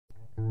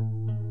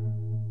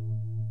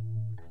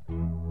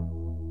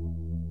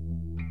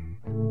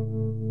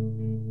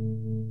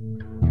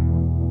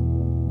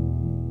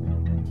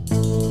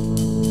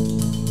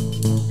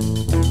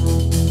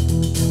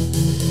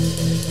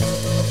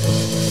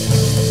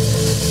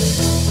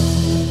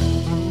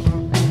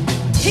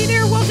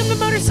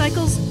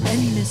Motorcycles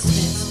and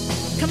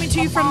Misfits, coming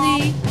to you from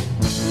the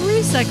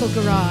Recycle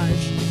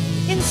Garage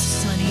in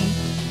sunny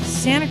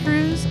Santa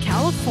Cruz,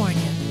 California.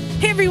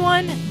 Hey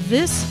everyone,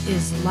 this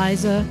is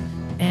Liza,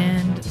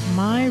 and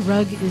my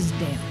rug is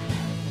damp.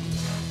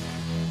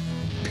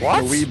 What?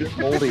 A wee bit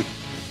moldy.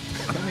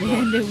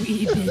 And a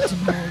wee bit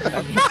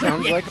moldy.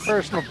 Sounds like a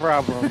personal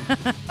problem.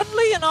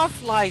 Funnily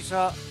enough,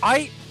 Liza,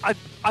 I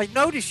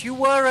noticed you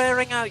were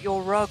airing out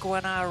your rug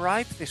when I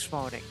arrived this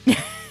morning.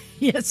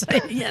 Yes,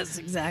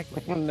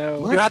 exactly. Oh,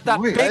 no. You had that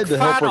I had big to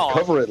help fan her on.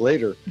 cover it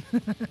later.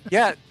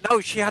 Yeah,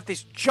 no, she had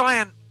this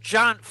giant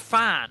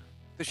fan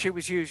that she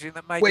was using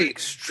that made Wait, an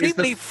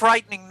extremely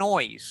frightening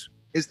noise.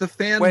 Is the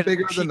fan When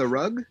bigger she- than the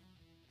rug?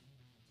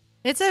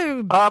 It's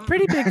a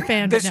pretty big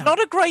fan. There's but no.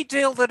 not a great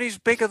deal that is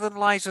bigger than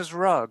Liza's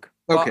rug.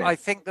 But Okay. I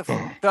think the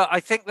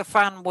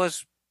fan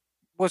was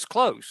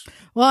close.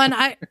 Well,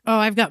 and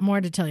I've got more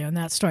to tell you on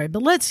that story,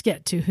 but let's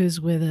get to who's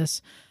with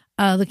us,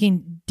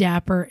 looking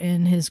dapper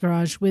in his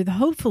garage with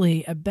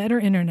hopefully a better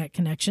internet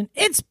connection.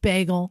 It's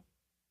Bagel.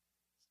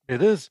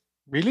 It is.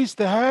 Release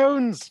the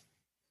hounds.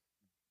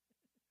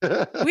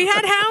 We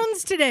had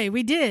hounds today.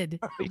 We did.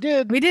 We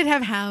did. We did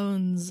have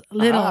hounds.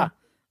 Little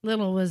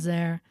was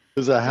there.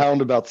 There's a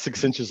hound about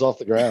 6 inches off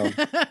the ground.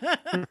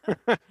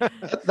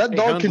 That Hey,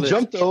 dog can houndlet.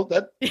 jump, though.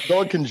 That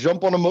dog can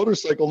jump on a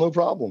motorcycle, no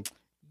problem.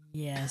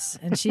 Yes,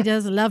 and she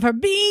does love her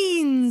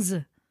beans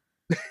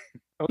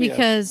Oh,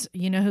 because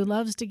you know who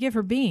loves to give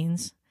her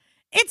beans?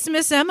 It's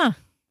Miss Emma.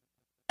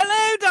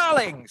 Hello,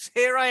 darlings.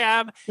 Here I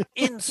am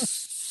in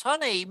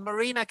sunny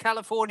Marina,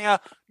 California,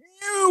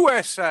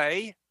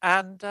 USA,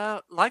 and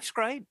life's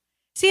great.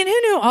 See, and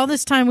who knew all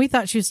this time we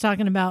thought she was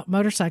talking about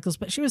motorcycles,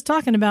 but she was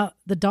talking about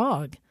the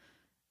dog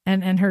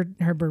and her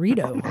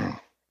burrito.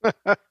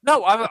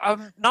 No,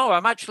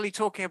 I'm actually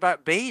talking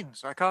about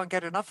beans. I can't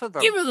get enough of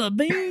them. Give her the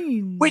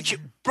beans. Which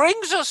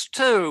brings us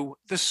to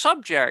the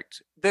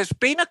subject. There's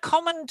been a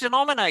common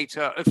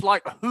denominator of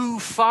like who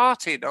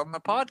farted on the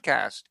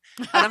podcast.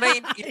 And I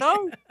mean,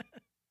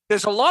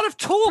 there's a lot of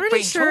talk Pretty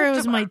being sure it talked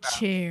was my about now.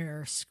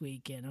 chair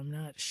squeaking. I'm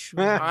not sure.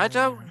 I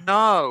don't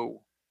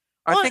know.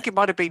 I What? think it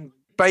might have been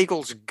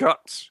Bagel's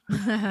guts.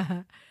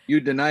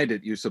 You denied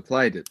it. You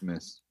supplied it,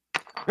 miss.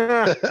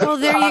 Well,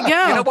 there you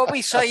go. You know what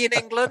we say in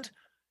England?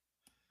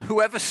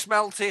 Whoever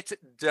smelt it,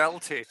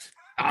 dealt it.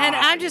 And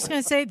I'm just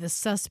going to say the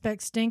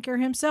suspect stinker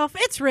himself.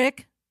 It's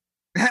Rick.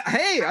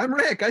 Hey, I'm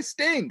Rick. I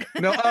stink.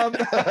 No,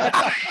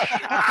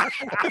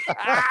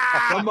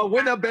 from a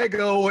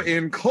Winnebago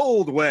in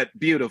cold, wet,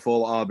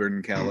 beautiful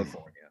Auburn,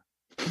 California.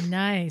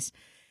 Nice.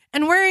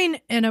 And wearing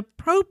an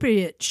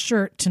appropriate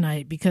shirt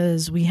tonight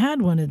because we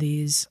had one of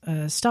these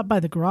stop by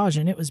the garage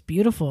and it was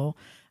beautiful.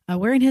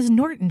 Wearing his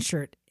Norton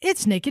shirt.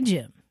 It's Naked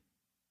Jim.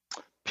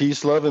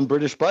 Peace, love, and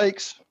British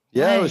bikes.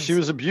 Yeah, Nice. she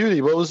was a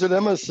beauty. What was it,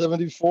 Emma?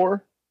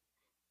 74?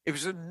 It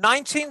was a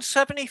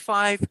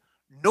 1975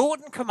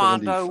 Norton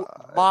Commando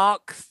 75.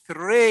 Mark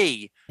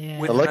III Yeah.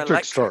 with an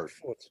Electric start.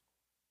 foot.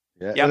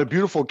 Yeah, Yep. and a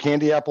beautiful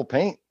candy apple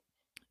paint.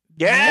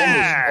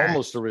 Yeah.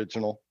 Almost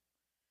original.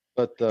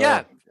 But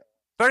Yeah.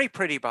 Very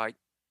pretty bike.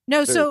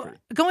 No, Very so pretty.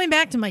 going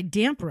back to my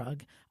damp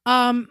rug,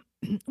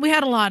 we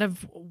had a lot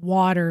of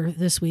water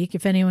this week.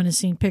 If anyone has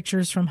seen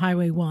pictures from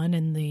Highway 1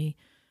 and the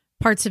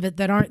parts of it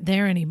that aren't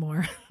there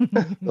anymore.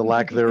 the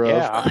lack thereof.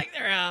 Yeah. Like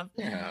they're out.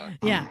 Yeah.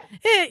 Yeah.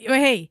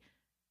 Hey,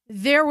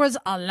 there was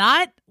a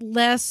lot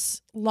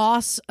less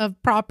loss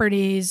of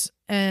properties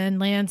and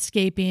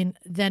landscaping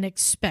than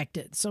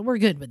expected. So we're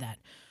good with that.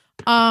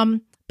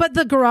 But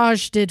the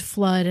garage did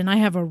flood, and I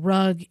have a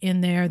rug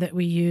in there that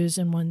we use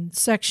in one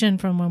section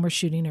from when we're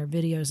shooting our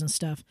videos and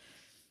stuff.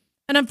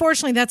 And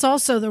unfortunately, that's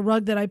also the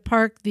rug that I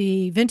park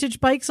the vintage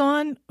bikes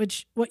on,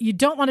 which what you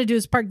don't want to do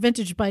is park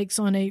vintage bikes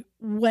on a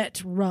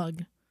wet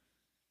rug.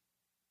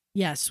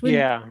 Yes, with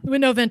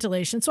no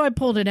ventilation. So I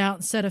pulled it out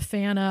and set a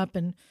fan up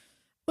and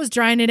was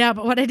drying it out.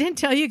 But what I didn't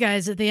tell you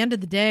guys, at the end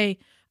of the day,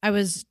 I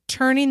was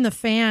turning the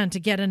fan to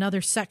get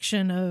another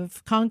section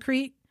of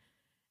concrete,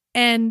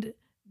 and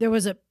there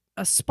was a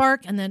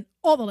spark, and then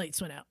all the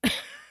lights went out.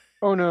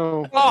 Oh,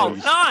 no. Oh,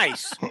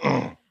 nice.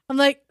 I'm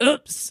like,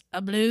 oops, I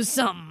blew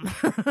something.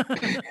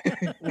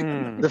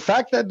 Mm. The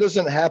fact that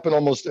doesn't happen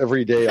almost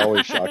every day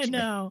always shocks I me.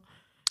 know.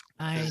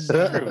 I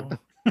know.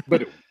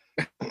 But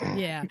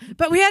Yeah.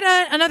 But we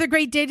had another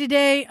great day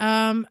today.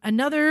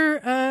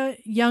 Another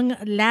young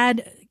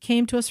lad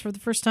came to us for the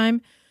first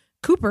time,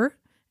 Cooper,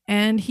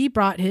 and he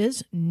brought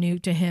his new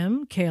to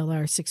him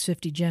KLR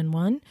 650 Gen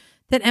 1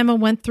 that Emma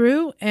went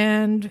through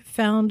and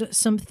found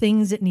some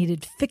things that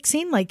needed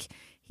fixing. Like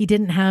he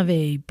didn't have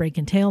a brake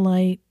and tail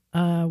light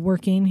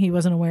working. He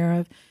wasn't aware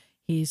of.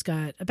 He's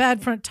got a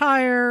bad front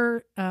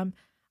tire. I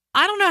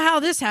don't know how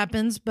this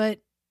happens, but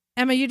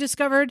Emma, you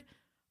discovered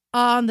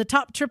on the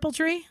top triple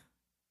tree,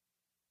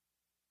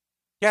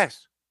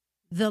 Yes.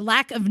 the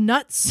lack of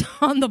nuts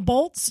on the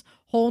bolts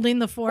holding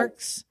the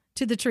forks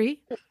to the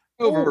tree.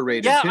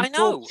 overrated. Yeah, Pinch I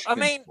know. bolt, I pinch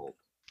mean- bolt.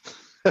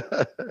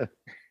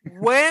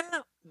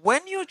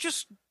 When you're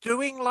just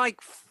doing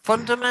like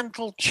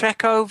fundamental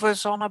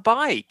checkovers on a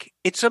bike,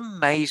 it's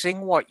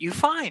amazing what you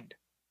find.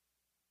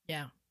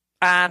 Yeah.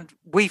 And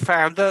we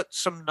found that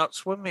some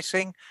nuts were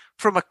missing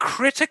from a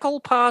critical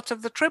part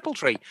of the triple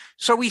tree.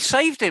 So we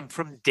saved him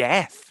from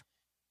death.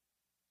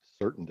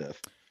 Certain death.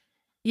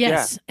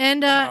 Yes.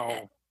 And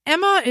Oh.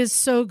 Emma is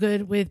so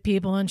good with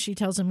people, and she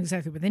tells them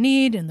exactly what they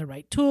need and the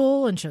right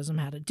tool and shows them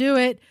how to do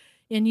it.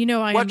 And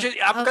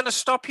I'm going to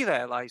stop you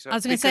there, Liza. I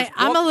was going to say, because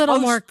I'm a what little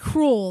most- more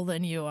cruel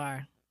than you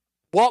are.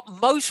 What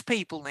most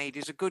people need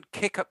is a good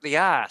kick up the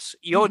ass.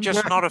 You're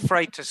just not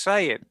afraid to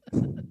say it.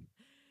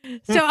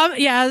 So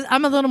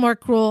I'm a little more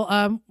cruel.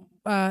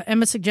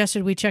 Emma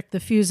suggested we check the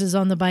fuses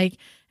on the bike,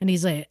 and he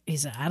said,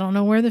 I don't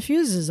know where the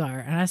fuses are.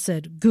 And I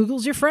said,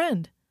 Google's your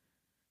friend.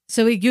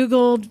 So he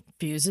Googled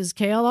fuses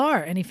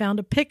KLR, and he found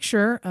a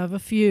picture of a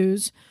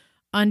fuse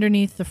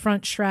underneath the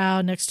front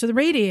shroud next to the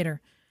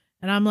radiator.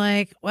 And I'm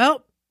like,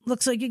 well,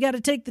 looks like you got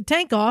to take the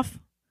tank off.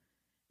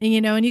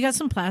 And, and you got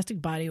some plastic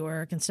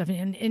bodywork and stuff.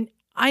 And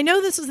I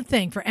know this is the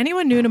thing for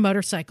anyone new to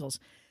motorcycles.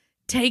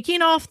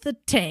 Taking off the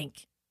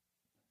tank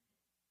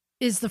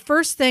is the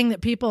first thing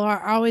that people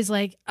are always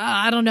like,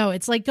 I don't know.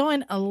 It's like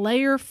going a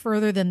layer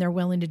further than they're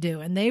willing to do.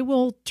 And they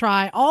will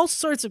try all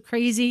sorts of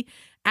crazy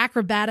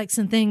acrobatics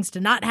and things to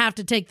not have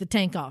to take the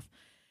tank off.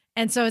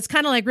 And so it's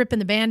kind of like ripping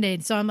the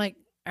Band-Aid. So I'm like,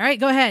 all right,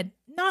 go ahead.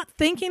 Not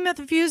thinking that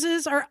the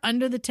fuses are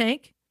under the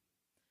tank.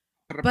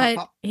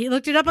 But he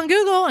looked it up on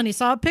Google and he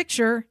saw a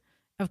picture.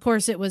 Of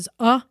course, it was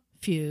a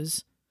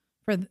fuse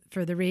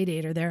for the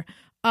radiator there.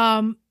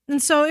 And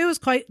so it was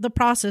quite the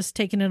process,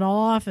 taking it all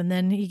off, and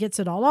then he gets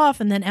it all off,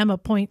 and then Emma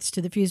points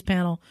to the fuse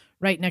panel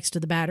right next to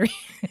the battery.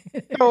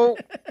 Oh,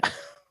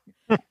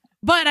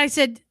 But I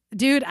said,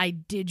 dude, I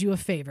did you a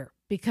favor,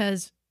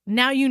 because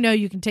now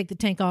you can take the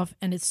tank off,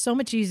 and it's so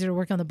much easier to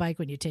work on the bike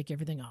when you take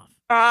everything off.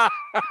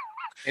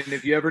 And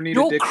if you ever need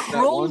Your to ditch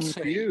that one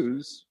cruelty.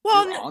 fuse,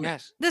 Well, you're on it.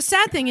 Yes. The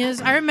sad thing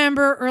is, I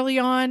remember early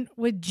on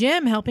with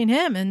Jim helping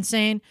him and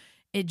saying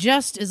it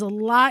just is a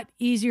lot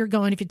easier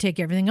going if you take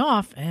everything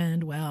off.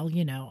 And, well,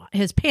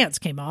 his pants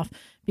came off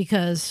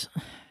because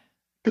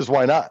Because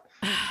why not?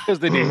 because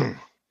they did.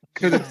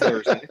 Because it's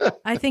Thursday.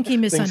 I think he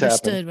happen.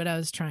 misunderstood what I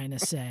was trying to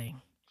say.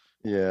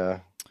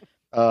 Yeah.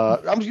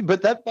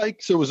 But that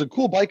bike, so it was a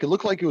cool bike. It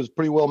looked like it was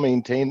pretty well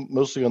maintained,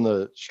 mostly on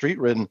the street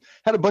ridden.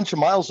 Had a bunch of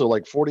miles, though,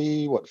 like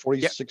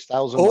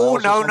 46,000 Oh, miles.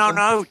 or no, something?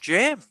 no,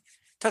 Jim.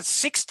 That's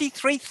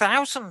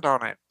 63,000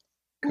 on it.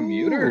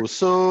 Commuter. Ooh,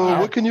 so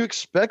Wow. what can you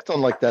expect on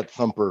like that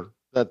thumper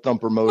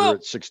motor Well-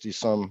 at 60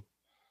 some?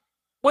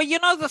 Well,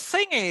 the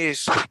thing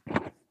is,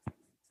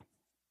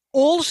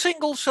 all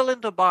single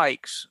cylinder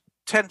bikes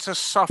tend to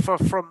suffer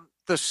from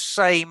the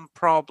same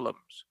problems.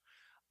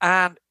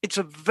 And it's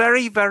a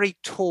very, very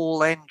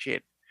tall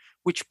engine,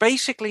 which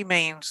basically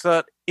means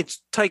that it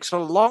takes a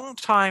long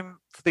time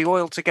for the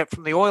oil to get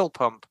from the oil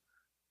pump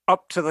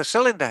up to the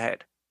cylinder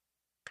head.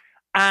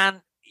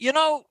 And,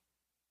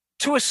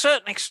 to a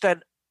certain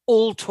extent,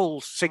 all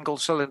tall single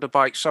cylinder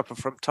bikes suffer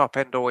from top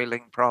end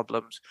oiling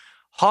problems.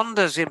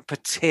 Hondas in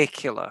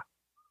particular.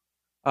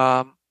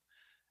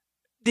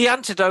 The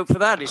antidote for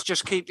that is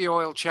just keep the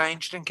oil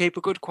changed and keep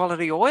a good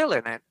quality oil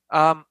in it.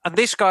 And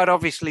this guy had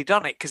obviously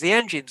done it because the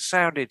engine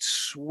sounded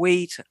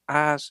sweet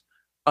as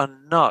a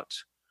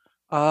nut.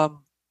 But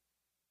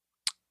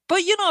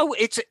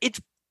it's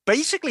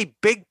basically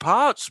big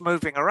parts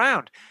moving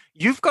around.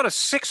 You've got a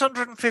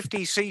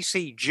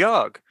 650cc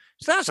jug,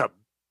 so that's a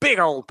big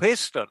old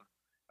piston,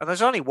 and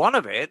there's only one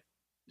of it.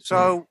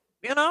 So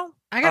I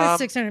got a Um,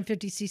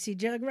 650cc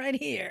jug right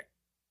here.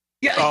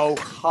 Yeah. oh,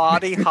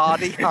 hardy,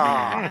 hardy,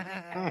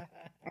 hard.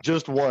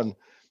 Just one.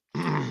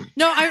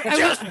 No,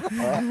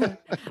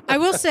 I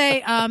will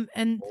say,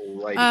 and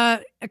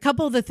Alrighty. a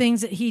couple of the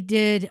things that he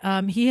did,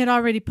 he had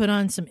already put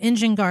on some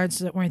engine guards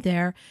that weren't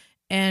there,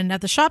 and at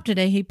the shop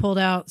today, he pulled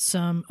out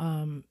some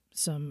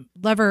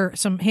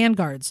hand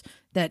guards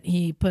that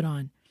he put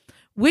on,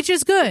 which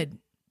is good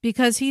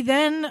because he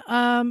then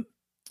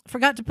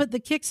forgot to put the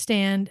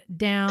kickstand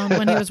down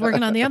when he was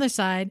working on the other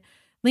side,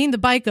 leaned the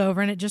bike over,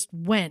 and it just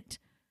went.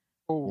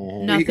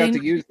 Oh, Mhm. He got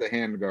nothing. to use the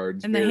hand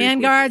guards. And the very hand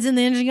quickly. guards and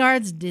the engine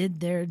guards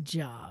did their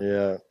job.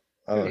 Yeah.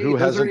 Hey, Who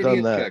those are hasn't done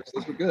idiot that? checks.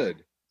 Those were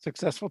good.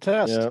 successful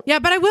test. Yeah. Yeah,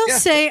 but I will Yeah.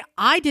 say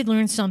I did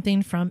learn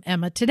something from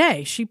Emma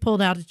today. She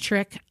pulled out a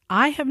trick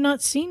I have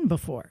not seen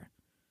before.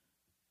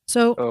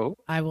 So Oh,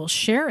 I will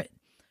share it.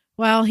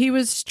 While he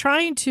was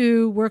trying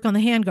to work on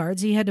the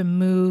handguards, he had to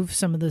move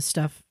some of the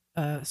stuff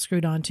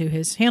screwed onto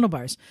his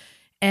handlebars.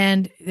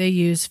 And they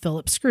use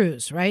Phillips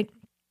screws, right?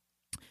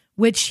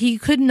 Which he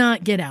could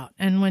not get out.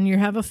 And when you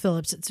have a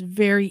Phillips, it's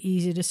very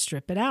easy to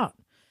strip it out.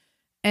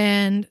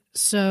 And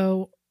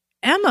so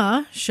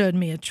Emma showed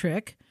me a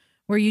trick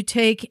where you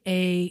take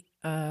you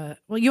want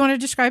to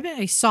describe it?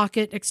 A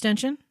socket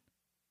extension?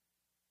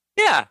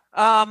 Yeah.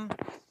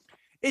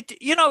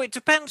 It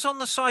depends on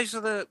the size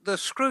of the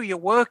screw you're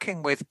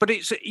working with, but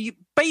it's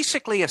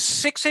basically a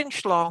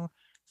 6-inch long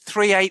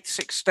 3/8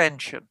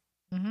 extension.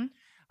 Mm-hmm.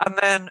 And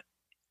then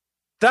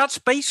that's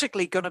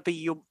basically going to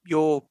be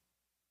your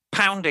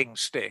pounding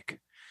stick.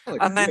 I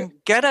like And it. then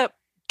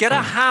get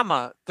a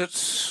hammer that's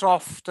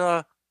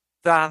softer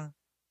than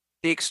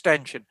the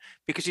extension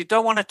because you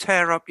don't want to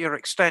tear up your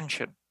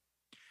extension.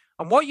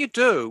 And what you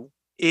do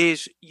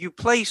is you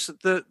place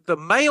the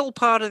male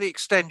part of the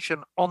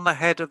extension on the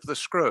head of the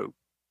screw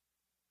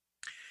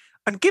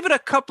and give it a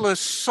couple of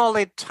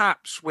solid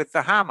taps with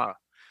the hammer.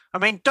 I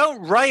mean,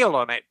 don't rail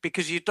on it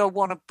because you don't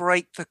want to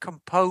break the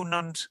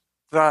component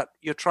that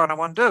you're trying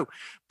to undo,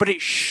 but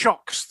it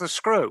shocks the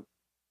screw.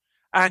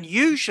 And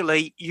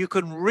usually you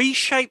can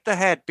reshape the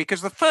head,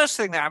 because the first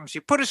thing that happens,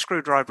 you put a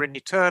screwdriver in,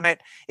 you turn it,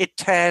 it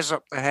tears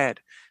up the head.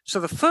 So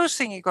the first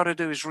thing you've got to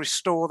do is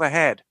restore the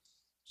head.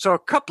 So a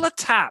couple of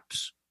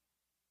taps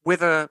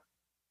with a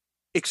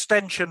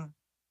extension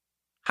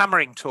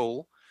hammering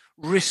tool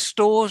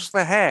restores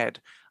the head,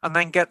 and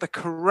then get the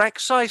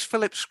correct size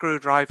Phillips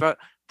screwdriver,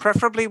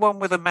 preferably one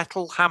with a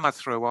metal hammer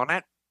through on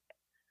it.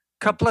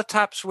 Couple of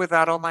taps with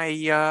that on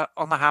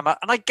the hammer,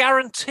 and I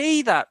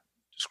guarantee that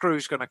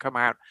screw's going to come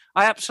out.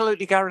 I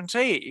absolutely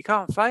guarantee it. You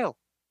can't fail.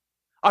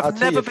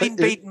 I've never been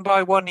beaten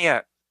by one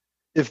yet.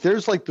 If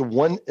there's like the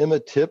one Emma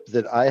tip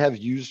that I have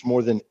used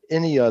more than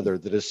any other,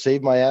 that has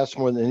saved my ass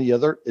more than any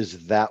other,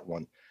 is that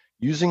one.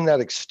 Using that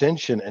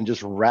extension and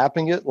just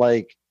wrapping it,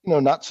 like,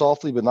 not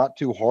softly, but not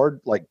too hard,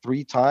 like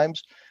 3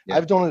 times. Yeah.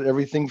 I've done it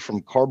everything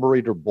from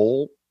carburetor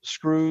bowl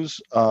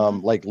screws,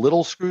 like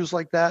little screws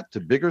like that, to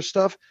bigger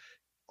stuff.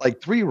 Like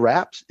 3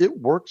 wraps, it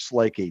works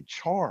like a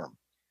charm.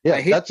 Yeah,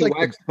 I hate to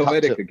wax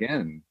poetic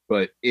again,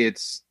 but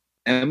it's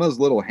Emma's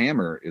little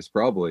hammer is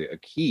probably a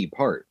key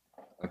part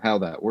of how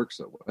that works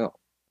so well.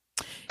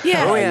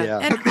 Yeah, oh, yeah.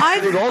 And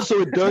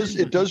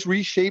it does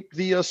reshape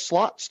the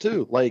slots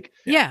too. Like,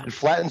 it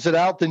flattens it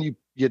out. Then you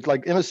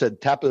like Emma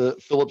said, tap a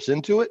Phillips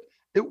into it.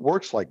 It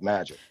works like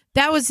magic.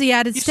 That was the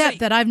added step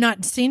that I've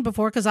not seen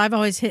before, because I've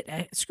always hit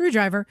a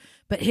screwdriver,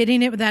 but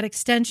hitting it with that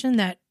extension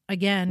that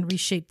again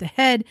reshaped the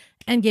head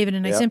and gave it a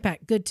nice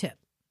impact. Good tip.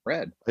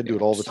 Red. I do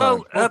it all the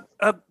time. So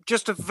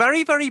just a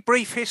very, very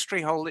brief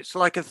history hole. It's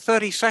like a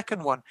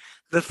 30-second one.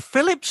 The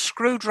Phillips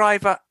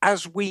screwdriver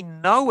as we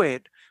know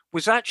it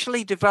was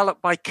actually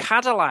developed by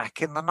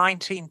Cadillac in the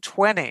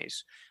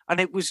 1920s. And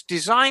it was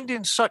designed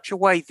in such a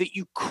way that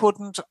you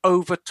couldn't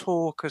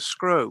over-torque a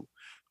screw.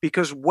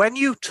 Because when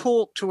you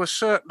torque to a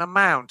certain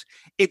amount,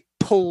 it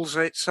pulls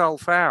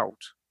itself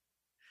out.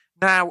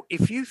 Now,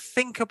 if you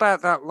think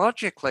about that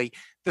logically,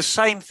 the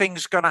same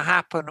thing's going to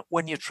happen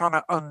when you're trying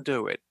to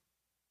undo it.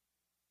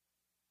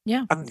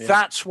 Yeah. And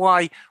that's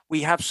why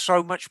we have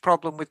so much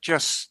problem with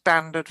just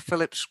standard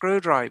Phillips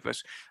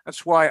screwdrivers.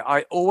 That's why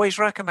I always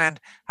recommend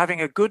having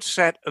a good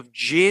set of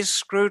jizz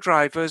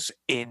screwdrivers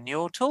in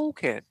your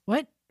toolkit.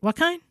 What? What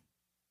kind?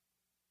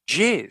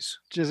 Jizz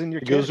in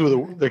your kit. Goes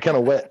with they're kind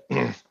of wet.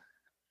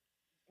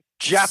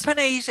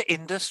 Japanese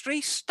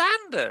industry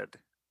standard.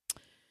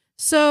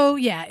 So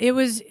yeah, it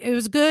was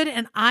good,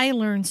 and I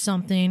learned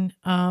something,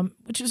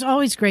 which is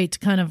always great to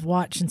kind of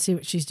watch and see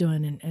what she's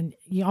doing, and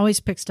you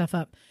always pick stuff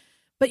up.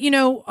 But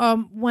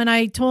when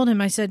I told him,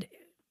 I said,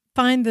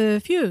 find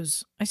the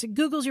fuse. I said,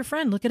 Google's your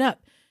friend, look it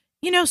up.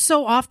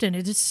 So often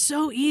it is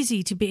so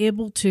easy to be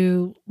able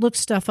to look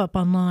stuff up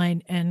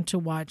online and to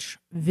watch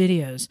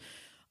videos.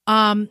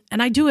 And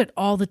I do it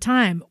all the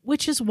time,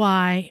 which is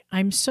why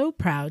I'm so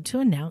proud to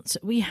announce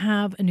that we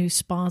have a new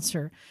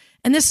sponsor.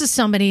 And this is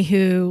somebody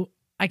who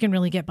I can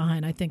really get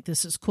behind. I think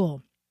this is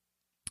cool.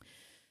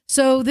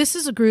 So this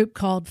is a group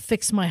called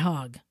Fix My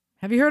Hog.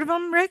 Have you heard of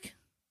them, Rick?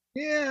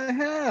 Yeah, I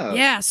have.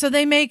 Yeah, so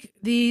they make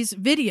these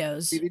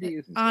videos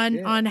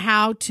on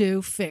how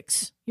to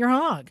fix your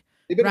hog.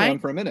 They've been around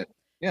for a minute.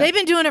 Yeah. They've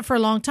been doing it for a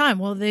long time.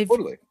 Well, they've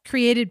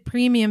created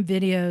premium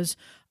videos.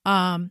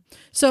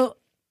 So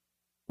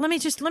let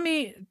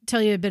me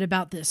tell you a bit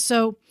about this.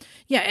 So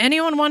yeah,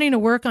 anyone wanting to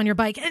work on your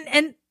bike,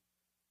 and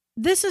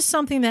this is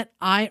something that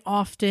I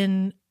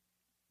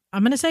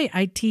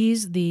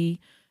tease the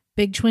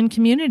Big Twin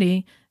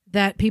community,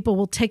 that people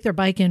will take their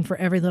bike in for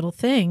every little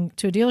thing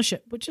to a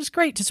dealership, which is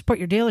great to support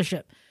your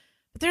dealership.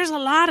 But there's a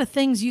lot of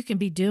things you can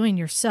be doing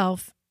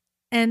yourself.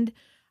 And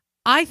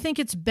I think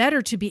it's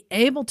better to be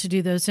able to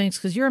do those things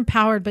because you're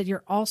empowered, but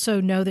you're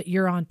also know that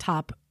you're on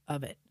top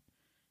of it.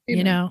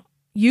 Amen.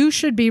 You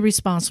should be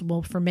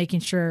responsible for making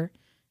sure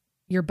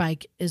your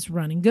bike is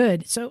running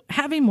good. So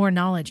having more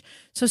knowledge.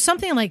 So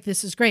something like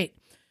this is great.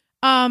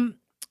 And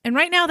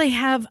right now they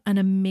have an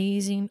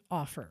amazing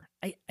offer.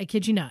 I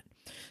kid you not.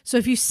 So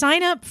if you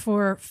sign up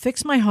for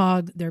Fix My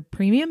Hog, their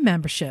premium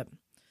membership,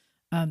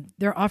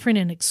 they're offering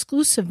an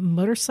exclusive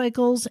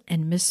motorcycles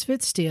and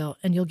Misfits deal,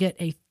 and you'll get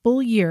a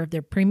full year of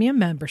their premium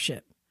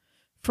membership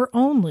for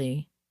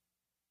only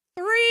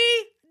 $3.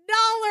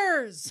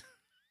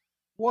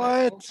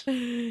 What?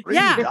 $3?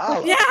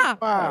 Yeah.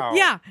 Wow.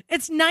 Yeah.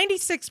 It's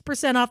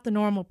 96% off the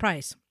normal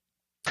price.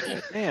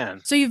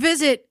 Man. So you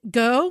visit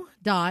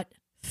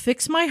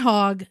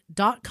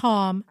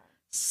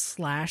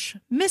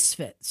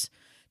go.fixmyhog.com/misfits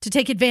to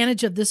take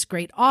advantage of this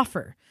great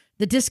offer.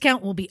 The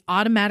discount will be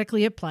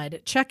automatically applied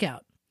at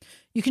checkout.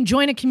 You can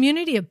join a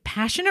community of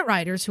passionate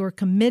riders who are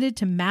committed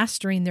to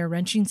mastering their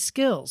wrenching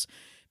skills.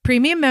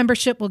 Premium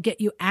membership will get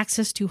you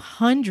access to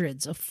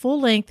hundreds of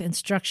full-length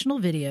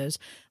instructional videos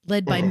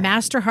led by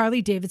master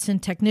Harley-Davidson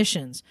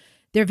technicians.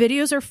 Their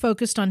videos are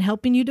focused on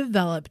helping you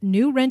develop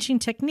new wrenching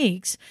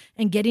techniques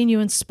and getting you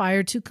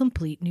inspired to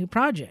complete new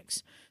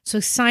projects. So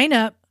sign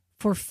up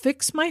for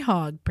Fix My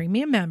Hog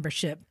premium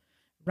membership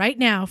right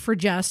now for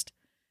just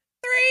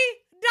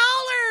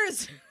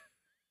 $3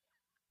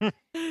 for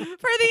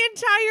the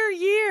entire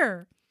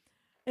year.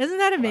 Isn't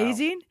that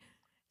amazing? Wow.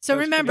 So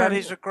remember, that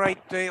is a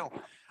great deal.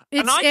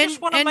 And I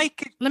just want to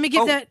make it. Let me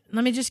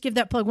just give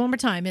that plug one more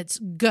time. It's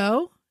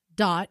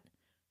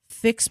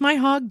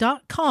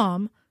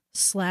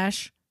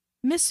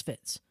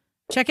go.fixmyhog.com/misfits.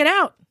 Check it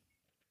out.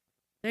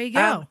 There you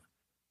go.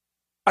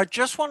 I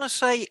just want to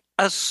say,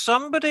 as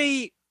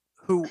somebody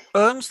who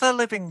earns their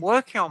living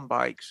working on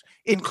bikes,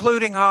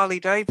 including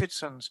Harley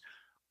Davidsons,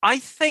 I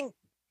think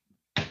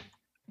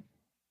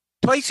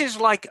places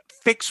like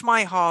Fix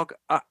My Hog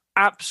are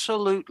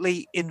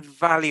absolutely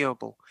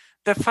invaluable.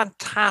 They're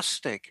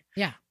fantastic.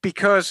 Yeah.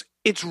 Because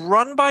it's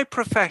run by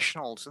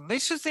professionals. And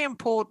this is the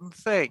important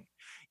thing.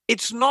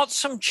 It's not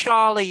some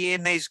Charlie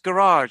in his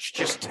garage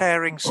just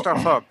tearing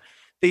stuff up.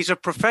 These are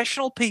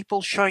professional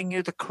people showing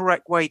you the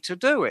correct way to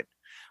do it.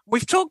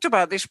 We've talked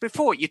about this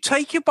before. You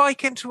take your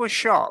bike into a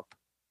shop.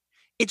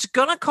 It's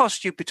going to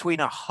cost you between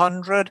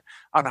 $100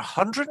 and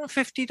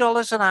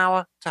 $150 an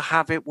hour to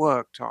have it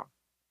worked on.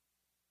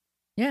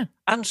 Yeah.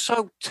 And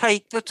so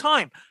take the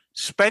time.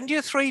 Spend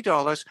your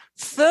 $3.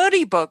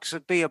 $30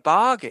 would be a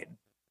bargain.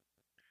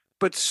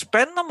 But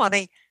spend the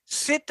money,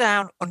 sit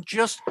down, and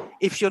just,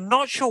 if you're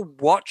not sure,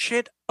 watch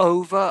it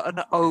over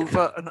and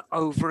over and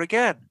over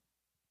again.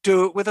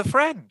 Do it with a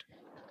friend.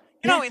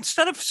 You know,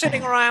 instead of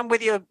sitting around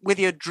with your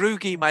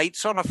droogie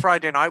mates on a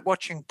Friday night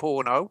watching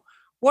porno,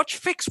 watch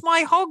Fix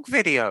My Hog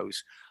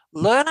videos.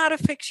 Learn how to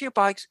fix your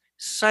bikes,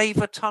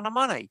 save a ton of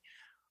money.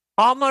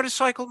 Are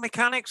motorcycle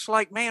mechanics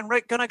like me and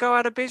Rick going to go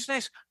out of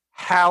business?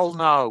 Hell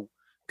no.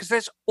 Because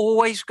there's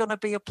always going to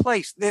be a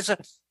place.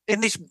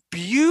 In this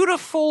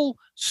beautiful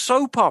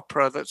soap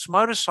opera that's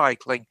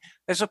motorcycling,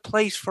 there's a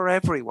place for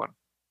everyone.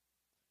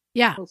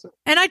 Yeah.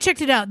 And I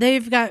checked it out.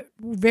 They've got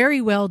very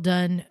well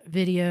done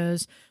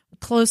videos,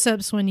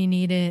 close-ups when you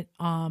need it.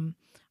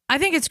 I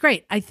think it's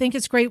great. I think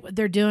it's great what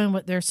they're doing,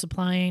 what they're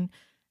supplying.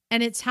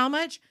 And it's how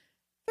much?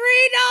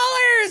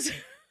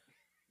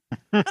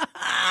 $3.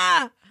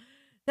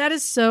 That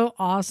is so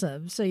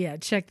awesome. So yeah,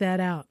 check that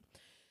out.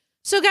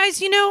 So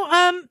guys,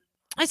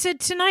 I said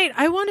tonight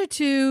I wanted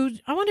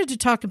to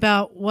talk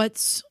about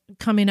what's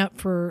coming up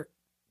for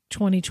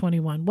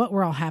 2021, what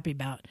we're all happy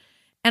about.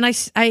 And I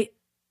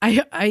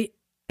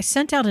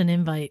sent out an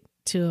invite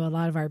to a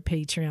lot of our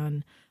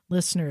Patreon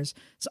listeners.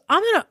 So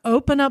I'm going to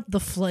open up the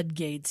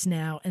floodgates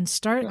now and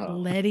start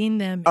letting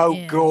them in.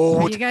 Oh,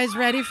 God. Are you guys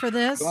ready for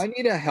this? Do I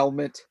need a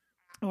helmet?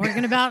 We're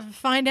going to about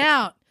find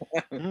out.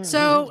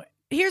 So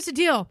here's the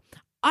deal.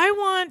 I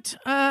want,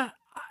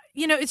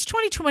 it's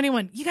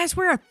 2021. You guys,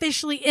 we're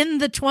officially in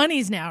the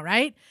 20s now,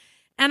 right?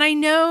 And I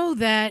know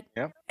that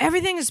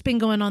everything that's been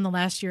going on the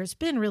last year, it's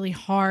been really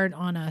hard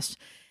on us.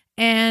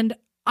 And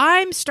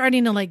I'm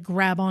starting to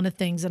grab onto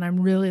things that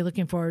I'm really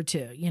looking forward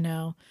to,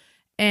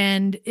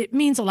 and it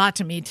means a lot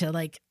to me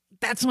to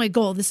that's my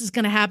goal. This is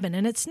going to happen.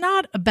 And it's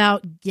not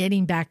about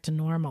getting back to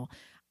normal.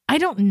 I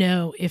don't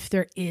know if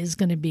there is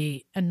going to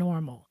be a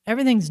normal.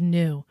 Everything's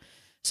new.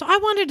 So I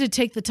wanted to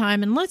take the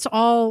time and let's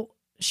all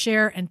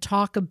share and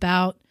talk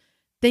about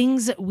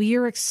things that we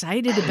are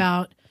excited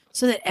about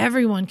so that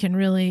everyone can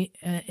really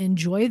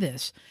enjoy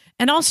this.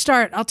 And I'll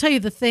tell you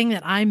the thing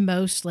that I'm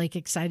most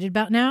excited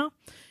about now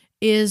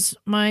is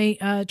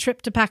my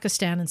trip to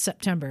Pakistan in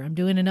September. I'm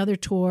doing another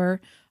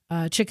tour,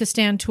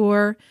 Chikistan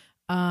tour.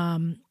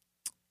 I'm,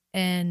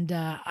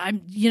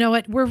 you know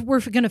what, we're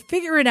going to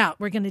figure it out.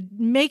 We're going to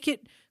make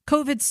it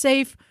COVID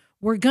safe.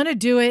 We're going to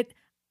do it.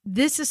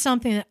 This is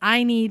something that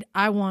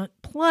I want.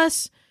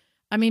 Plus,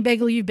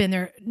 Bagel, you've been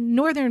there.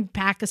 Northern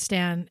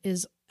Pakistan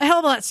is a hell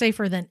of a lot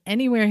safer than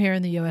anywhere here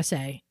in the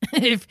USA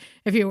if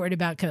you're worried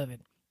about COVID.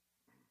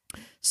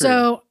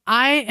 So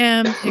I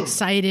am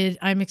excited.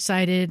 I'm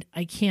excited.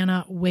 I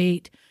cannot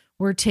wait.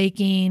 We're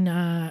taking,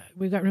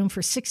 we've got room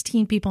for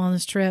 16 people on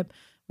this trip.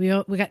 We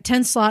got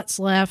 10 slots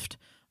left.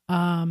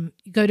 Go to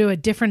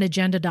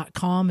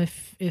adifferentagenda.com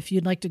if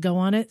you'd like to go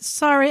on it.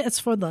 Sorry, it's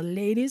for the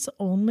ladies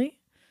only.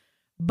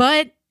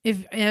 But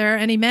if there are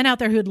any men out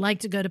there who'd like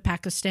to go to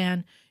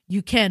Pakistan,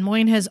 you can.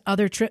 Moyne has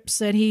other trips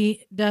that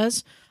he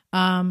does.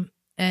 And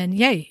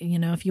yay,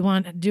 if you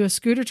want to do a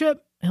scooter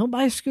trip, he'll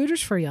buy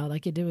scooters for y'all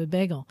like he did with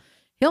Bagel.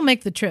 He'll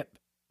make the trip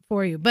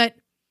for you. But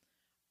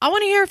I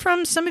want to hear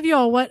from some of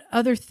y'all what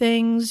other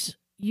things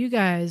you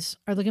guys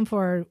are looking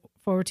forward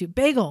to.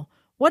 Bagel,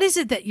 what is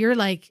it that you're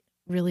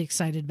really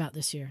excited about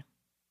this year?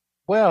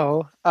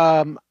 Well,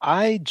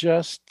 I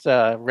just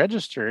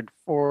registered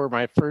for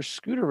my first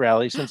scooter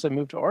rally since I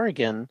moved to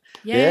Oregon.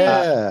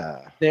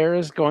 Yeah. There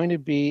is going to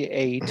be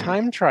a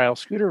time trial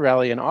scooter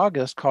rally in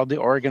August called the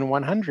Oregon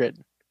 100.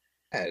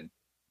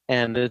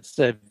 And it's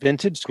a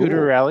vintage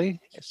scooter rally.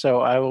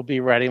 So I will be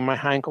riding my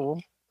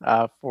Heinkel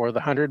for the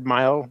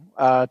 100-mile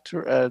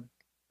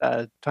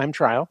time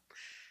trial.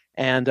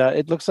 And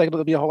it looks like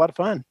it'll be a whole lot of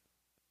fun.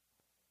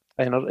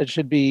 it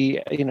should be,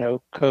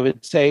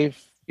 COVID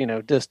safe,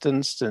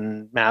 distanced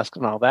and masked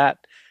and all that.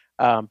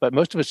 But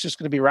most of it's just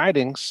going to be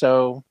riding.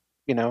 So,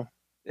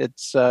 it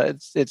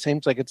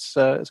seems like it's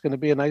going to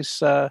be a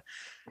nice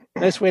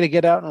way to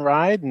get out and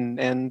ride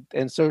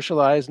and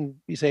socialize and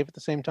be safe at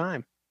the same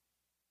time.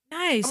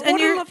 Nice. And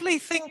what a lovely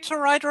thing to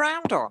ride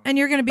around on. And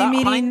you're going to be That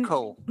meeting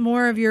Heinkel.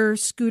 more of your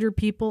scooter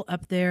people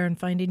up there and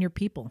finding your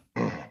people.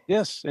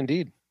 Yes,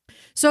 indeed.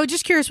 So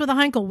just curious, with a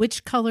Heinkel,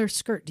 which color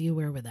skirt do you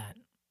wear with that?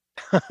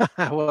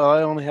 Well,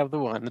 I only have the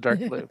one, the dark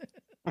blue.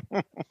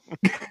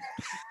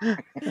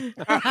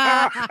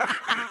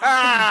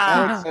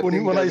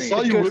 When I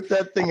saw you whip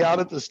that thing out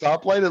at the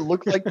stoplight, it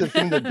looked like the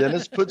thing the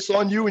dentist puts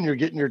on you when you're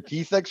getting your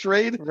teeth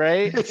x-rayed.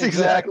 Right? It's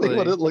exactly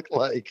what it looked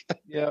like.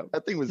 Yeah.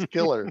 That thing was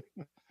killer.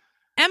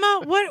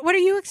 Emma, what are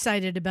you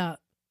excited about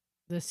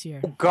this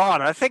year?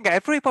 God, I think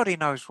everybody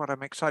knows what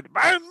I'm excited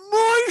about.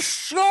 My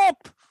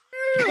shop!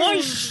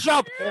 My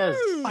shop! Yes.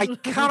 I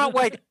cannot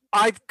wait.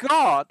 I've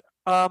got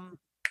a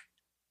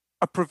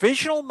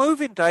provisional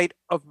moving date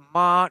of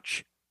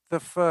March the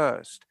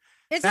 1st.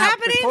 It's Now,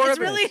 happening? before It's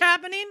this- really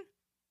happening?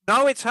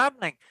 No, it's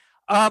happening.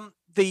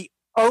 The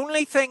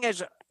only thing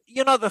is,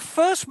 the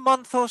first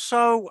month or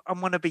so, I'm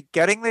going to be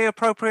getting the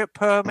appropriate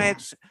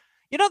permits.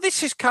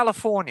 This is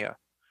California.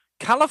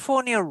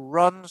 California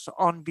runs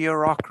on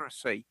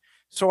bureaucracy.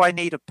 So I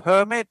need a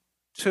permit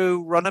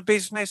to run a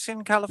business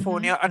in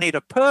California. I need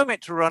a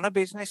permit to run a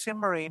business in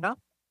Marina.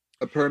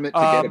 A permit to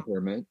get a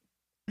permit.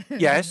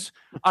 Yes.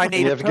 I And need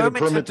you a have to get a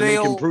permit permit to to make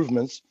deal.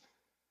 improvements.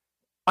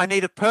 I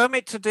need a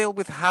permit to deal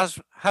with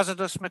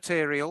hazardous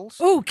materials.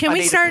 Oh, can I we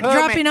need a start permit-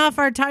 dropping off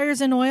our tires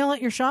and oil at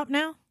your shop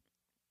now?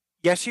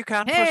 Yes, you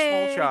can for a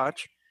Hey. small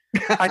charge.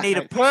 I need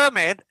a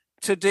permit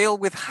to deal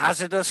with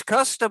hazardous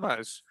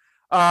customers.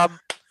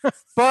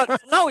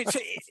 But no,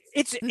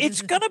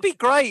 it's going to be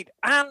great.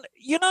 And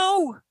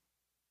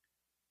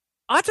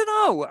I don't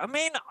know. I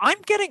mean,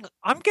 I'm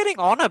getting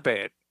on a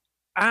bit.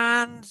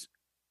 And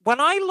when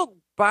I look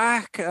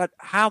back at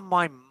how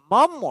my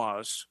mum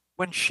was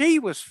when she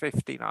was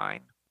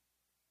 59,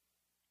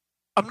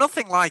 I'm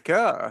nothing like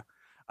her.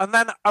 And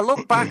then I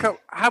look back at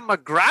how my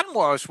gran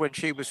was when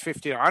she was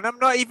 59. I'm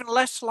not even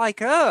less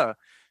like her.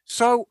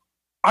 So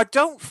I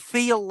don't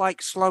feel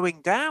like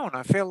slowing down.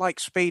 I feel like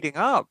speeding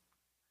up.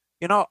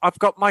 I've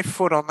got my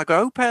foot on the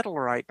go pedal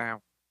right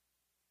now.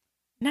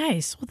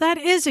 Nice. Well, that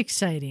is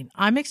exciting.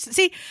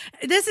 See,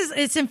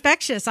 it's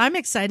infectious. I'm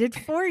excited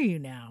for you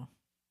now.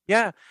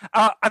 Yeah.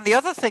 And the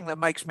other thing that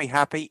makes me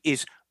happy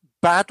is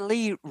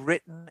badly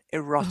written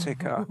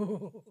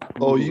erotica.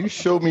 Oh, you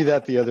showed me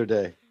that the other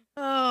day.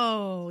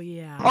 Oh,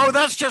 yeah. Oh,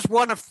 that's just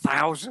one of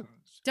thousands.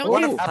 Don't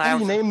One give- of Aptly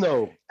thousands. named,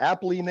 though.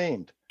 Aptly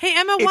named. Hey,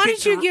 Emma, If why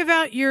it's don't you a- give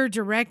out your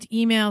direct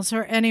emails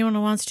for anyone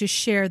who wants to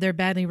share their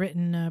badly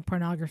written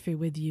pornography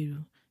with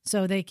you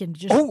so they can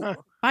just Oh,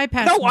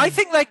 bypass no, me? I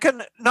think they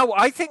can. No,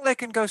 I think they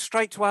can go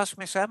straight to Ask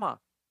Miss Emma.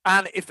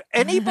 And if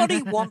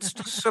anybody wants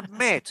to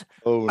submit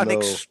Oh, an no.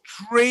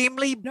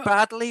 extremely No,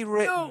 badly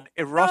written No,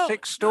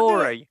 erotic no,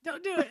 story,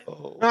 Don't do it.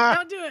 Oh.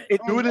 Don't do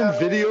it. Do it in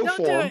video Don't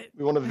do form. it.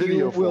 We want a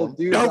video You will form.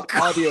 do No, the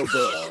audiobook.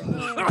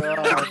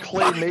 Oh,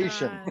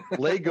 Claymation.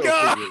 Lego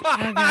God, figures.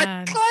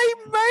 God.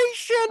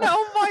 claymation!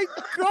 Oh my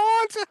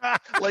God!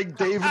 Like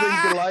David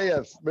and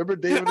Goliath. Remember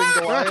David and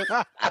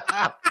Goliath?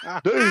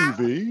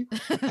 Davey.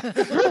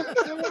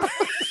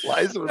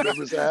 Liza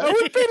remembers That that.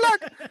 would be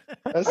like,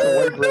 That's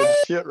the white bread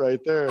shit right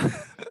there.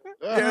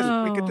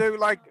 yes, we could do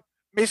like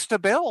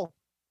Mr. Bill.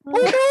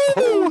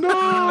 Oh no,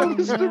 Oh,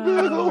 Mr.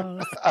 Bill.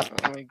 no. Oh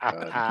my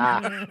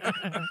God.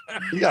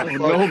 You got Oh, fucked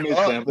no, Miss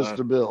up, Emma.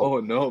 Mr. Bill. Oh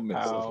no, Miss.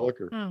 Ow.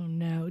 Fucker. Oh,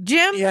 no.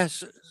 Jim,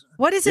 Yes.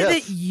 what is it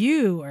Yes. that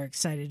you are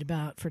excited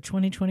about for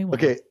 2021?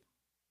 Okay,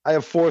 I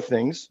have 4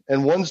 things,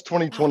 and one's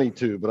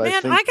 2022. But Man,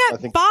 I think I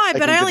got think 5, but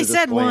can I give only a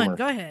said one. disclaimer.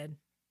 Go ahead.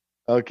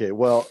 Okay,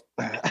 well,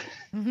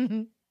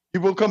 it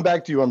will come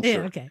back to you, I'm Yeah,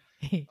 sure. okay.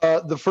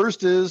 The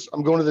first is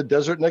I'm going to the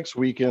desert next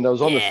weekend. I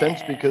was on the fence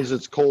Yeah. because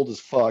it's cold as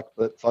fuck,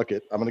 but fuck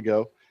it, I'm gonna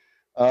go.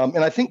 And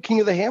I think King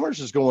of the Hammers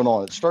is going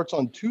on. It starts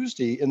on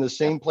Tuesday in the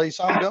same place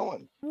I'm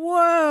going.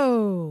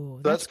 Whoa.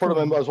 So that's part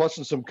cool. of my. I was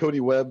watching some Cody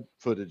Webb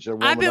footage. They're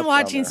I've warming been up down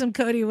watching there. some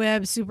Cody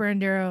Webb Super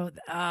Enduro.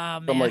 Oh,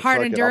 I'm man. like,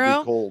 Hard fuck it, I'll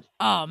Enduro. be cold.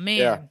 Oh, man.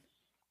 Yeah.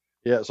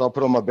 Yeah, so I'll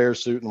put on my bear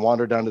suit and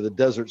wander down to the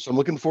desert. So I'm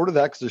looking forward to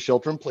that because the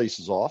shelter in place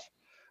is off.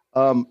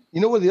 You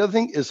know what? The other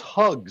thing is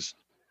hugs.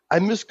 I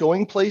miss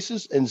going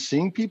places and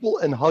seeing people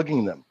and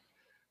hugging them.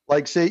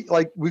 Like, say,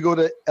 like we go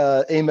to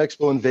AIM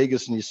Expo in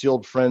Vegas and you see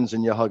old friends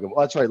and you hug them. Oh,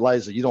 that's right,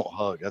 Liza. You don't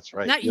hug. That's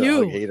right. Not You're a you.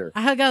 hug hater.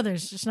 I hug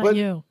others, just not But-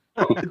 you.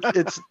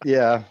 It's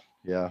yeah.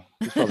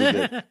 It's probably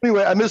good.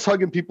 Anyway, I miss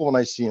hugging people when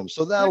I see them.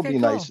 So that'll Okay, be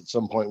cool. nice at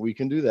some point. We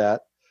can do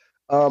that.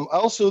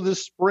 Also,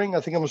 this spring,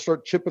 I think I'm going to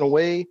start chipping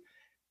away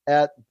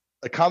at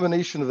a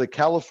combination of the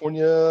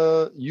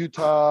California,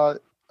 Utah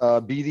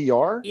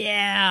BDR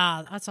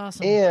Yeah, that's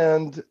awesome.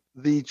 and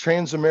the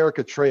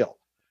Transamerica Trail.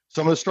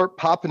 So I'm going to start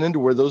popping into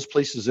where those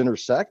places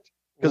intersect.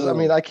 Because, I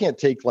mean, I can't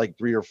take like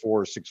 3 or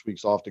 4 or 6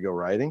 weeks off to go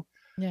riding.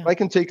 Yeah. I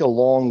can take a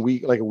long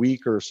week, like a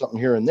week or something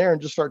here and there,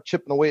 and just start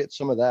chipping away at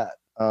some of that.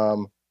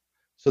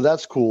 So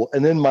that's cool.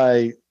 And then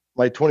my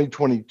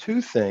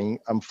 2022 thing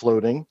I'm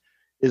floating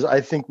is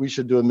I think we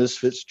should do a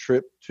Misfits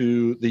trip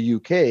to the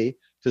UK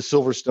to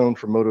Silverstone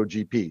for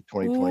MotoGP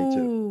 2022.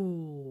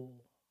 Ooh.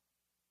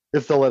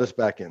 If they'll let us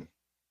back in.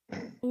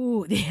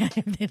 Ooh, yeah,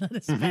 they let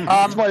us back.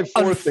 That's my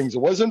 4 things. It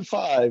wasn't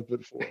 5,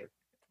 but 4.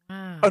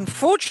 Wow.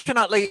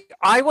 Unfortunately,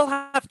 I will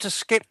have to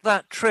skip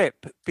that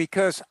trip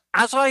because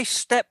as I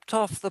stepped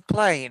off the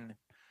plane,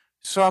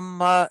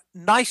 some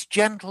nice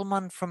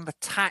gentleman from the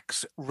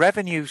tax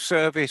revenue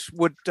service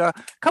would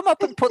come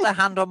up and put their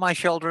hand on my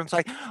shoulder and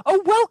say,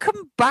 "Oh,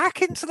 welcome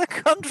back into the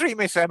country,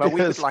 Miss Emma.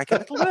 We would like a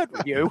little word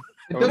with you."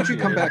 Don't you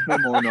come back no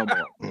more.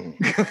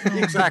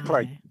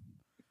 Exactly.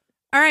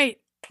 All right,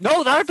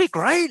 No, that'd be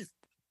great.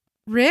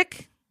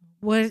 Rick,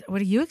 what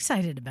are you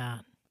excited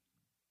about?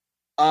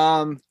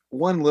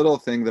 One little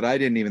thing that I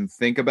didn't even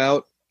think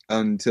about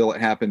until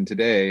it happened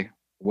today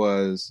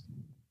was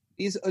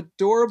these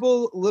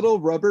adorable little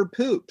rubber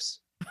poops.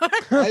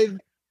 I've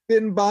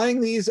been buying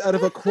these out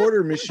of a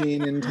quarter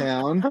machine in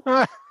town,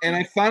 and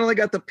I finally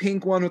got the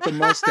pink one with the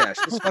mustache.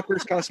 This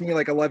fucker's cost me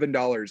like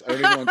 $11. I don't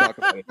even want to talk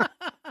about it.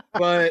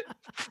 But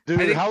Dude,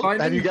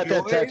 have you got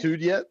that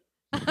tattooed yet?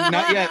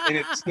 Not yet, and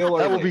it's still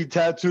That early. will be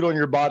tattooed on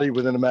your body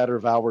within a matter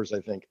of hours, I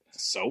think.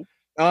 So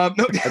no,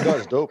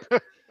 That's dope.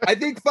 I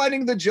think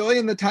finding the joy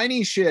in the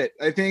tiny shit.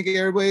 I think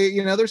everybody,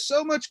 there's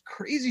so much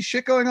crazy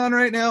shit going on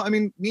right now. I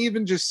mean, me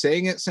even just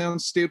saying it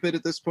sounds stupid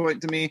at this point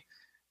to me,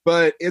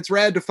 but it's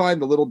rad to find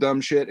the little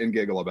dumb shit and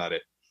giggle about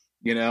it.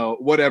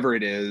 Whatever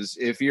it is.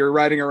 If you're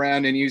riding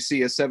around and you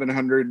see a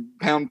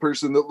 700-pound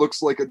person that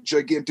looks like a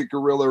gigantic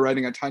gorilla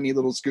riding a tiny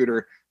little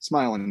scooter,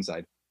 smiling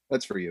inside.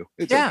 That's for you.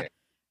 It's okay.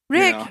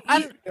 Rick,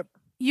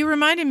 you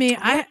reminded me,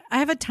 I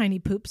have a tiny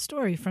poop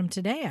story from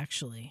today,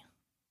 actually.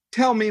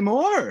 Tell me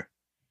more.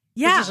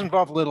 Yeah. Does this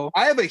involve little?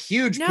 I have a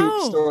huge No.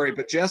 poop story,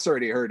 but Jess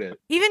already heard it.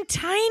 Even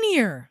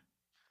tinier.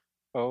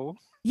 Oh.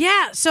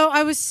 Yeah, so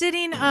I was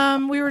sitting,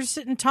 we were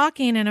sitting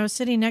talking, and I was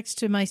sitting next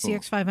to my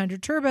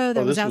CX500 Turbo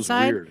that was this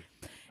outside, weird.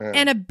 Yeah.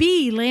 and a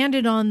bee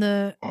landed on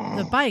the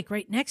bike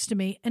right next to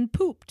me and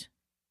pooped.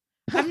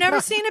 I've never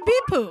seen a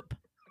bee poop.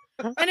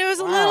 And it was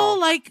a little,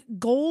 like,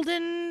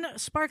 golden,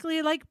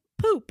 sparkly, like,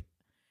 poop.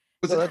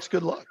 So that's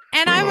good luck.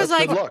 And I was That's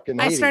like, good luck in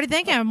I Haiti. started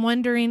thinking, I'm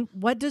wondering,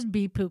 what does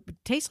bee poop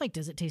taste like?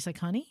 Does it taste like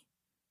honey?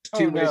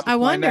 There's 2 no. ways to I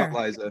find wonder. out,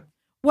 Liza.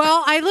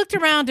 Well, I looked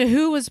around to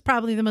who was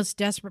probably the most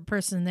desperate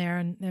person there,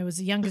 and it was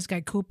the youngest guy,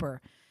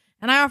 Cooper.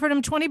 And I offered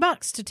him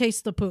 $20 to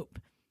taste the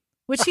poop,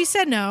 which he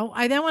said no.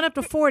 I then went up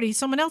to 40.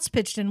 Someone else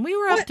pitched in. We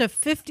were up to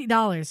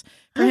 $50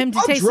 for him to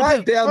I'll taste the drive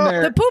poop. down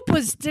there. The poop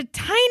was the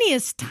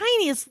tiniest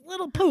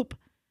little poop,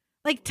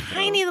 like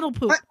tiny little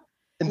poop.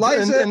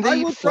 Liza, and they I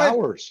eat will drive.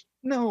 flowers.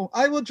 No,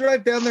 I will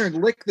drive down there and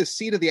lick the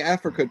seat of the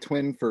Africa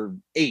twin for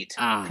 8.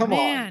 Oh, Come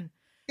man. on.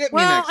 Get me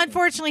Well, next one.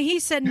 unfortunately, he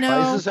said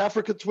Liza's no.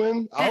 Africa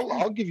twin.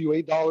 I'll give you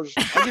 $8.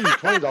 I'll give you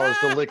 $20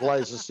 to lick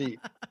Liza's seat.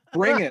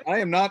 Bring it. I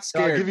am not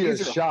scared. I'll give you a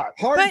These are shot.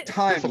 Hard But-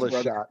 times, Give it a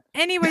brother. shot.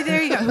 Anyway,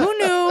 there you go. Who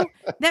knew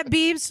that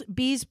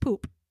bees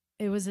poop?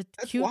 It was a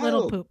That's cute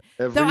little wild. poop.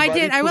 Though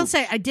I will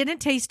say, I didn't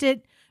taste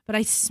it, but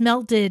I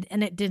smelled it,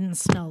 and it didn't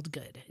smell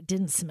good. It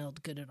didn't smell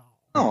good at all.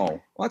 Oh,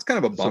 well, that's kind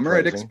of a bummer.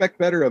 I'd Surprising. expect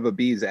better of a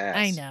bee's ass.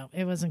 I know.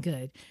 It wasn't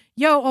good.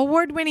 Yo,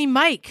 award-winning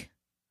Mike.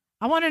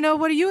 I want to know,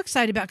 what are you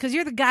excited about? Because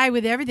you're the guy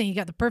with everything. You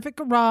got the perfect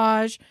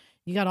garage.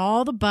 You got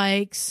all the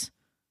bikes.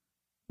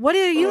 What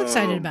are you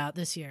excited about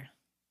this year?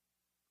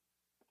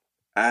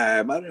 I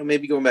don't know,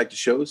 maybe going back to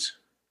shows.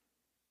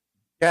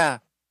 Yeah.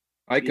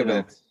 Ike You know.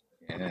 events.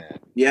 Yeah.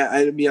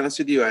 Yeah, to be honest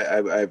with you,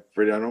 I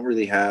don't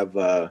really have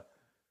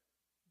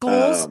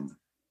Goals?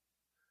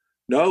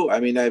 No, I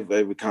mean I've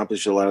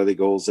accomplished a lot of the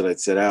goals that I'd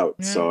set out,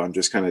 Yeah. so I'm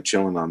just kind of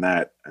chilling on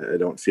that. I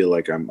don't feel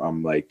like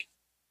I'm like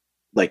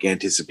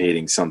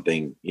anticipating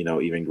something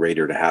even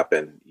greater to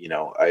happen.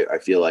 I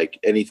feel like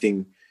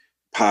anything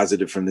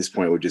positive from this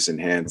point would just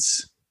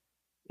enhance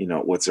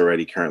what's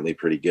already currently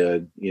pretty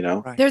good.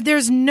 Right.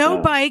 There's no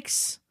Uh,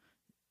 bikes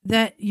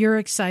that you're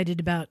excited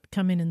about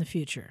coming in the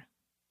future.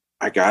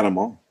 I got them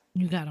all.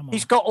 You got them all.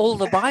 He's got all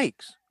the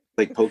bikes.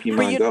 Like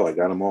Pokemon you- Go, I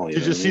got them all. Did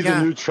know you what I see mean? Yeah.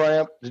 the new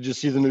Triumph? Did you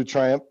see the new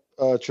Triumph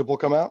triple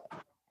come out?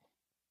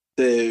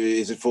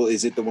 Is it full?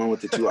 Is it the one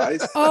with the 2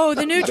 eyes? Oh,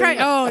 the new Bring-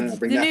 Triumph. Oh,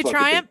 bring the that new fucking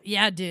Triumph?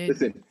 Yeah, dude.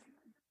 Listen,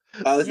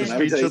 Yeah. let me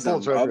tell you Triple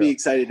something. Triumph. I'll be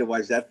excited to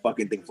watch that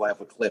fucking thing fly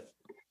off a cliff.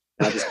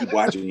 And I'll just keep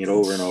watching it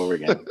over and over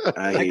again.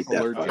 I hate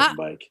that Allergic. fucking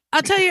bike.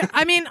 I'll tell you,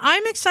 I mean,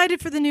 I'm excited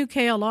for the new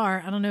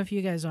KLR. I don't know if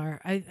you guys are.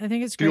 I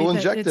think it's great. Fuel that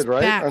injected, it's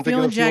right? back. Aren't they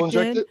Fuel going to fuel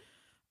injected, inject it?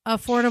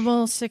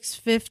 affordable,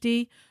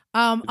 $650.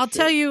 I'll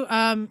tell you,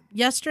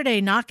 yesterday,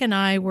 Knock and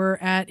I were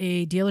at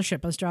a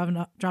dealership. I was dropping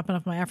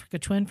off my Africa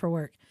Twin for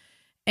work,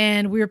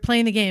 and we were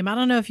playing the game. I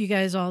don't know if you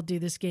guys all do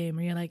this game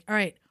where you're like, all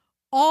right,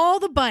 all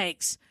the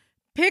bikes,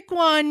 pick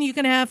one you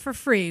can have for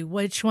free.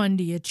 Which one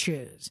do you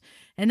choose?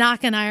 And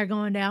Knock and I are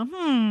going down,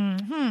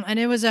 and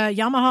it was a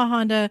Yamaha,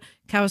 Honda,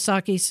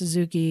 Kawasaki,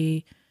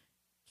 Suzuki,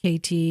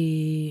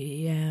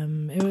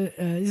 KTM.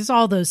 It was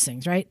all those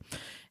things, right?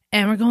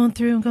 And we're going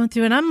through,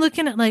 and I'm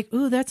looking at like,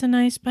 ooh, that's a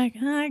nice bike.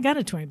 I got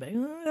a touring bike.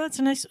 Ooh, that's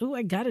a nice. Ooh,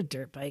 I got a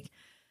dirt bike.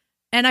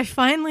 And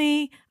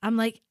I'm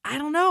like, I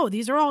don't know.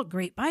 These are all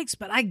great bikes,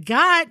 but I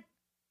got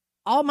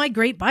all my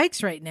great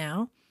bikes right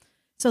now.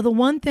 So the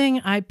one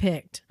thing I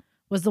picked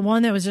was the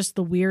one that was just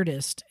the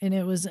weirdest, and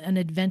it was an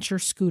adventure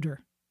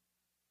scooter.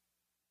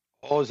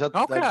 Oh, is that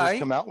Okay. that just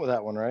come out with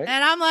that one, right?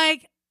 And I'm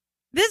like,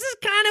 this is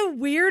kind of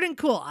weird and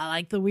cool. I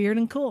like the weird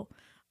and cool.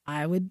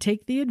 I would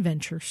take the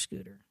adventure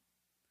scooter.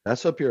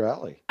 That's up your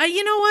alley.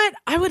 You know what?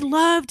 I would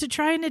love to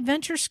try an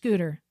adventure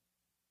scooter.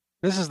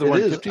 This is the It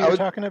 150 is. you're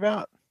talking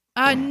about?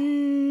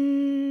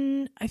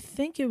 I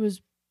think it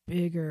was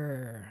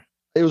bigger.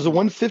 It was a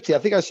 150. I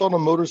think I saw it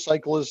on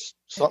Motorcyclist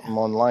something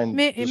online.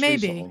 It just may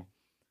be. recently.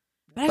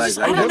 But Guys,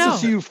 I I'd don't love know. to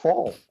see you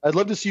fall. I'd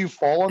love to see you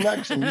fall on that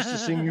because I'm used to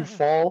seeing you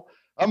fall.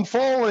 I'm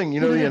falling,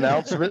 the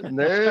announcement, and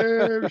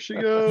there she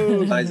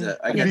goes. Liza,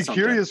 I I'd got be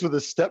something. curious with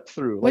a step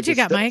through. What you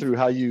got, step Mike? through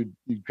how you'd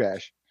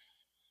crash.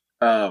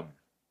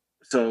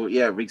 So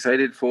yeah, I'm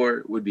excited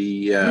for would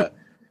be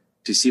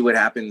to see what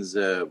happens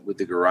with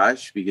the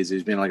garage, because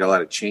there's been like a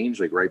lot of change,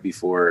 like right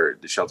before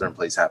the shelter in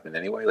place happened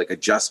anyway, like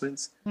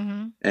adjustments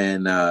and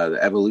the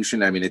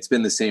evolution. I mean, it's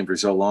been the same for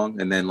so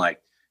long, and then like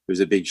there was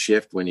a big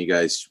shift when you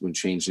guys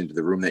changed into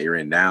the room that you're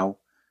in now.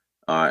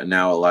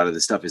 Now a lot of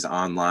the stuff is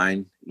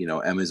online.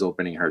 Emma's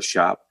opening her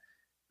shop,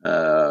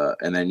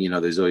 and then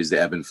there's always the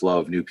ebb and flow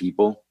of new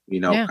people,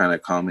 kind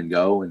of come and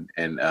go,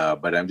 and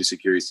but I'm just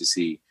curious to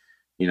see,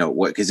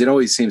 what, because it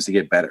always seems to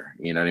get better.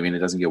 You know what I mean? It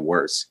doesn't get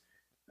worse.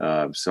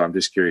 So I'm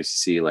just curious to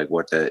see like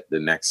what the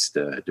next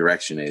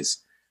direction is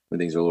when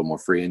things are a little more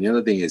free. And the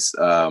other thing is,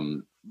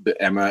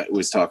 Emma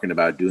was talking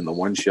about doing the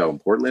one show in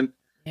Portland.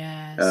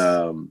 Yes.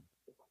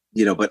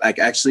 But like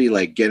actually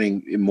like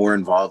getting more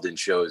involved in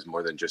shows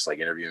more than just like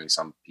interviewing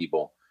some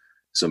people.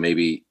 So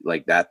maybe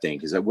like that thing,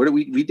 because what did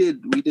we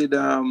did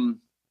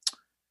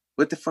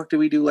what the fuck did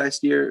we do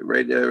last year?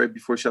 Right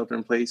before shelter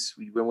in place,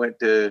 we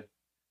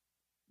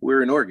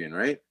were in Oregon,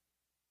 right?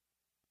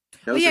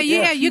 Well,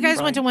 you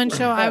guys went to one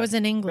show. I was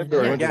in England.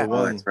 Yeah, Yeah. went to the Oh,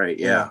 one. that's right.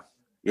 Yeah.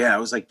 It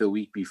was like the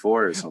week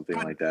before or something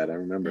like that. I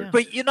remember. Yeah.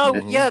 But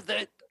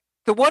Mhm.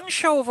 the one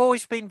show have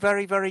always been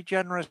very, very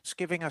generous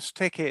giving us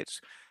tickets.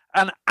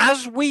 And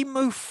as we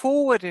move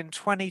forward in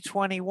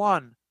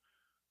 2021,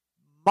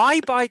 My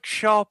Bike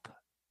Shop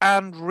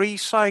and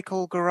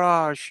Recycle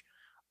Garage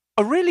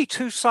are really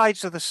two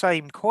sides of the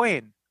same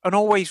coin and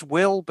always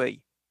will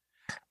be.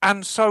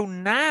 And so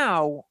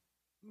now,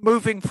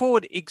 moving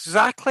forward,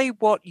 exactly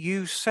what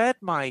you said,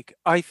 Mike,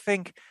 I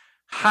think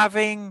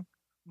having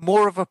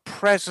more of a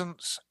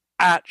presence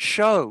at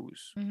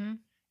shows,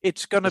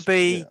 it's going to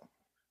be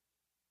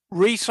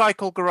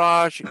Recycle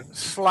Garage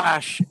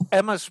 /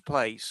 Emma's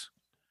Place.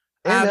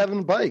 And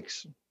having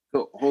bikes.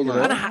 So, hold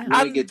on. And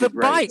Let me get the this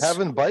right. bikes.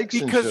 Having bikes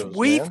in Because shows,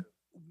 man.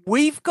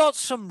 we've got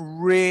some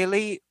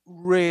really,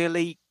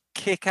 really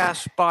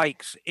kick-ass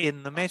bikes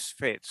in the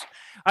Misfits.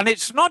 And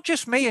it's not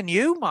just me and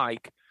you,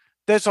 Mike.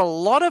 There's a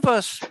lot of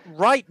us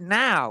right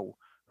now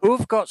who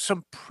have got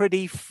some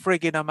pretty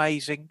friggin'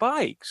 amazing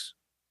bikes.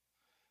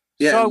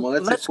 Yeah, So well,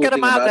 that's let's the cool get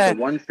thing them out about there.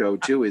 the one show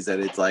too, is that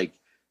it's like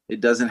it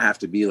doesn't have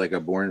to be like a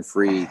born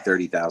free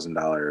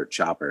 $30,000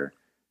 chopper.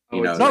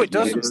 No, it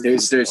doesn't.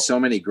 There's so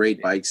many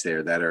great bikes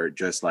there that are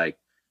just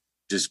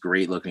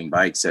great looking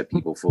bikes that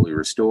people fully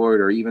restored,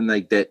 or even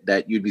like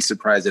that you'd be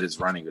surprised that it's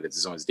running, but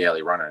it's someone's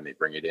daily runner and they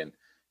bring it in.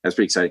 That's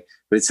pretty exciting.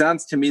 But it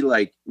sounds to me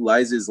like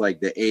Liza's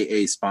like the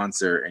AA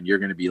sponsor, and you're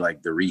going to be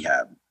like the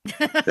rehab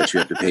that you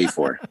have to pay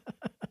for.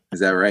 Is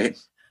that right?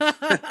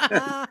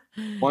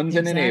 One's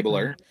an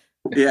enabler.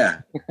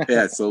 Yeah.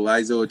 So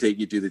Liza will take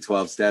you through the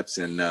 12 steps,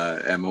 and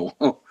Emma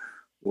will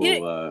And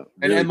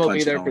really Emma will punch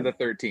be there it for home. the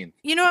 13th.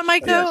 You know what,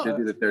 Mike, Yeah, though? she'll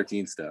do the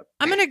 13th step.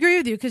 I'm going to agree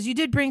with you because you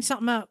did bring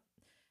something up.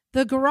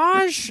 The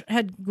garage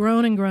had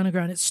grown and grown and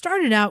grown. It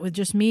started out with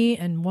just me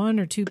and one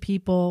or two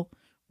people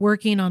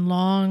working on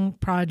long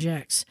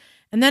projects.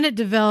 And then it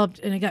developed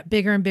and it got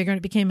bigger and bigger and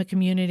it became a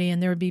community,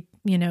 and there would be,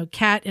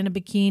 cat in a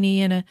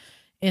bikini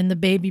in the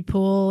baby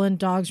pool and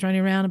dogs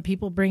running around and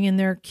people bringing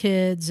their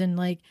kids, and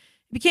like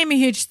it became a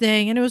huge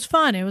thing, and it was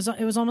fun. It was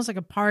almost like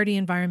a party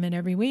environment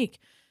every week,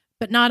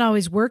 but not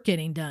always work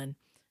getting done.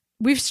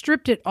 We've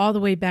stripped it all the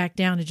way back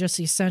down to just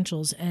the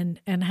essentials, and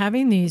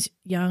having these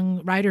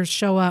young riders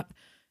show up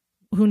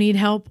who need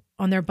help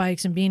on their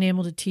bikes and being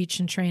able to teach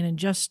and train and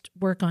just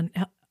work on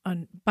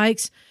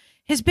bikes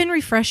has been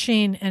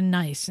refreshing and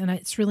nice. And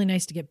it's really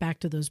nice to get back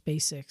to those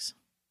basics.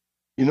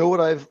 You know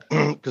what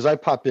because I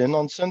pop in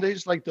on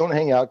Sundays, like don't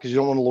hang out because you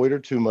don't want to loiter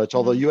too much.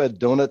 Although you had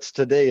donuts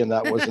today and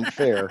that wasn't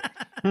fair.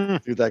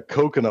 Dude, that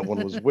coconut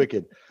one was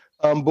wicked.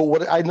 But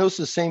what I noticed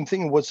the same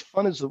thing. What's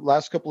fun is the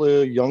last couple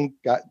of young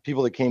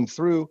people that came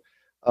through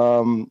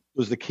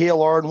was the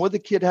KLR. And what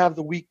did the kid have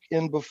the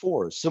weekend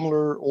before?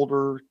 Similar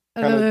older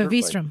kind of dirt bike.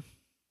 V-Strom.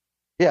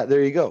 Yeah,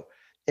 there you go.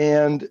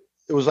 And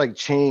it was like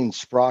chains,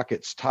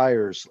 sprockets,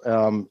 tires,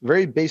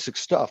 very basic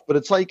stuff. But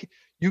it's like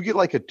you get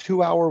like a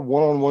 2-hour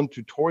one-on-one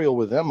tutorial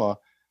with Emma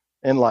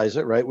and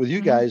Liza, right? With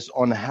you guys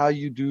on how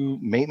you do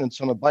maintenance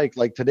on a bike.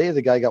 Like today,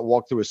 the guy got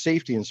walked through a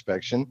safety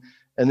inspection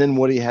and then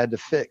what he had to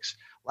fix.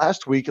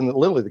 Last week, and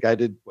literally the guy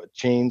did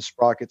chains,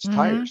 sprockets,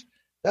 tires.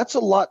 That's a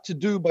lot to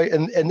do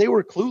and they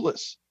were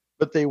clueless,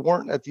 but they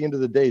weren't at the end of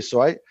the day.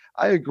 So I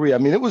agree. I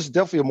mean, it was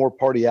definitely a more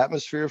party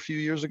atmosphere a few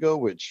years ago,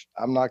 which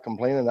I'm not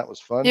complaining. That was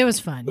fun. It was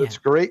fun. But yeah. It's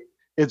great.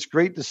 It's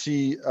great to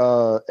see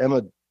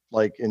Emma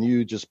and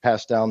you just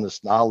pass down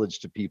this knowledge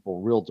to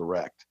people real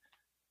direct.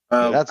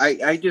 Cool.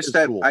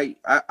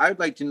 I'd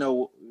like to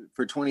know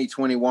for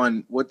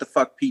 2021 what the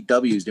fuck Pete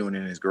W is doing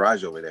in his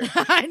garage over there.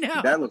 I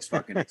know. That looks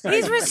fucking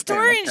exciting. He's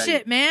restoring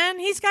shit, man.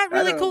 He's got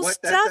really cool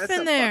stuff that's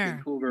in a there.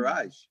 fucking cool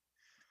garage.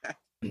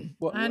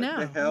 What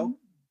the hell?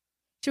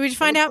 Should we just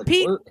find out,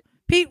 Pete? Work.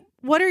 Pete,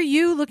 what are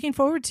you looking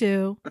forward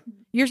to?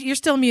 You're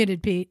still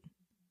muted, Pete.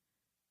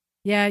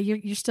 Yeah,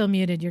 you're still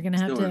muted. You're gonna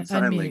have to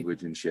sign unmute.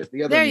 language and shit.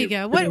 There you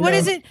go. What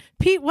is it,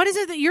 Pete? What is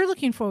it that you're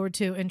looking forward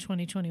to in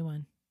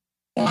 2021?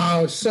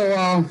 I'm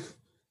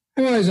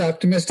always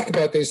optimistic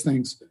about these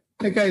things.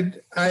 I think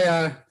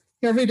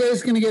every day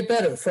is going to get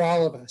better for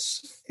all of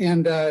us,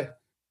 and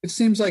it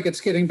seems like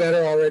it's getting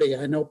better already.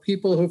 I know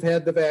people who've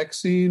had the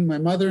vaccine. My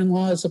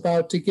mother-in-law is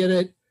about to get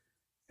it.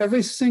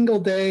 Every single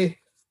day,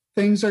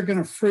 things are going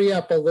to free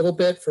up a little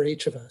bit for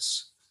each of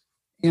us,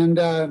 and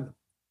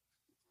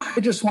I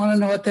just want to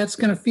know what that's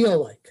going to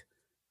feel like.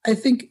 I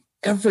think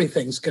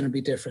everything's going to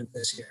be different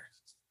this year,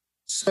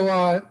 so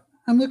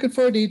I'm looking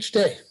forward to each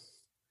day.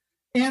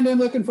 And I'm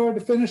looking forward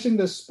to finishing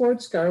the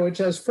sports car, which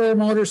has 4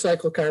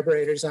 motorcycle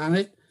carburetors on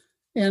it.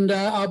 And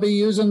I'll be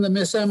using the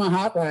Miss Emma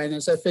hotline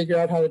as I figure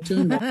out how to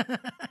tune them.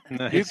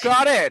 Nice. You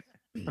got it.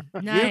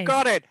 Nice. You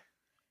got it.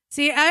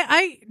 See,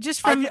 I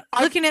just from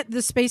looking at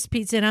the Space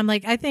Pizza, and I'm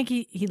like, I think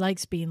he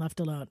likes being left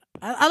alone.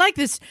 I like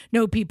this.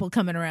 No people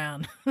coming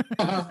around.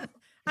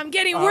 I'm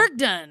getting work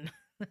done.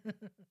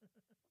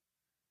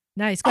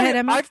 Nice. Go ahead,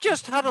 Emma. I've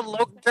just had a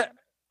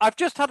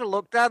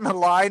look down the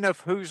line of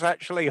who's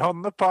actually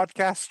on the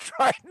podcast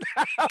right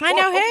now. I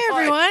know. Hey,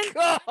 everyone.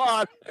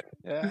 God.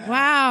 Yeah.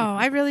 Wow,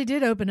 I really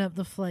did open up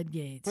the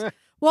floodgates.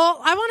 Well,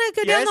 I want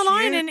to go down Yes, the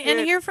line you and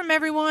did. hear from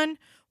everyone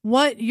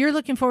what you're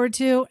looking forward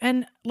to.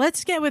 And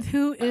let's get with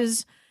who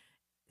is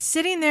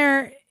sitting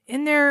there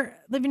in their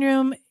living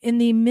room in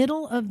the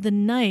middle of the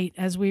night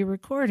as we're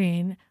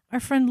recording,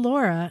 our friend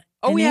Laura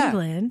in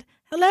England.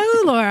 Hello,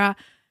 Laura.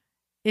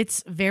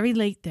 It's very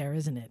late there,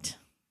 isn't it?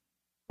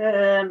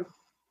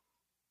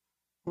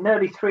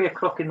 Nearly 3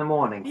 o'clock in the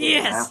morning.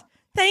 Yes.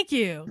 Thank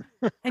you.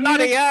 And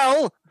Bloody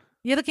hell.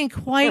 you're looking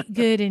quite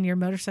good in your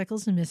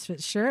Motorcycles and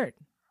Misfits shirt.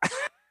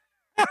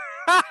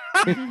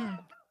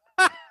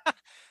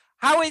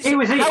 How is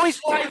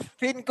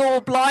life in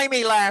Gore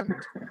Blimey land?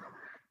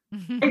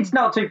 It's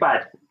not too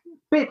bad.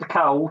 Bit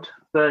cold,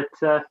 but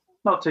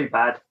not too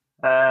bad.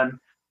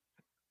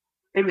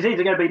 It was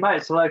either going to be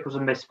Motorcycles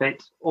and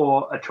Misfits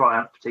or a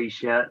Triumph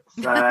t-shirt.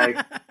 So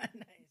Nice.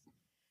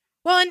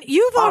 Well, and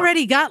you've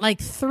already got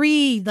like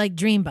 3 like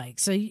dream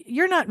bikes, so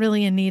you're not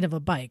really in need of a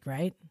bike,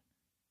 right?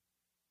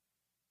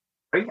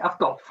 I've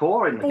got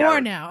 4 in the 4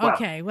 garage. now. Well,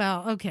 okay.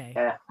 Well, okay.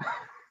 Yeah.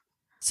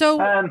 So,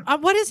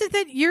 what is it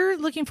that you're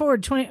looking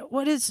forward to?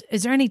 What is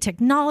there any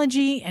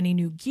technology, any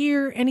new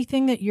gear,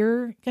 anything that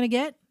you're going to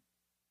get?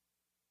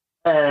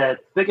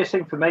 Biggest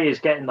thing for me is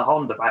getting the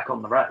Honda back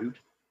on the road.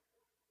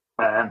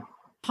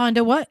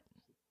 Honda what?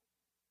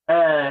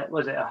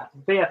 Was it a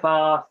VF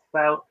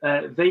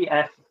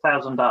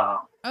 1000R?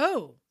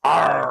 Oh.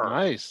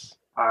 Nice.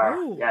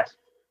 Ooh. Yes.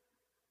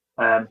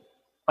 I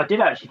did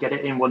actually get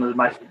it in one of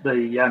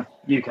the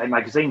UK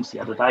magazines the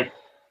other day,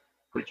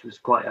 which was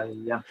quite a...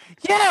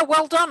 Yeah,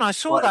 well done. I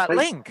saw that thing.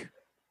 link.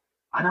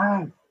 I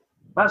know.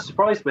 That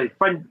surprised me.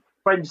 Friend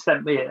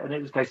sent me it, and it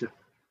was a case of,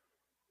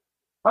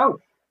 oh,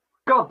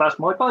 God, that's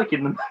my bike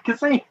in the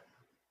magazine.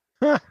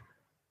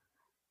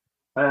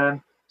 So,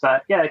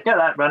 yeah, get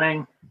that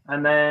running,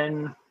 and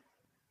then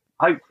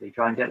hopefully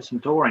try and get some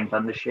touring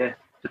done this year,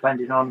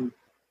 depending on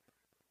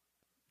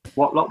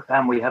what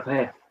lockdown we have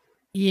here.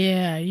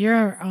 Yeah,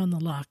 you're on the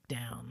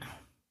lockdown.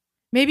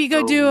 Maybe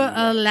go do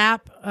a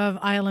lap of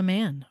Isle of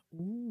Man.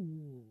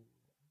 Ooh.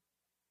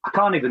 I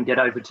can't even get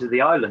over to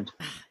the island.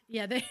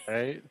 Yeah,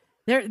 Right.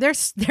 they're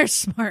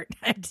smart,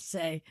 I have to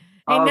say.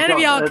 Ain't none of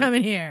y'all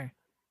coming here.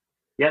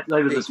 Yep,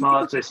 they were the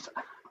smartest.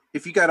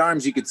 If you got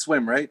arms, you could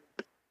swim, right?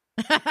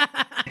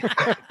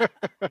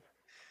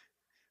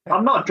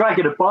 I'm not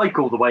dragging a bike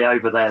all the way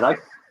over there, though.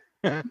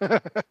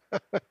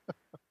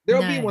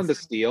 There'll Nice. be one to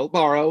steal,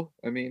 borrow.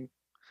 I mean,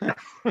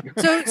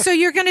 So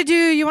you want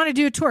to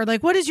do a tour.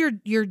 Like, what is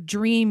your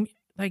dream,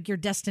 like your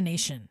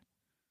destination?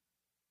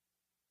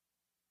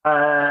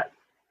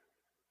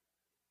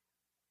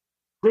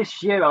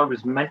 This year I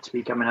was meant to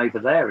be coming over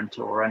there and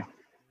touring.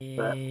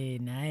 Hey,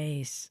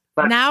 nice.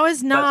 But- Now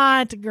is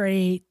not a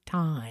great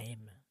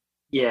time.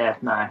 Yeah,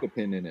 no. put a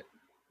pin in it.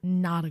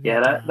 Not a good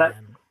Yeah,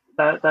 time.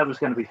 that was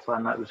going to be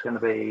fun. That was going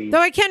to be... Though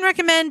I can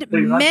recommend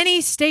Too much.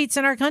 many states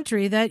in our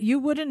country that you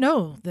wouldn't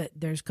know that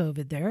there's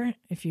COVID there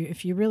if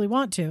you really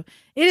want to.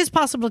 It is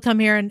possible to come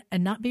here and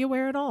not be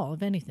aware at all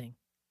of anything.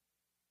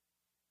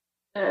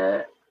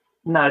 No,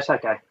 it's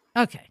okay.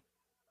 Okay.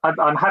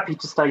 I'm happy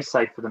to stay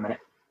safe for the minute.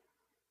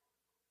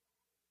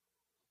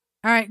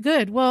 All right,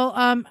 good. Well,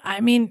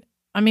 I mean,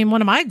 I mean,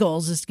 one of my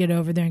goals is to get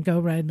over there and go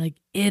ride like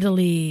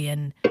Italy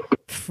and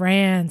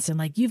France. And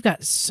like, you've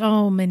got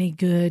so many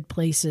good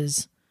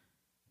places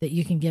that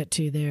you can get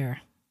to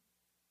there.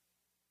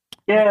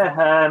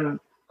 Yeah,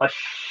 I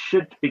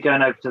should be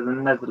going over to the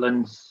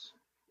Netherlands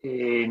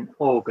in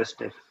August.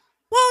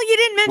 Well, you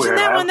didn't mention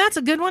that out. one. That's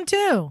a good one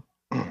too.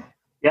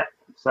 Yeah,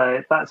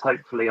 so that's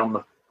hopefully on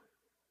the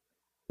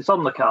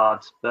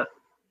cards, but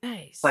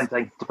nice. Same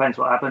thing. Depends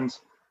what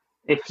happens.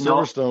 If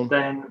Silverstone. not,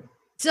 then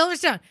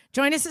Silverstone.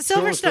 Join us at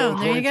Silverstone.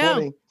 There you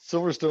go.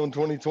 Silverstone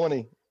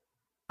 2020.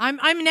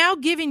 I'm now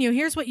giving you.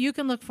 Here's what you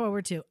can look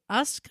forward to: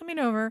 us coming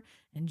over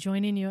and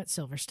joining you at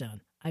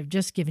Silverstone. I've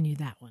just given you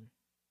that one.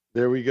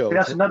 There we go.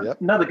 That's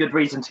another good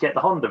reason to get the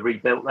Honda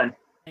rebuilt then.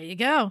 There you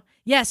go.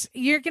 Yes,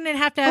 you're going to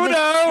have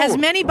as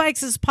many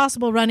bikes as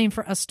possible running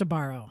for us to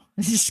borrow.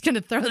 I'm just going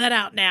to throw that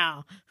out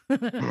now.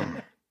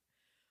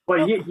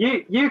 Well,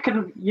 you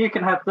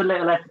can have the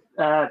little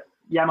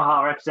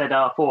Yamaha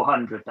FZR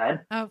 400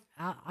 then. Oh,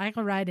 I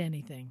can ride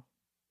anything.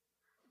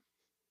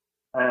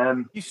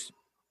 Nice.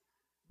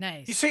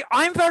 You see,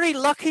 I'm very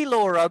lucky,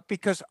 Laura,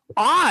 because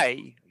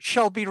I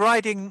shall be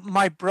riding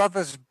my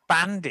brother's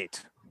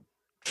Bandit.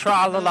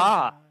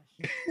 Tra-la-la.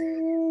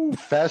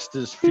 Fast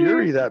as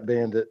fury, that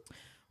bandit.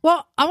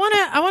 Well, I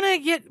want to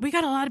get, we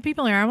got a lot of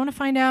people here. I want to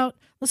find out,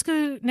 let's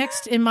go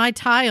next in my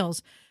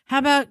tiles. How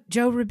about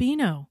Joe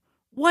Rubino?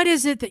 What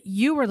is it that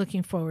you were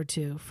looking forward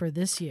to for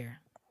this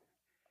year?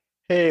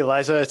 Hey,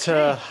 Liza, it's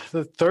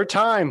the third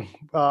time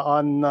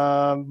on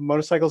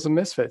Motorcycles and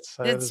Misfits.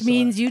 That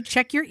means you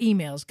check your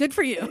emails. Good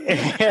for you.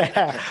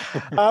 Yeah.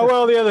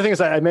 Well, the other thing is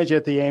I met you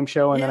at the AIM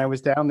show, and then I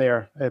was down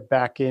there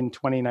back in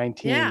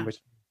 2019,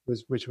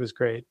 which was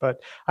great.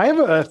 But I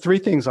have 3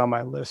 things on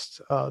my list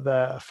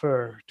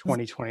for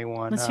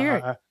 2021. Let's hear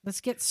it.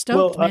 Let's get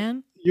stoked,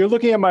 man. You're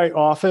looking at my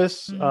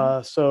office.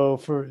 So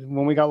for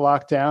when we got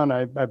locked down,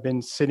 I've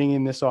been sitting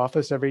in this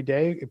office every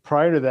day.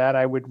 Prior to that,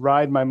 I would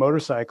ride my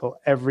motorcycle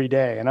every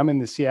day, and I'm in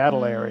the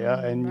Seattle area,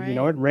 and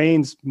it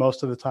rains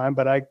most of the time,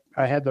 but I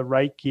had the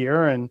right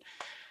gear and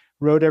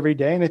rode every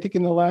day. And I think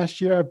in the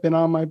last year, I've been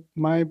on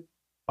my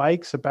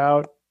bikes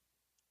about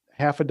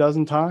half a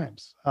dozen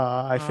times.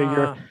 I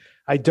figure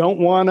I don't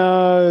want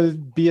to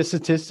be a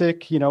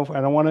statistic. I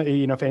don't want to.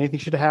 If anything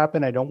should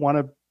happen, I don't want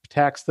to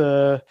tax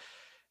the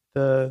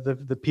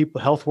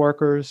people, health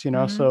workers,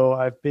 so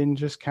I've been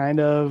just kind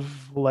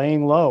of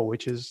laying low,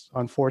 which is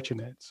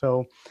unfortunate.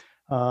 So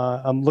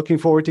I'm looking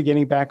forward to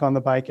getting back on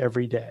the bike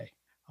every day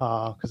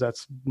because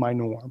that's my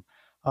norm.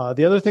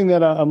 The other thing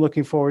that I'm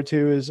looking forward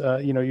to is,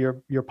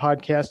 your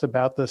podcast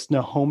about the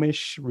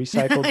Snohomish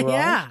Recycle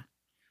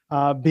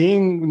Garage.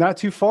 Being not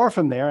too far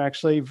from there,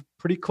 actually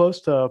pretty close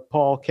to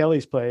Paul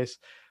Kelly's place.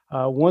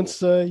 Once,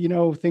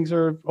 things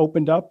are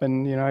opened up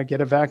and, I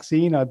get a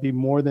vaccine, I'd be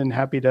more than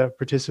happy to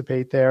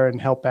participate there and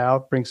help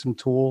out, bring some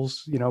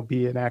tools,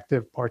 be an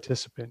active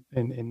participant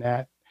in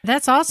that.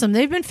 That's awesome.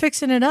 They've been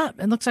fixing it up.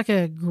 It looks like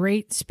a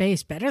great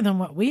space, better than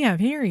what we have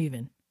here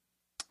even.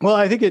 Well,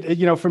 I think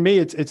for me,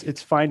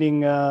 it's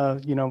finding,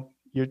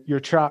 your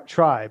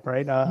tribe,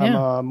 right? I'm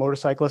a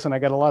motorcyclist and I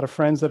got a lot of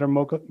friends that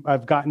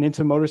I've gotten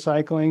into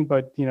motorcycling,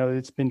 but,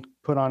 it's been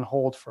put on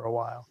hold for a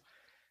while.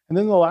 And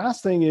then the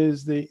last thing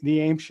is the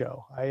AIM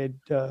show. I had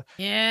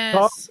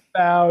talked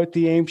about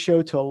the AIM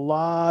show to a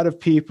lot of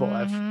people.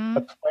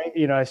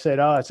 I said,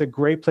 it's a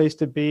great place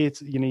to be.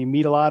 It's, you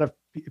meet a lot of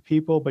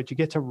people, but you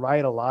get to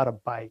ride a lot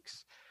of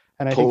bikes.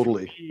 And I think for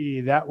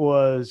me, that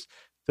was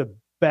the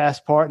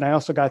best part. And I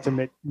also got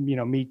to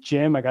meet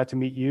Jim. I got to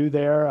meet you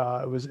there.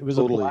 It was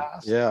a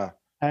blast. Yeah.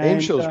 AIM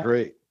show's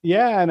great.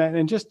 Yeah.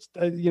 And just,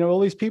 all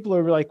these people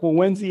are like, well,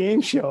 when's the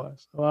AIM show?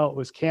 Well, it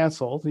was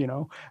canceled,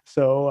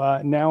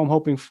 So now I'm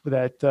hoping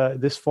that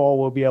this fall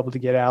we'll be able to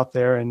get out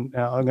there, and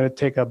I'm going to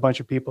take a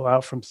bunch of people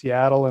out from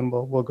Seattle, and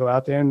we'll go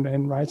out there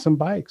and ride some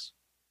bikes.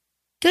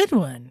 Good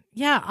one.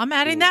 Yeah. I'm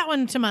adding that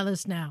one to my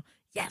list now.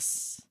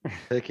 Yes.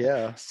 Heck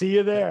yeah. See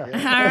you there. Yeah.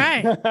 All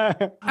right.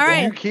 All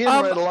right. You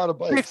can ride a lot of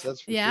bikes.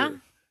 That's for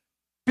sure.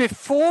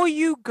 Before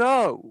you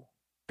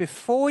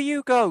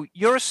go,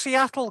 you're a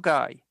Seattle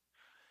guy.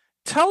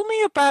 Tell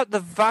me about the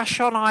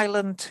Vashon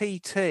Island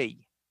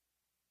TT.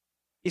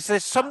 Is there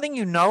something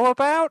you know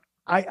about?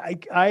 I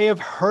have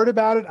heard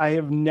about it. I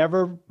have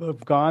never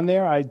gone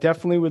there. I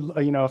definitely would,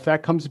 if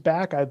that comes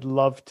back, I'd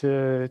love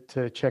to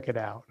check it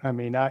out. I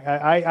mean,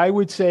 I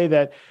would say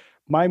that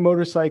my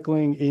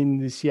motorcycling in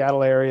the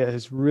Seattle area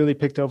has really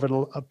picked up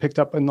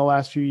in the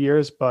last few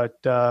years.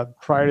 But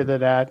prior to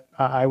that,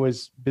 I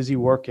was busy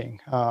working.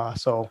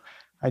 So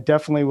I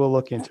definitely will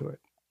look into it.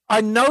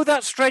 I know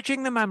that's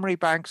stretching the memory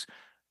banks.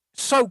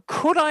 So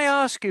could I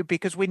ask you,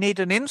 because we need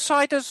an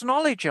insider's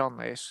knowledge on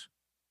this,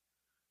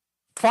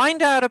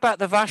 find out about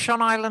the Vashon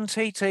Island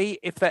TT,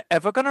 if they're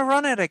ever going to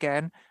run it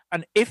again.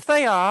 And if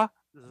they are,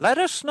 let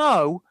us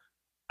know.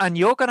 And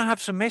you're going to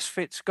have some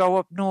misfits go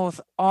up north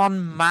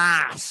en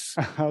masse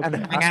and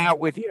hang out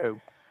with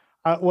you.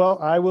 Well,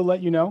 I will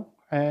let you know.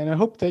 And I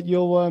hope that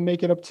you'll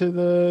make it up to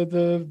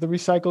the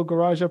recycle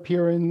garage up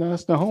here in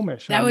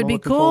Snohomish. That would be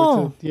looking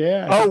forward cool.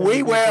 Yeah. Oh,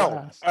 we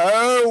will.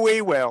 Oh,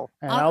 we will.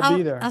 And I'll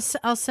be there.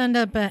 I'll send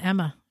up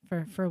Emma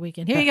for a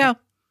weekend. Here you go.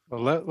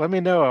 Well, let me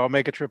know. I'll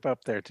make a trip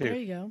up there too. There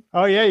you go.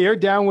 Oh yeah, you're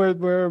down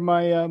where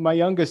my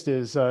youngest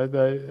is.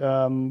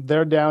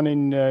 They're down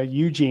in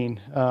Eugene,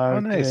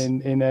 nice.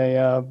 in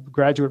a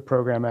graduate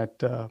program at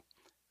the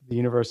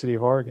University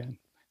of Oregon.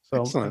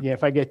 So Excellent. yeah,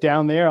 if I get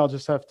down there, I'll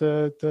just have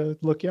to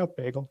look you up,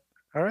 Bagel.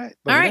 All right.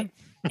 All right.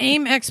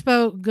 AIM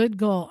Expo, good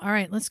goal. All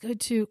right, let's go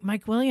to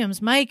Mike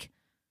Williams. Mike,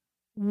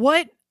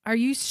 what are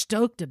you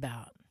stoked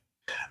about?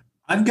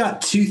 I've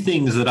got two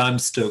things that I'm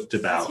stoked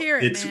about. Let's hear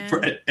it,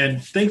 man.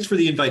 And thanks for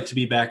the invite to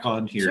be back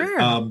on here.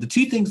 Sure. The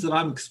two things that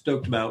I'm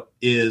stoked about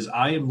is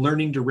I am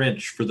learning to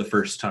wrench for the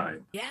first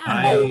time.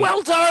 Yeah.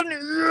 Well done.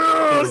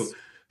 Yes.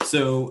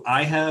 So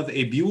I have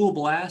a Buell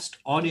Blast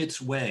on its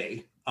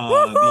way,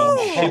 being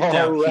shipped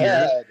out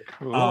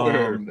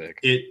here.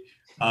 It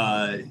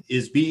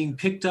is being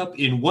picked up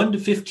in 1 to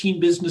 15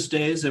 business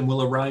days and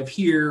will arrive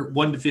here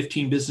 1 to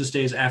 15 business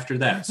days after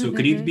that. So it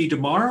could either be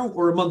tomorrow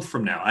or a month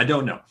from now. I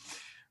don't know.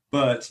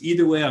 But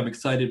either way, I'm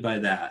excited by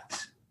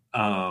that.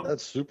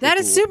 That's super. That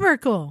is super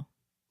cool.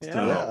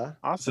 Yeah.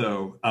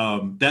 So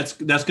that's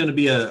going to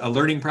be a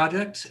learning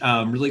project.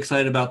 I'm really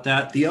excited about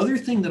that. The other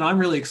thing that I'm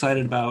really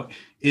excited about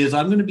is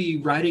I'm going to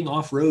be riding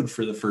off-road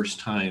for the first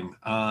time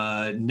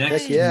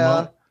next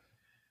month.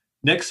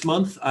 Next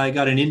month, I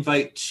got an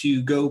invite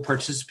to go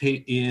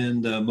participate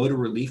in the Motor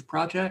Relief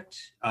Project.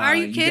 Are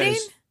you kidding?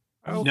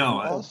 No,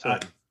 awesome.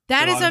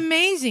 That is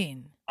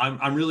amazing.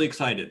 I'm really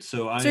excited.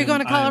 So you're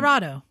going to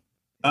Colorado?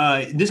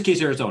 In this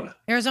case, Arizona.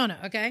 Arizona,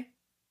 okay.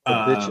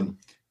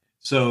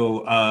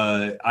 So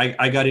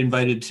I got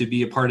invited to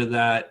be a part of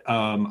that.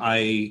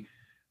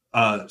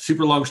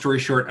 Super long story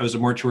short, I was a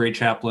mortuary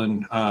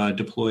chaplain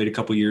deployed a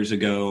couple years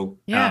ago,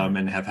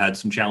 and have had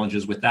some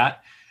challenges with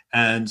that.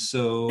 And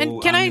so,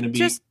 and can I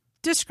just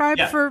describe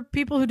for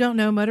people who don't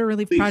know, Motor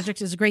Relief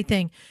Project is a great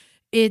thing.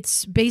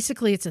 It's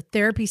basically a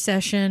therapy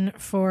session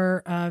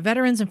for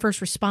veterans and first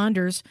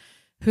responders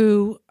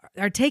who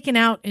are taken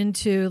out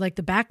into like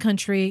the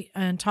backcountry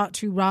and taught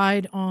to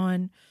ride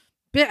on,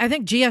 I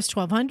think, GS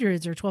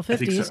 1200s or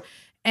 1250s, so.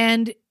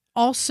 And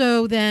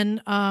also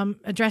then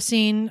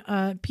addressing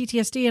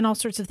PTSD and all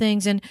sorts of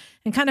things, and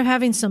kind of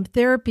having some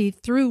therapy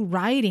through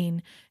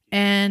riding,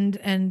 and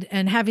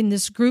having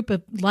this group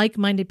of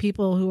like-minded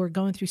people who are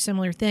going through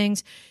similar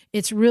things.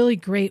 It's really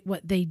great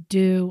what they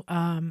do.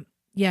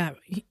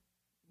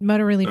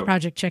 Motor Relief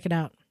Project, check it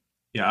out.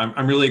 Yeah,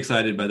 I'm really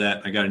excited by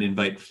that. I got an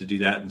invite to do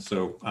that, and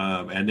so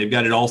and they've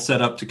got it all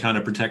set up to kind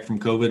of protect from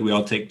COVID. We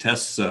all take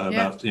tests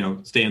about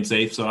staying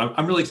safe. So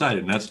I'm really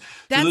excited. And so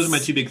those are my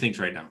two big things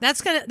right now.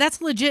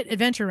 That's legit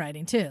adventure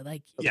riding too.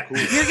 Like you're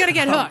gonna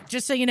get hooked.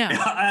 Just so you know,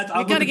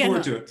 I'm looking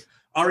forward to it.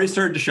 Already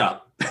started to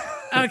shop.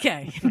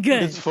 Okay,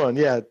 good. It's fun.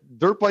 Yeah,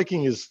 dirt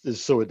biking is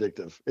so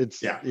addictive.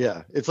 It's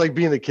it's like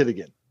being a kid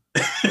again.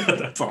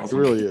 That's awesome.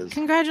 It really is.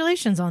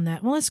 Congratulations on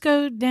that. Well, let's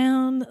go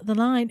down the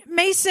line.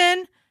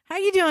 Mason, how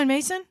you doing,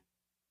 Mason?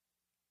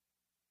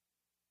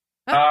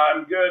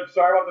 I'm good.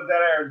 Sorry about the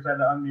dead air. Just had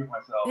to unmute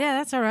myself. Yeah,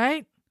 that's all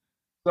right.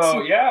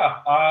 So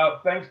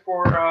thanks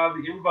for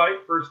the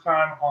invite. First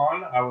time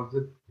on. I was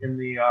in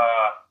the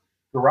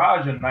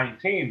garage in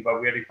 19, but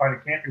we had to find a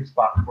camping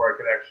spot before I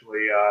could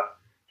actually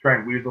try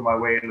and weasel my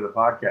way into the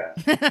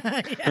podcast.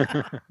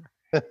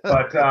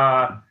 But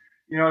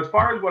as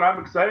far as what I'm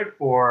excited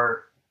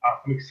for,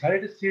 I'm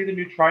excited to see the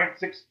new Triumph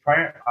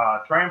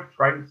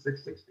Trident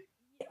 660.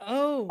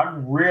 Oh,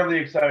 I'm really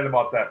excited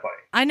about that bike.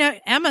 I know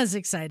Emma's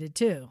excited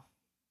too.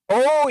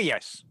 Oh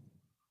yes.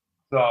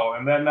 So,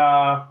 and then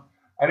I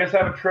just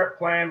have a trip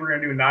planned. We're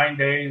gonna do 9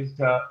 days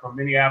from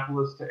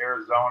Minneapolis to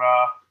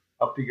Arizona,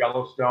 up to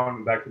Yellowstone,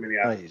 and back to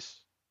Minneapolis.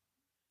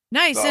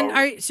 Nice.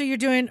 And so you're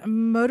doing a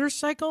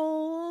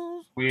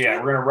motorcycle? We're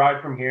gonna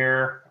ride from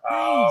here.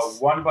 Nice.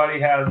 One buddy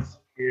has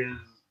his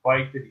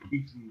bike that he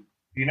keeps in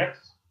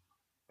Phoenix,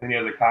 and he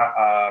has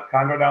a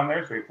condo down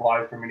there, so he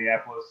flies from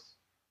Minneapolis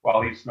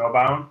while he's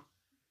snowbound,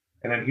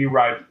 and then he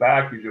rides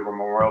back usually over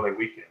Memorial Day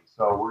weekend.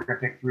 So we're going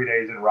to take 3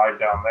 days and ride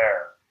down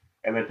there,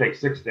 and then take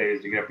 6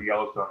 days to get up to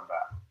Yellowstone and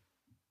back.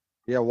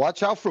 Yeah,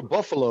 watch out for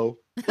buffalo.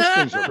 Those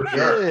things are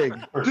big,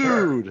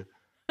 dude.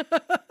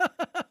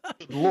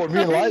 Lord,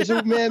 me and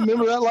Liza, man,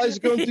 remember that Liza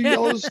going through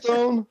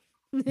Yellowstone?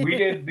 We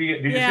did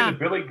did you see the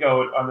Billy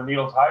Goat on the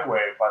Needles Highway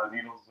by the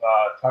Needles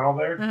Tunnel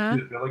there? Did you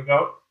see the Billy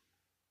Goat?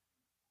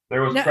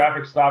 There was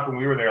traffic stop when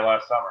we were there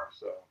last summer.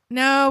 So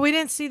no, we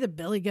didn't see the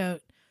Billy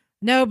Goat.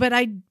 No, but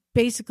I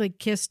basically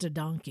kissed a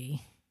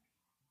donkey.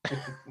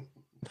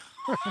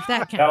 If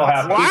that counts. That'll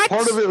happen.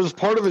 It was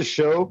part of his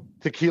show.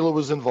 Tequila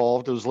was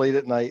involved. It was late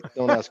at night.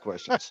 Don't ask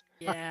questions.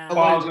 Yeah.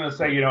 Well, I was going to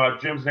say,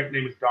 Jim's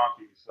nickname is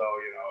Donkey, so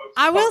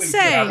I will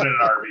say in an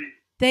RV.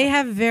 They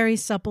have very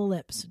supple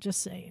lips.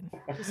 Just saying.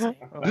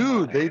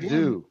 Dude, they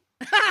do.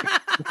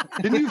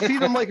 Didn't you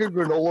feed them like a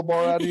granola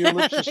bar out of your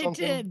lips or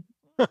something?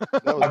 I did.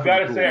 I've got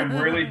to say, I'm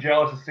really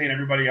jealous of seeing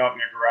everybody out in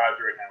your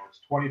garage right now. It's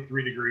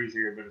 23 degrees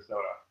here in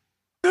Minnesota.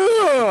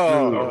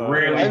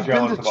 Really I've been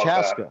jealous to about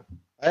Chaska.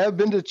 that. I have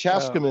been to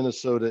Chaska,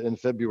 Minnesota in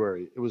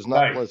February. It was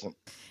not pleasant.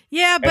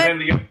 Yeah, but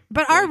And then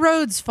but our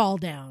roads fall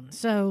down,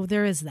 so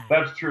there is that.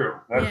 That's true.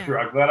 That's true.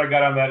 I'm glad I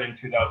got on that in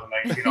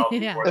 2019. Also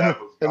before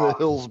that was And gone. the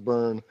hills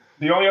burn.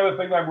 The only other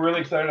thing I'm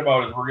really excited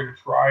about is we're going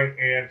to try,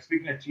 and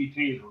speaking of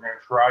TTs, we're going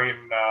to try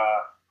and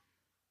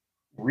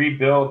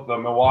rebuild the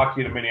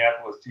Milwaukee to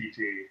Minneapolis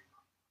TT.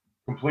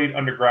 Complete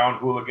underground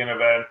hooligan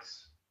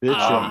events. That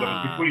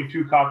was between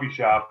two coffee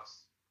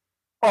shops.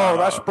 Oh,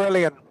 that's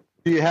brilliant.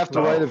 Do you have to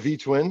ride a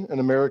V-twin?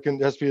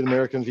 It has to be an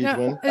American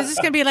V-twin? Is this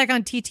going to be like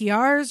on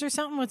TTRs or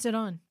something? What's it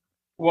on?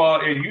 Well,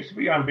 it used to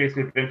be on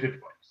basically vintage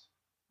bikes,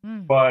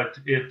 but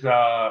it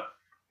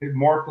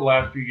morphed the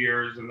last few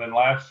years, and then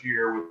last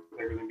year with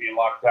everything being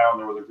locked down,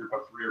 there was a group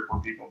of 3 or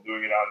 4 people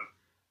doing it on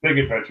big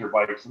adventure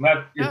bikes, and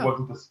that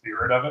wasn't the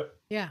spirit of it.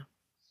 Yeah.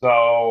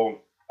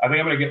 So I think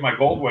I'm going to get my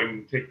Goldwing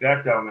and take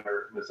that down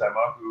there, Miss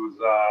Emma, who's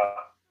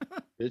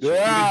we've been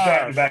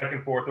chatting back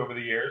and forth over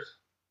the years.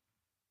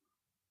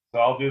 So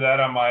I'll do that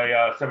on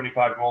my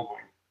 75 Goldwing.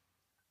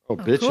 Oh,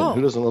 bitchin'! Cool.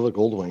 Who doesn't love a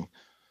Goldwing?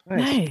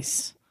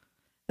 Nice.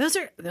 Those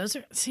are.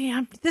 See,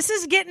 this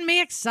is getting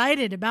me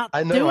excited about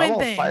I know. doing I'm all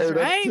things, fired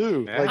right? up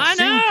too. Like I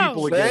seeing know.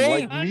 people again,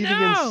 like I meeting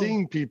know. and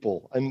seeing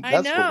people, and I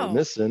that's what know. we're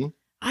missing.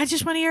 I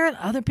just want to hear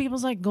other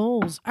people's like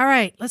goals. All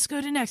right, let's go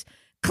to next.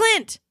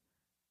 Clint,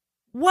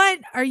 what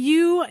are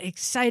you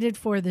excited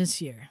for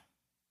this year?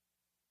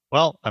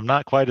 Well, I'm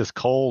not quite as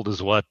cold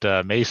as what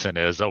Mason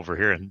is over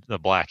here in the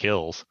Black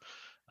Hills.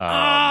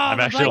 I'm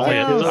actually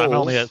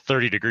only at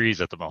 30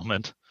 degrees at the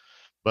moment,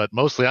 but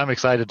mostly I'm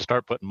excited to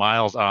start putting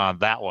miles on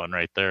that one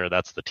right there.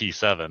 That's the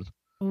T7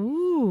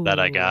 that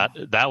I got.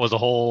 That was a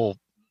whole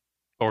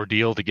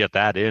ordeal to get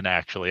that in.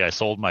 Actually, I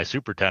sold my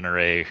Super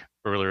Tenere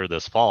earlier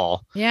this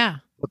fall. Yeah.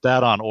 Put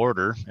that on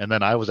order, and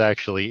then I was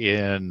actually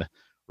in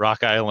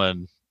Rock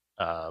Island,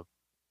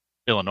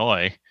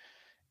 Illinois,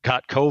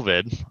 caught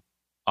COVID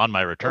on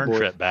my return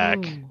trip back.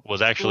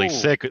 Was actually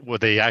sick. Well,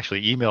 they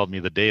actually emailed me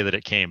the day that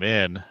it came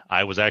in.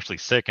 I was actually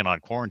sick and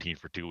on quarantine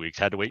for 2 weeks.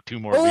 Had to wait 2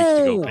 more weeks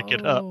to go pick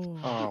it up.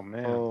 Oh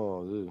man.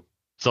 Oh, dude.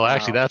 So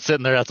actually, that's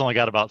sitting there. That's only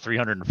got about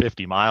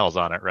 350 miles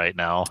on it right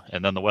now.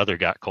 And then the weather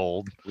got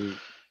cold,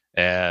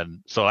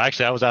 and so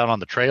actually, I was out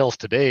on the trails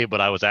today, but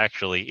I was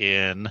actually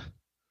in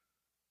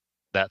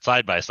that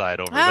side by side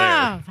over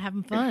there,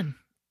 having fun.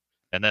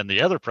 And then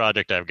the other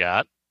project I've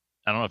got,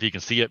 I don't know if you can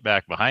see it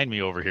back behind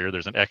me over here.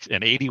 There's an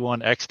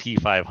 81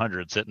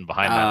 XT500 sitting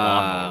behind that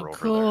lawnmower over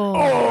there.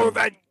 Oh,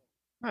 that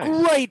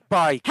great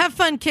bike! Have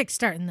fun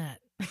kickstarting that.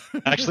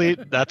 Actually,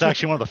 that's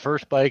actually one of the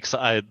first bikes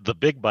the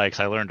big bikes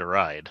I learned to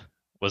ride.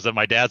 Was that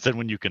my dad said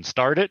when you can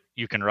start it,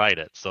 you can ride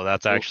it. So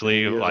that's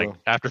actually like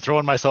after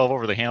throwing myself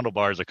over the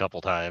handlebars a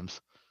couple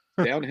times.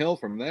 Downhill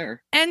from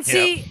there. And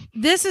see,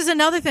 this is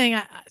another thing.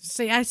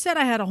 I said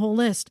I had a whole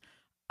list.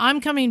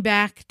 I'm coming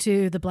back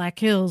to the Black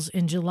Hills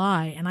in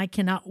July, and I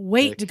cannot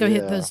wait to go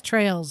hit those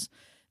trails.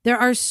 There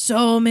are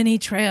so many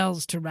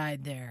trails to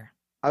ride there.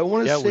 I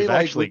want to say, we've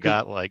actually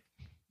got like.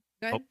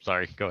 Oh,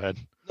 sorry. Go ahead.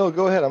 No,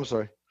 go ahead. I'm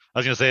sorry. I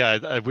was gonna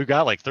say we've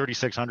got like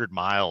 3,600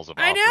 miles of.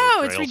 I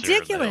know, it's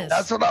ridiculous.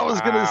 That's what I was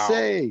gonna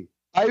say.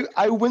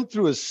 I went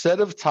through a set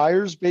of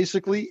tires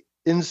basically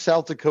in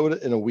South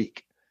Dakota in a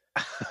week.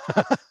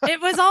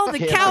 It was all the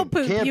cow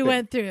poop you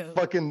went through.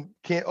 Fucking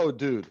can't. Oh,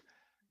 dude.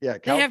 Yeah,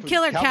 they have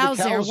killer cows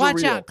there.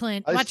 Watch out,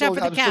 Clint. Watch out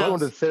for the cows. I'm still going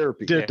to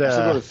therapy. I'm still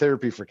going to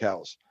therapy for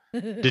cows.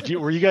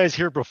 Were you guys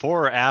here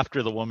before or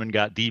after the woman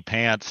got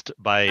de-pantsed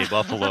by a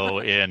buffalo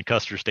in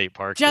Custer State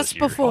Park? Just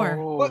before,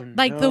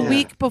 the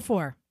week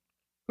before.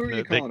 Who are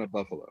you calling a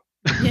buffalo?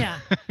 Yeah.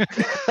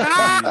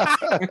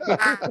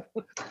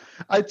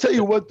 I tell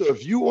you what, though,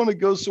 if you want to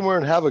go somewhere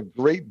and have a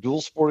great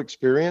dual sport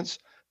experience,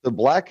 the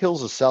Black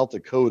Hills of South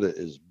Dakota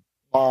is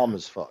bomb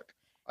as fuck.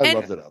 I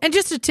loved it up. And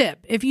just a tip,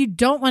 if you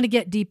don't want to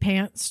get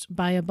de-pantsed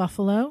by a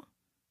buffalo,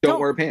 don't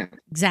wear pants.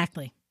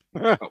 Exactly.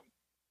 You're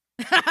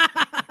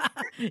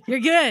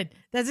good.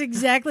 That's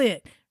exactly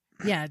it.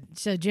 Yeah.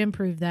 So Jim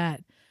proved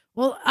that.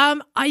 Well,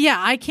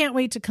 I can't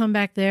wait to come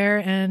back there,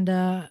 and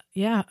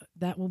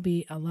that will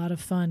be a lot of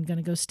fun. Going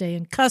to go stay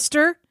in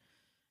Custer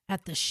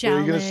at the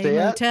Chalet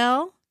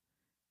Motel.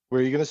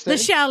 Where are you going to stay? The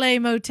Chalet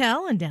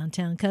Motel in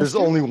downtown Custer. There's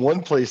only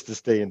one place to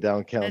stay in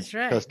downtown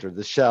Custer,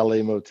 the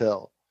Chalet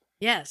Motel.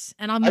 Yes,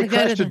 and I'm going to go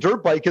crashed a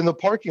dirt bike in the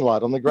parking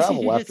lot on the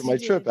gravel after my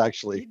trip.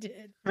 Actually, you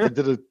did. I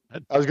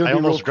was going to be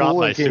almost real dropped cool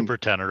my Super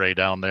Tenere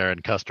down there in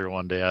Custer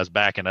one day. I was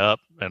backing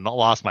up and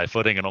lost my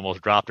footing and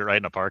almost dropped it right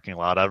in a parking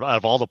lot. Out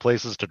of all the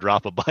places to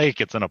drop a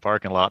bike, it's in a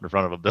parking lot in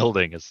front of a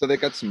building. So they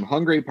got some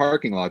hungry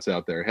parking lots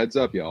out there. Heads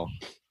up, y'all.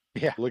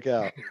 Yeah, look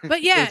out.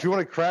 But yeah, if you want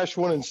to crash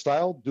one in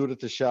style, do it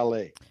at the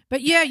Chalet. But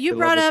yeah, you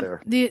brought up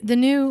the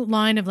new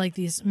line of like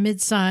these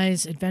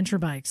mid-size adventure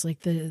bikes,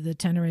 like the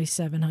Tenere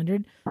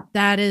 700.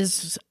 That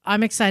is,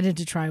 I'm excited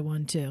to try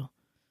one too.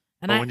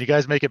 And when you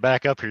guys make it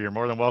back up here, you're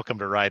more than welcome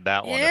to ride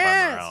that one if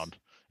I'm around.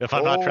 If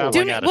I'm not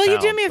traveling out of will town. you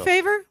do me a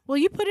favor? Will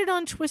you put it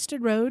on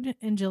Twisted Road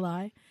in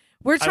July?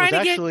 We're trying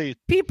to get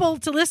people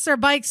to list their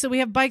bikes so we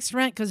have bikes to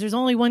rent because there's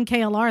only one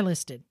KLR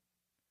listed.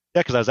 Yeah,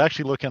 because I was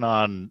actually looking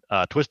on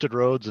Twisted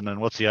Roads, and then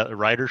what's the other,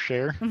 Rider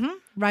Share?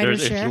 Rider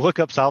Share. If you look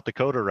up South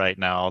Dakota right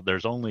now,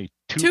 there's only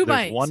two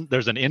bikes.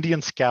 There's an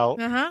Indian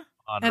Scout on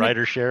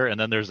Rider Share, and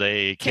then there's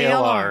a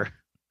KLR.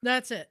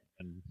 That's it.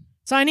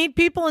 So I need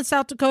people in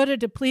South Dakota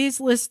to please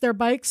list their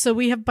bikes so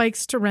we have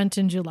bikes to rent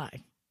in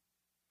July.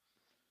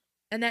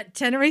 And that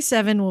Tenere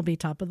 7 will be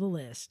top of the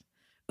list.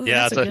 Ooh,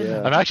 yeah,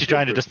 I'm actually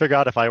trying to just figure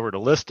out if I were to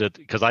list it,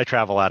 because I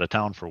travel out of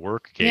town for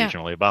work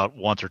occasionally. About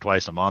once or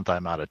twice a month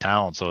I'm out of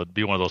town, so it'd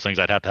be one of those things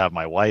I'd have to have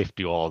my wife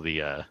do all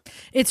the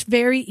it's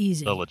very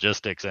easy, the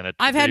logistics in it.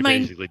 I've had my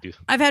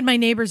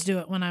neighbors do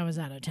it when I was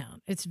out of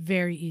town. It's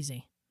very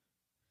easy.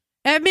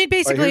 I mean,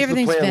 basically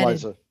everything's vetted.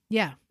 Liza.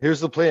 Yeah, here's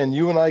the plan.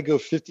 You and I go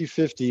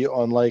 50-50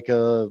 on like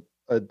a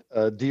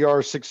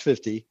DR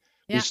 650.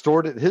 We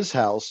stored it at his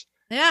house.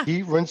 Yeah,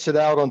 he rents it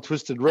out on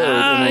Twisted Road,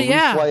 and when we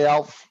fly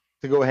out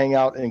to go hang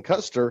out in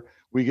Custer,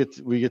 we get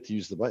to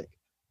use the bike.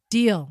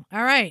 Deal.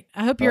 All right.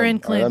 I hope you're in,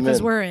 Clint,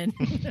 because we're in.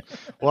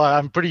 Well,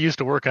 I'm pretty used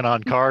to working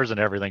on cars and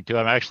everything too.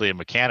 I'm actually a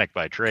mechanic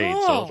by trade,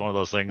 so it's one of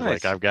those things.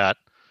 Like I've got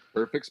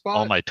perfect spot,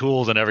 all my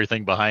tools and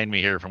everything behind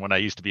me here from when I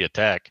used to be a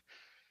tech.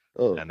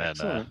 Oh, and then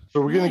so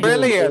we're gonna get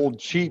an old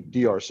cheap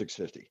DR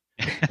 650.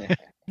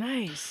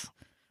 Nice.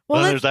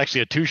 Well, there's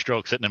actually a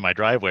 2-stroke sitting in my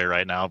driveway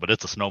right now, but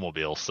it's a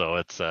snowmobile, so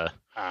it's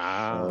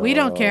we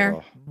don't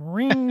care.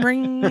 Ring,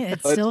 ring.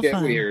 It's still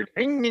fun. Weird.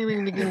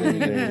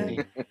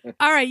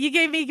 All right, you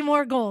gave me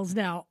more goals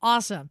now.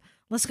 Awesome.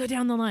 Let's go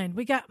down the line.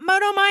 We got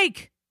Moto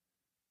Mike.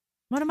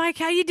 Moto Mike,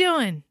 how you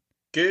doing?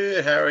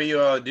 Good. How are you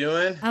all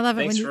doing? I love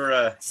it. Thanks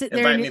for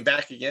inviting me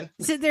back again.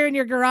 Sit there in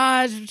your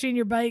garage between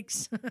your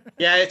bikes.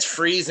 Yeah, it's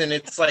freezing.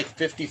 It's like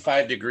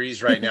 55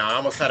 degrees right now. I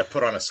almost had to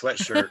put on a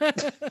sweatshirt.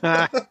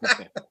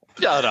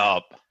 Shut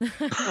up.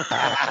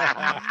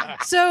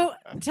 So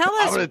tell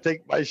us. I'm going to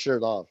take my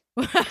shirt off.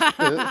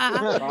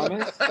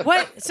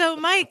 So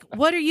Mike,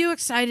 what are you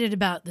excited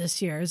about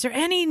this year? Is there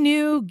any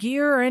new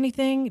gear or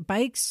anything,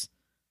 bikes?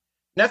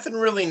 Nothing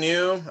really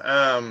new.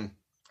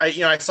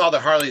 I saw the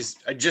Harleys.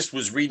 I just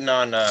was reading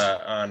on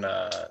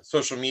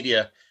social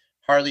media.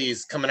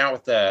 Harley's coming out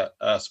with a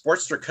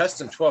Sportster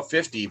Custom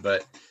 1250,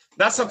 but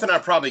not something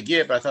I'd probably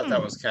get. But I thought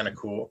that was kind of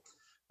cool.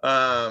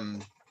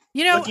 I'm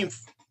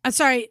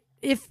sorry.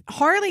 If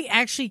Harley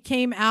actually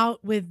came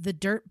out with the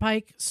dirt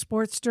bike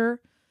Sportster,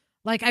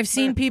 like I've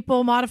seen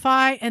people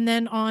modify, and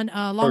then on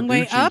Long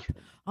Way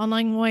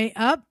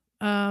Up,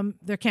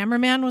 their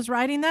cameraman was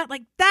riding that.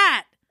 Like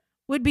that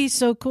would be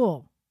so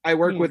cool. I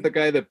work with the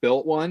guy that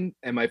built one,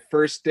 and my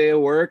first day of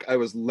work, I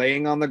was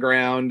laying on the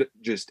ground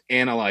just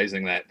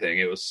analyzing that thing.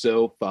 It was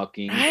so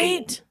fucking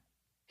cool.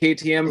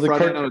 KTM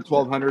front end on a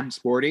 1200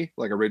 Sporty,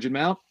 like a rigid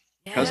mount.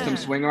 Yeah. Custom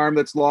swing arm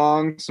that's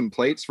long, some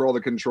plates for all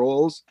the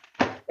controls.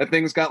 That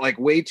thing's got like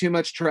way too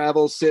much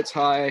travel, sits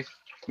high.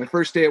 My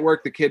first day at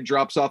work, the kid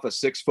drops off a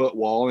 6-foot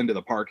wall into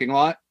the parking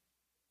lot.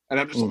 And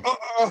I'm just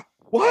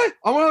what?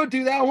 I want to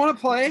do that. I want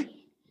to play.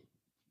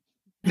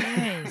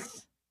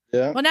 Nice.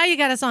 Yeah. Well, now you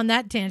got us on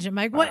that tangent,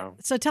 Mike.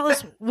 So tell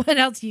us what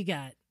else you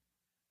got.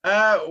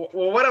 Well,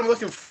 what I'm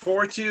looking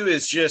forward to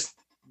is just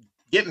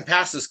getting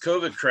past this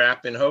COVID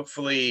crap and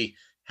hopefully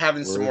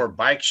having some more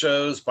bike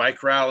shows,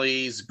 bike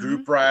rallies,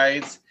 group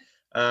rides.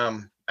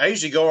 I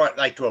usually go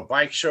like to a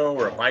bike show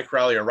or a bike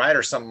rally or ride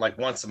or something like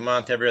once a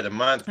month, every other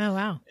month. Oh,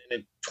 wow. And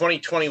in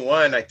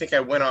 2021, I think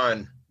I went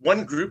on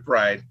one group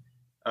ride,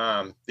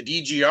 the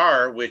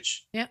DGR,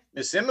 which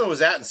Miss Emma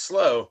was at in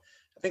Slow.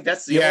 I think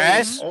that's the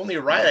only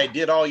ride I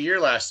did all year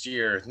last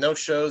year. No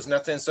shows,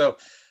 nothing. So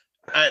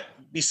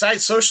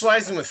besides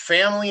socializing with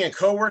family and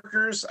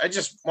coworkers, I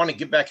just want to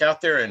get back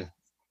out there and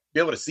be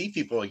able to see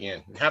people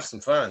again and have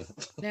some fun.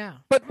 Yeah.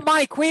 But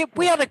Mike, we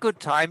had a good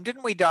time,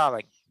 didn't we,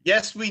 darling?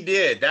 Yes, we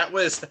did. That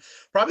was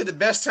probably the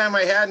best time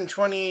I had in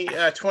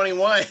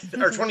 2021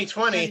 or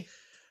 2020.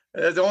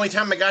 The only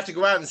time I got to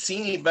go out and see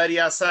anybody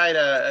outside,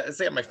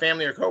 say my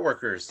family or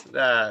coworkers.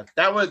 That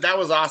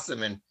was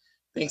awesome. And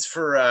thanks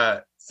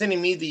for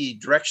sending me the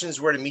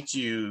directions where to meet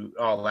you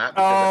all at.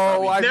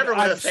 Because I never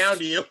would have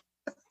found you.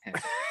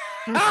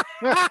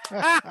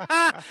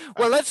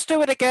 Well, let's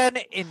do it again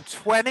in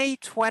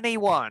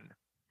 2021.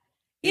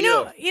 You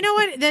know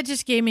what? That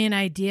just gave me an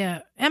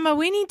idea. Emma,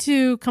 we need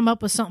to come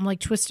up with something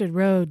like Twisted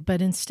Road,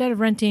 but instead of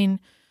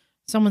renting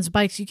someone's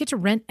bikes, you get to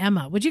rent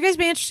Emma. Would you guys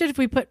be interested if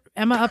we put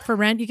Emma up for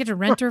rent? You get to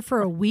rent her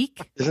for a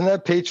week. Isn't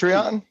that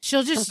Patreon?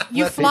 She'll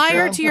you fly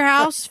her to your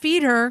house,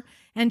 feed her,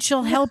 and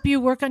she'll help you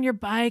work on your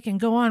bike and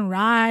go on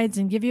rides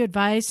and give you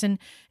advice and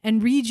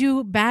read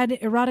you bad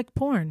erotic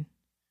porn.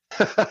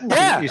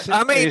 Yeah,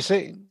 you're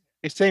saying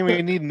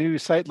we need a new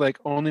site like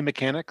Only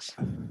Mechanics?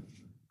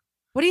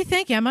 What do you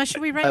think, Emma?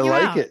 Should we rent you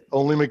out? I like it.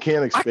 Only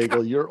Mechanics,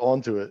 Bagel. You're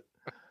onto it.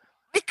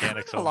 I kind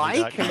of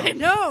like it. I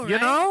know, right? You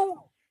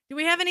know? Do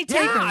we have any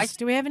takers?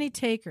 Do we have any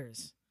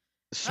takers?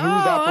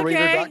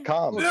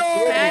 Smoothoperator.com. Okay.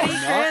 No, Patty,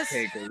 not Chris.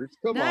 takers.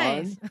 Come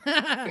Nice.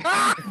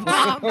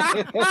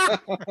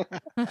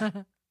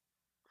 on.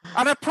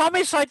 And I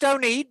promise I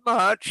don't eat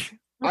much.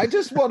 I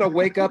just want to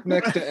wake up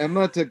next to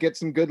Emma to get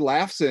some good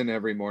laughs in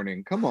every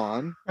morning. Come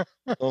on.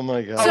 Oh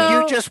my God.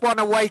 Oh, you just want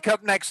to wake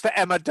up next to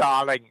Emma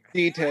Darling.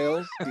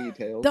 Details.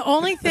 The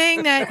only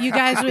thing that you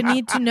guys would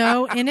need to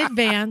know in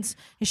advance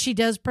is she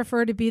does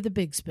prefer to be the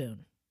big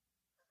spoon.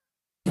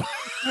 All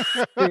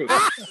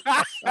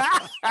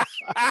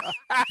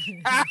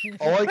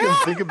I can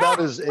think about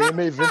is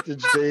AMA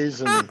Vintage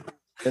Days, and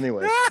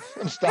anyway,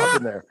 I'm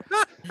stopping there.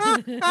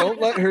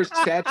 Don't let her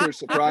stature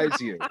surprise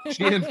you.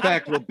 She, in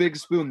fact, will big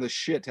spoon the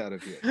shit out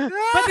of you.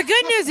 But the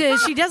good news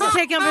is she doesn't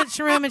take up much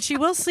room, and she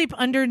will sleep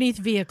underneath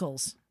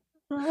vehicles.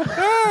 I've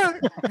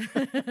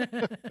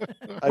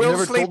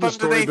never sleep told the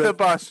story, underneath the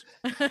bus.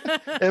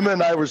 Emma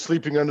and I were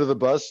sleeping under the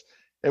bus,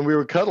 and we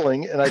were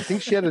cuddling, and I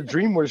think she had a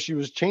dream where she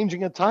was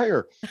changing a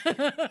tire.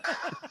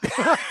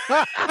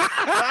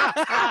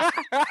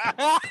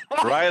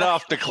 Right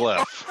off the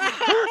cliff.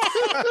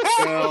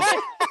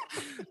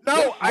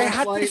 No, I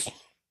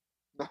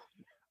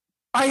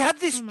had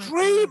this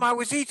dream. I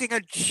was eating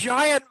a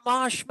giant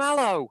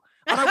marshmallow,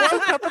 and I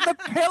woke up and the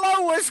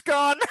pillow was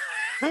gone.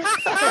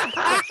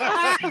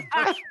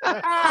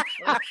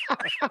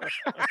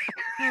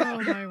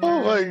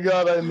 Oh my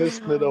God, I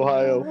miss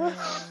Mid-Ohio.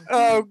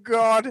 Oh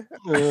God.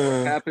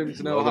 Happens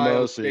in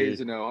Ohio,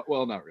 stays in Ohio.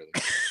 Well, not really.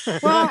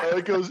 Well,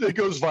 it goes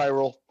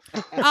viral.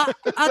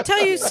 I'll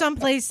tell you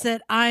someplace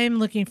that I'm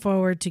looking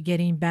forward to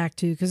getting back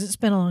to, because it's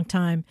been a long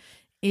time,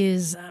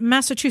 is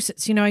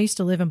Massachusetts. I used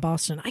to live in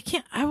Boston.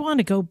 I want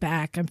to go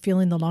back. I'm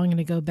feeling the longing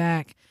to go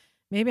back.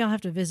 Maybe I'll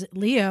have to visit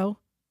Leo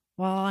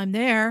while I'm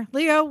there.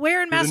 Leo,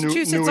 where in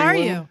Massachusetts are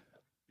you?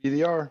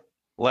 BDR.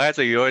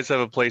 Liza, you always have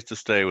a place to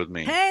stay with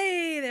me.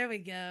 Hey, there we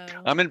go.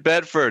 I'm in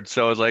Bedford,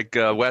 so it's like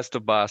west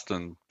of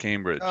Boston,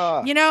 Cambridge.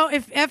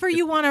 If ever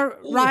you want to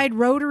ride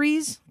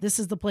rotaries, this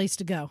is the place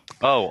to go.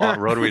 Oh,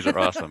 rotaries are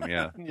awesome.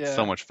 Yeah.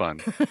 So much fun.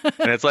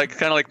 And it's kind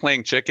of like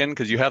playing chicken,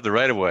 because you have the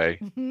right of way.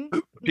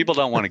 People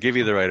don't want to give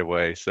you the right of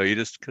way, so you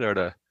just got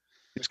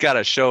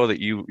to show that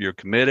you're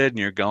committed and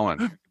you're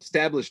going.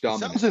 Established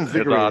dominance. Sounds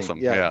invigorating. It's awesome.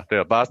 Yeah.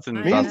 Boston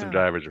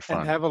drivers are fun.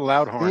 And have a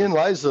loud horn. Me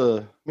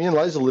and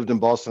Liza lived in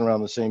Boston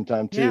around the same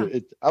time too. Yeah.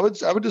 I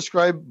would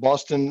describe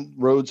Boston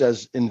roads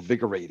as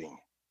invigorating.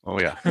 Oh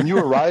yeah. When you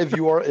arrive,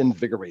 you are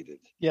invigorated.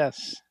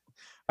 Yes.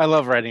 I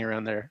love riding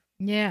around there.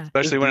 Yeah.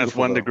 Especially when it's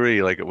 1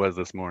 degree like it was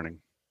this morning.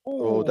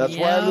 Oh, that's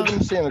why I live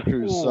in Santa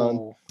Cruz,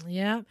 son.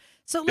 Yeah.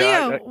 So,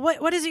 Leo,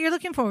 what is it you're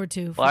looking forward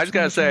to? Well, I just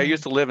got to say, I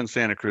used to live in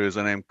Santa Cruz,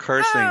 and I'm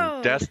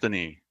cursing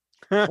destiny.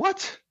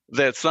 What?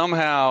 That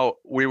somehow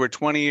we were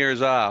 20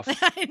 years off.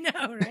 I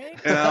know, right?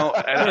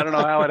 I don't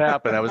know how it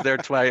happened. I was there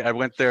twice. I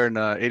went there in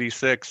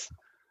 '86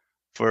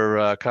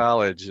 for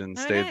college and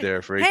stayed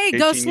there for 18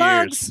 go years.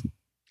 Slugs.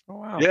 Oh,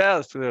 wow.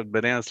 Yeah,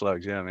 banana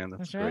slugs. Yeah, man,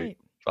 that's great. Right.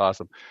 It's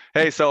awesome.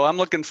 Hey, so I'm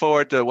looking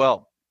forward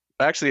to,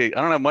 actually,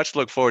 I don't have much to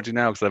look forward to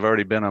now because I've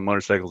already been on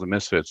Motorcycles and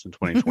Misfits in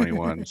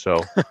 2021.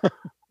 So,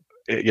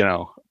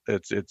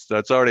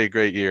 that's already a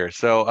great year.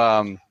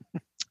 So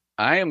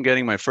I am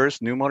getting my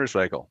first new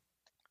motorcycle.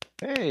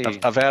 Hey.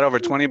 I've had over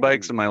 20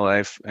 bikes in my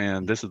life,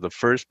 and this is the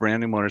first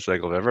brand new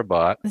motorcycle I've ever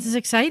bought. This is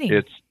exciting.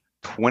 It's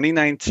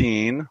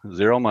 2019,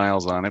 0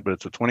 miles on it, but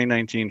it's a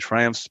 2019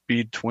 Triumph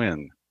Speed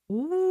Twin.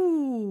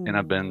 Ooh. And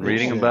I've been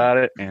reading about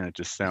it, and it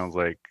just sounds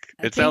like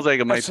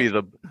it might be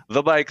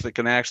the bike that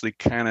can actually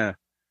kind of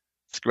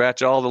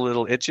scratch all the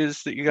little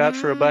itches that you got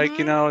for a bike.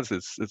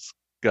 It's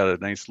got a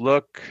nice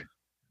look.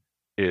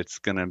 It's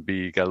gonna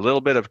got a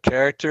little bit of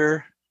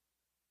character.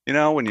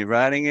 When you're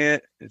riding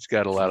it, it's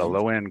got a lot of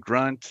low end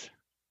grunt,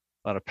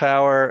 a lot of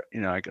power.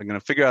 I'm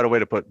gonna figure out a way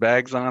to put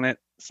bags on it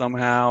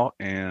somehow,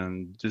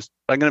 and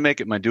I'm gonna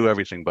make it my do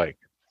everything bike.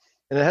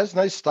 And it has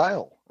nice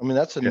style. I mean,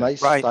 that's a nice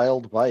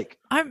styled bike.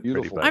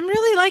 Beautiful. I'm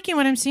really liking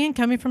what I'm seeing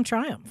coming from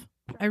Triumph.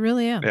 I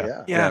really am.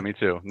 Yeah, me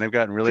too. And they've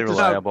gotten really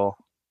reliable.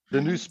 The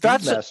new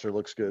Speedmaster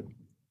looks good.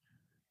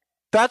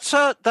 That's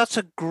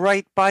a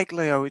great bike,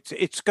 Leo.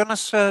 It's going to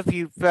serve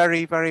you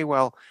very, very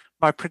well.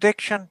 My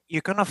prediction: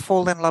 you're going to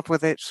fall in love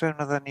with it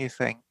sooner than you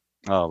think.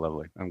 Oh,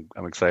 lovely!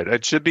 I'm excited.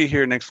 It should be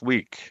here next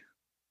week.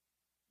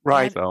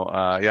 Right. So,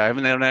 I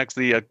haven't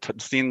actually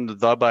seen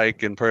the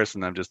bike in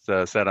person. I've just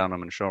sat on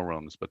them in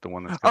showrooms, but the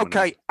one that's coming.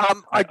 Okay.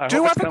 I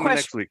do have a question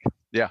next week.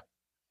 Yeah.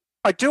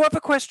 I do have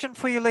a question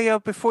for you, Leo.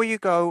 Before you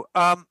go,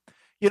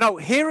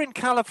 here in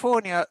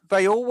California,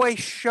 they always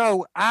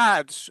show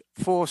ads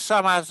for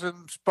Sam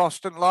Adams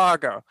Boston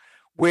Lager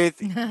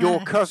with your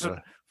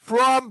cousin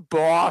from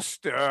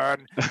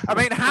Boston. I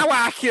mean, how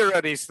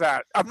accurate is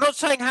that? I'm not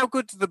saying how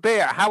good's the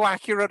beer. How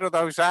accurate are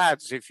those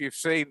ads if you've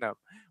seen them?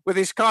 With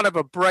this kind of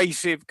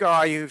abrasive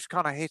guy who's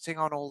kind of hitting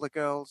on all the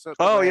girls.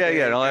 Oh,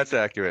 yeah. No, that's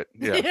accurate.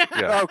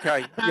 Yeah.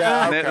 Okay.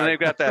 Yeah. And they've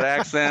got that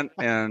accent,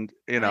 and,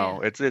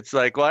 it's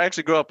like, well, I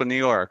actually grew up in New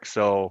York,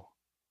 so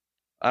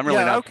I'm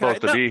really not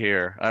supposed to be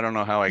here. I don't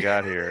know how I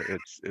got here.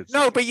 It's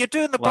no, but you're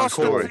doing the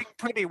Boston thing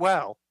pretty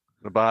well.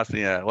 The Boston,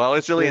 yeah. Well,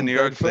 it's really a New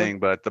York thing,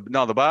 but the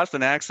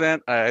Boston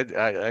accent,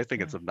 I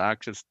think it's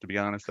obnoxious, to be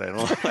honest. I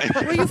don't like it.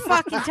 What are you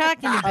fucking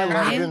talking about,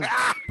 man?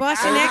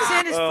 Boston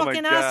accent is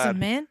fucking awesome,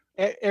 man.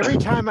 Every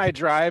time I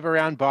drive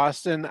around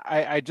Boston,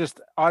 I just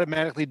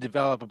automatically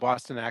develop a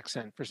Boston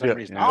accent for some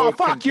reason. Yeah. Oh,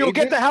 fuck you.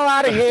 Get the hell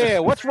out of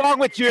here. What's wrong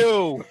with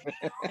you?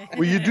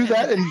 Well, you do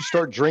that and you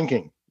start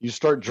drinking. You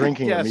start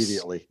drinking Yes.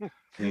 immediately.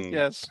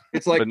 Yes.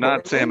 It's like, but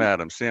not Sam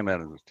Adams. Sam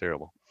Adams is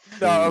terrible.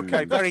 Oh,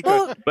 okay. Very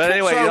good. But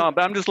anyway, So-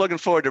 I'm just looking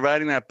forward to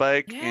riding that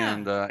bike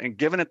and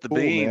giving it the Cool,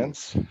 man.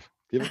 beans.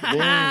 Give it the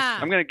beans.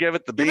 I'm going to give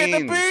it the Give beans.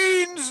 it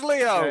the beans,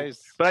 Leo.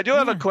 But I do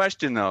have a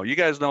question, though. You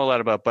guys know a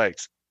lot about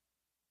bikes.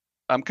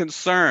 I'm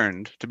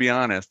concerned, to be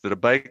honest, that a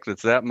bike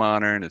that's that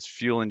modern, it's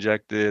fuel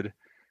injected,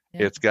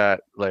 it's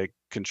got like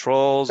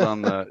controls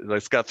on the,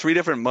 it's got 3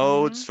 different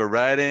modes for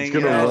riding. It's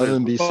gonna run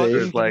and be safe.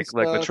 There's like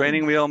the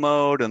training wheel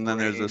mode, and then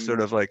there's a sort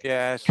of like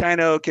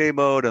kind of okay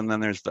mode, and then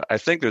there's I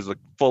think there's a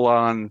full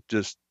on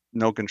just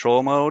no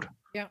control mode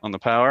on the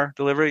power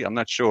delivery. I'm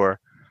not sure.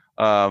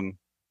 I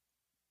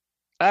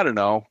don't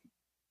know.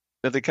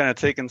 Have they kind of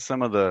taken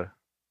some of the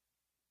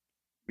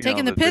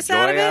Taking the piss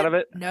joy out of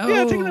it? No. No.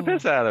 Yeah, taking the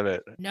piss out of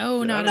it.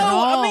 No, not No, at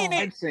all. I mean,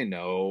 I'd say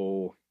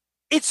no.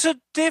 It's a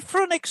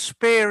different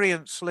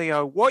experience,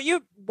 Leo. What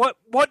you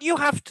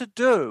have to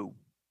do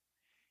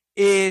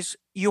is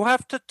you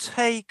have to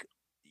take,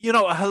 a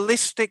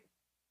holistic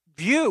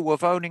view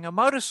of owning a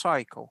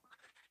motorcycle.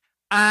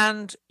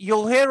 And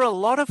you'll hear a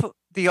lot of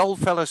the old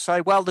fellas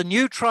say, well, the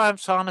new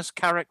Triumphs aren't as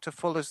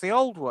characterful as the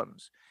old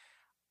ones.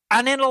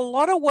 And in a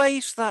lot of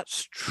ways,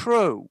 that's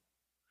true.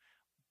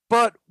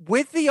 But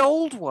with the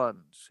old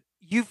ones,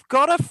 you've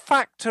got to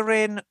factor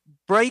in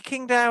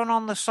breaking down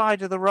on the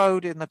side of the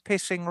road in the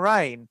pissing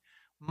rain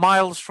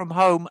miles from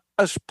home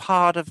as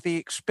part of the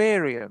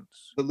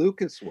experience. The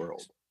Lucas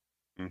world.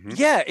 Mm-hmm.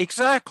 Yeah,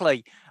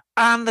 exactly.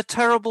 And the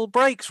terrible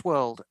brakes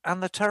world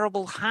and the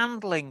terrible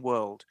handling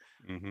world.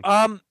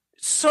 Mm-hmm.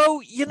 So,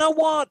 you know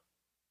what?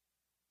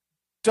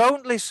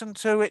 Don't listen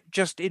to it.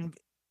 Just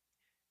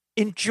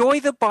enjoy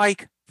the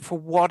bike for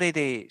what it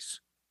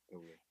is.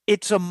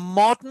 It's a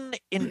modern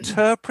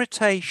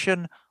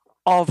interpretation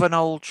of an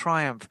old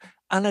Triumph,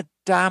 and a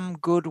damn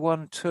good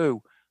one,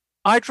 too.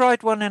 I'd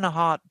ride one in a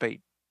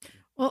heartbeat.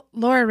 Well,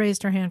 Laura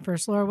raised her hand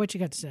first. Laura, what you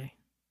got to say?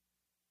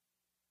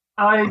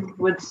 I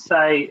would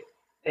say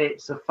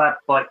it's a fab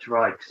bike to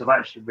ride because I've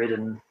actually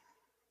ridden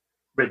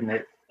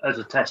it as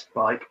a test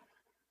bike,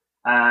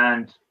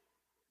 and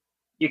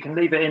you can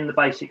leave it in the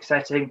basic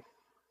setting.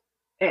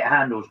 It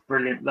handles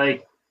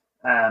brilliantly.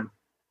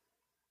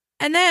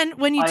 And then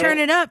when you turn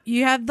it up,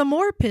 you have the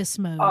more piss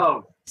mode.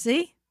 Oh,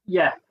 see?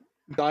 Yeah.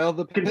 Dial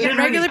the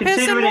regular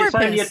piss and more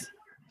piss.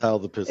 Dial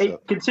the piss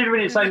up.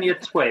 Considering it's only a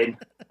twin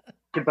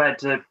compared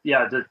to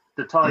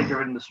the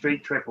Tiger and the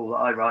Street Triple that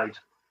I ride,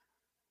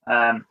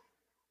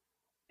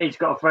 it's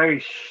got a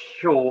very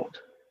short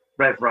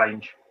rev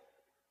range,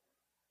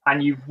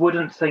 and you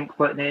wouldn't think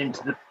putting it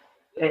into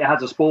it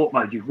has a sport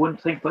mode. You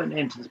wouldn't think putting it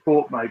into the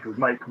sport mode would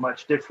make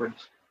much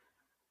difference,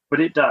 but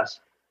it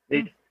does.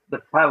 The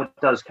power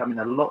does come in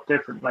a lot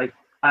differently,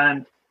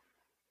 and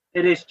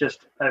it is just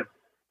a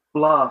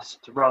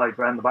blast to ride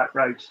around the back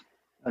roads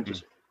and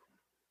just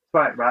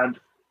throw it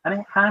around, and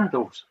it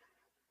handles.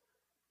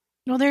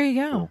 Well, there you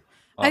go.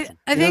 Awesome.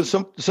 I think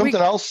something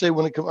I'll say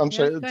when it comes. I'm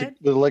sorry. The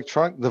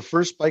electronic. The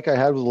first bike I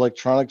had with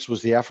electronics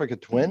was the Africa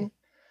Twin,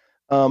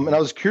 and I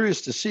was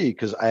curious to see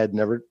because I had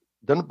never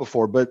done it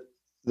before. But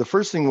the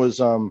first thing was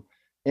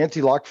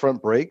anti-lock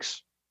front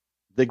brakes.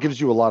 That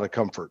gives you a lot of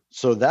comfort.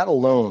 So that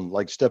alone,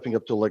 like stepping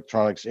up to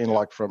electronics,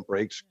 anti-lock front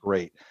brakes,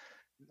 great.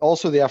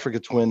 Also, the Africa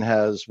Twin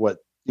has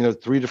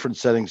 3 different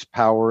settings: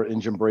 power,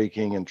 engine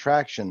braking, and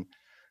traction.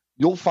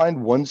 You'll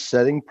find one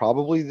setting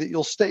probably that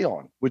you'll stay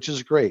on, which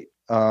is great.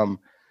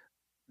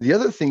 The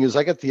other thing is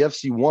I got the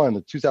FC1,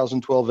 the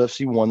 2012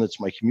 FC1. That's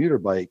my commuter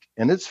bike,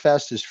 and it's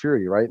fast as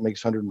fury, right? It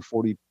makes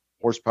 140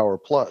 horsepower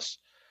plus.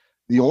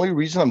 The only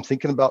reason I'm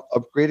thinking about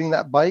upgrading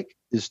that bike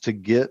is to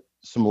get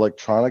some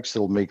electronics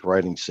that'll make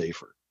riding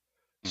safer.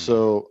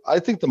 So I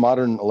think the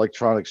modern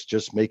electronics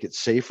just make it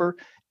safer.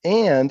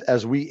 And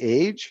as we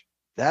age,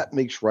 that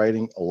makes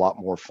riding a lot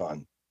more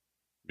fun.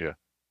 Yeah.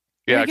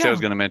 Actually, I was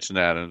going to mention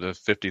that on the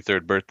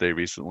 53rd birthday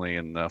recently,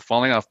 and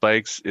falling off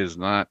bikes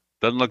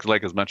doesn't look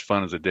like as much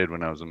fun as it did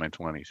when I was in my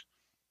 20s.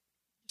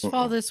 Just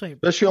fall this way,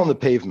 especially on the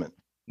pavement.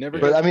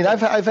 But I mean, I've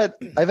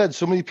had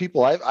so many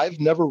people. I've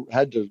never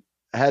had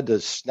to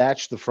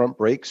snatch the front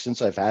brake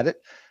since I've had it.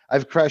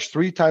 I've crashed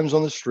 3 times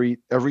on the street.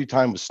 Every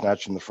time was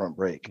snatching the front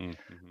brake.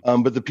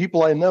 Mm-hmm. But the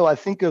people I know, I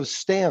think of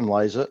Stan,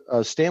 Liza.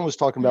 Stan was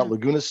talking about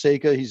Laguna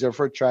Seca. He's there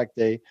for a track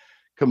day.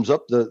 Comes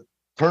up the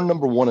turn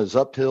number 1 is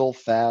uphill,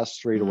 fast,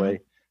 straight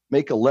away.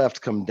 Make a left,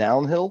 come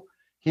downhill.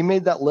 He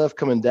made that left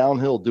coming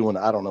downhill doing,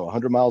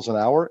 100 miles an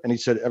hour. And he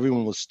said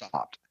everyone was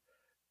stopped.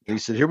 And he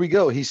said, here we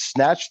go. He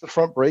snatched the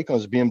front brake on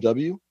his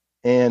BMW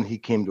and he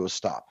came to a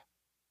stop.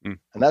 And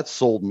that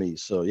sold me.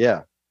 So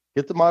yeah,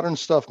 get the modern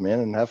stuff,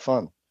 man, and have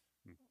fun.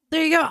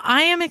 There you go.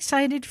 I am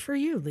excited for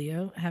you,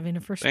 Leo, having a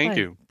first Thank bike.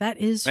 you. That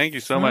is Thank you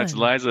so fun. much,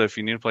 Liza. If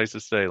you need a place to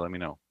stay, let me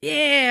know.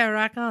 Yeah,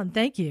 rock on.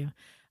 Thank you.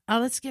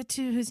 Let's get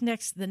to who's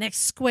next. The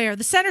next square,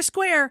 the center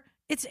square.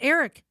 It's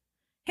Eric.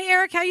 Hey,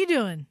 Eric, how you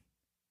doing?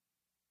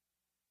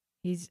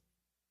 He's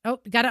Oh,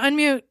 gotta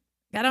unmute.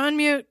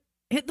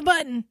 Hit the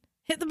button.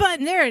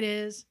 There it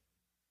is.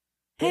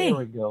 Hey. There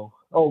we go.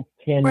 Oh,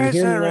 can Where's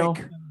you hear Eric?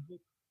 me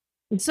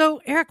now?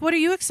 So, Eric, what are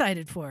you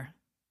excited for?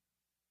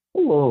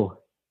 Hello.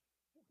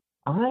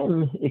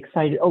 I'm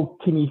excited. Oh,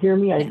 can you hear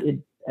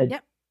me?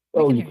 Yep.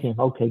 Oh, you can.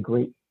 Okay,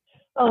 great.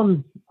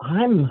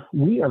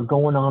 We are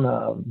going on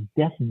a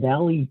Death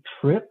Valley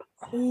trip.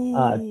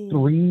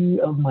 3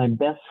 of my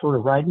best sort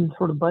of riding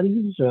sort of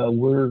buddies.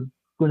 We're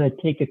going to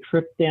take a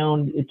trip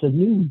down. It's a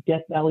new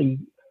Death Valley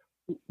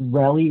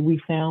rally we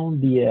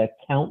found, the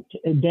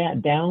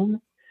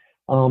Countdown,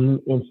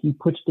 and he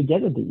puts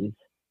together these.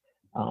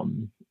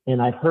 And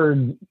I've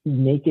heard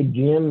Naked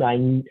Jim,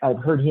 I've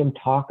heard him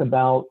talk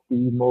about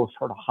the most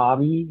sort of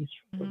hobbies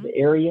of the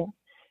area.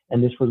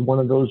 And this was one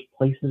of those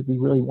places we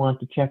really want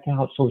to check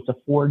out. So it's a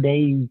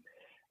 4-day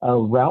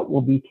route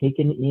we'll be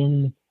taken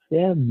in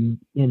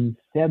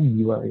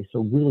February. So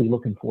really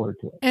looking forward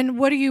to it. And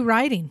what are you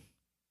riding?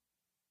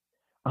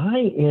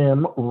 I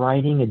am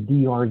riding a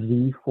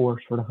DRZ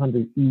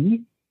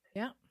 400E.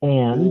 Yeah.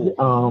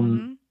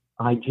 And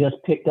I just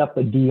picked up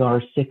a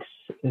DR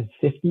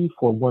 650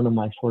 for one of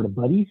my sort of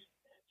buddies.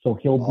 So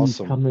he'll be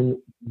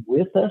coming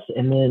with us.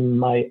 And then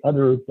my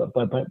other,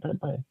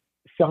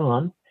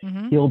 Sean,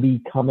 he'll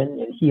be coming,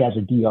 and he has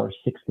a DR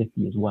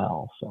 650 as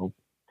well. So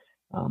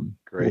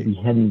great. We'll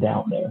be heading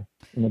down there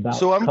in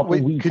about a couple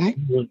weeks.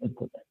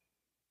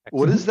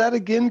 What is that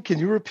again? Can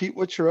you repeat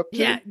what you're up to?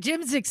 Yeah,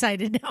 Jim's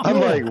excited now. I'm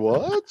like,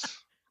 what?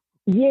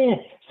 Yeah,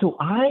 so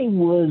I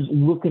was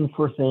looking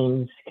for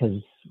things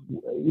because,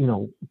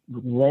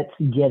 let's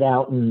get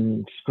out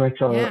and stretch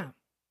our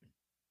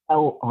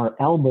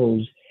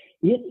elbows.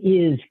 It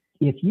is,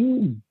 if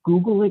you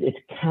Google it, it's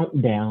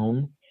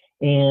Countdown,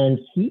 and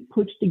he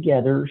puts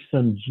together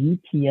some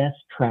GPS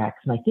tracks,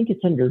 and I think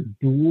it's under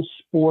Dual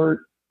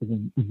Sport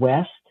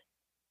West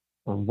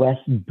or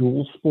West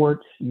Dual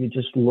Sports. You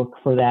just look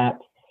for that.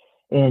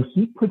 And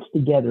he puts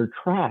together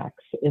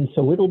tracks. And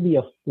so it'll be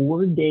a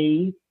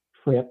 4-day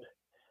trip.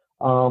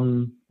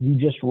 You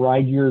just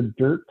ride your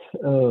dirt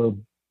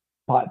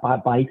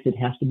bikes. It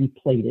has to be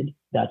plated.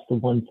 That's the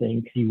one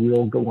thing, because you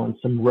will go on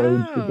some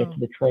roads to get to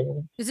the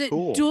trails. Is it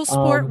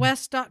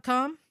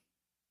dualsportwest.com?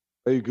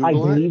 Are you Googling I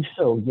believe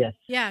so, yes.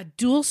 Yeah,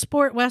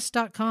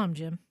 dualsportwest.com,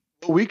 Jim.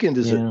 What weekend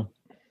is it?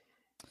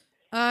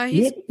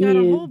 He's got a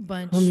whole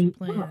bunch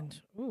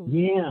planned. Ooh.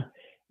 Yeah,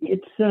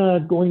 it's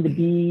going to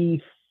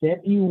be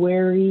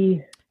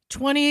February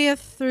 20th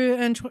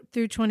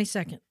through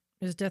 22nd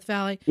is Death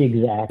Valley.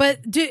 Exactly.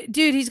 But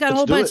dude, he's got a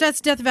whole bunch.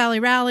 That's Death Valley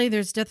Rally.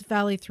 There's Death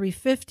Valley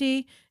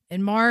 350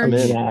 in March.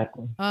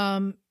 Exactly.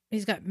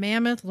 He's got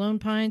Mammoth, Lone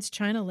Pines,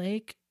 China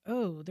Lake.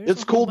 Oh,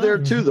 it's cold there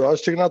too, though. I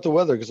was checking out the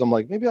weather because I'm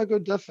like, maybe I'll go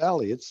to Death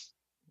Valley.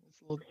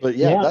 But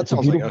that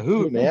sounds like a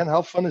hoot, man.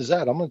 How fun is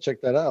that? I'm gonna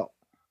check that out.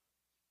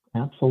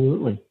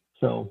 Absolutely.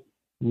 So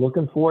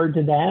looking forward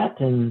to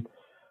that, and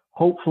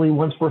hopefully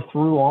once we're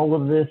through all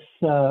of this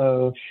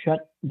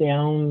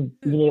shutdown,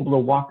 being able to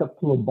walk up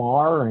to a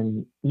bar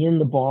and in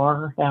the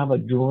bar have a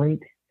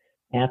drink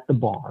at the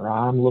bar.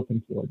 I'm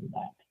looking forward to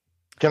that.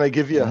 Can I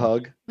give you a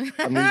hug?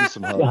 I'm needing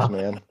some hugs,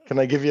 man. Can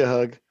I give you a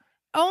hug?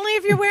 Only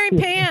if you're wearing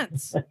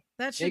pants.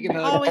 That should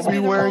always be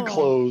wearing rule.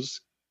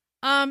 clothes.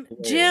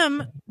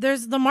 Jim,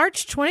 there's the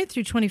March 20th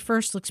through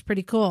 21st looks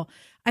pretty cool.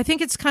 I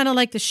think it's kind of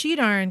like the Sheet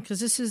Iron because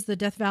this is the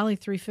Death Valley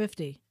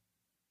 350.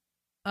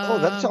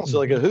 That sounds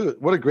like a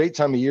hoot. What a great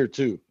time of year,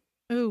 too.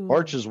 Ooh.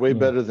 March is way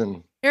better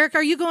than... Eric,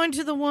 are you going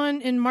to the one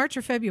in March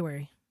or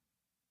February?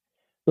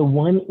 The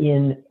one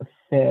in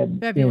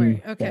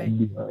February. Okay.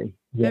 February.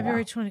 Yeah.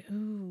 February 20.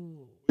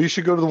 Ooh. You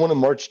should go to the one in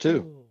March,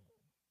 too.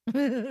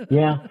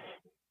 Yeah.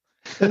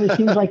 And it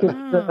seems like it's,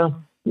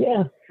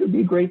 should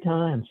be a great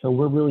time. So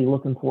we're really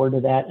looking forward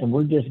to that. And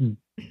we're just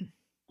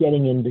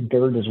getting into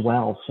dirt as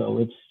well. So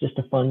it's just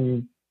a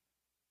fun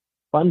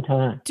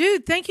time.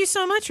 Dude, thank you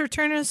so much for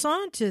turning us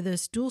on to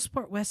this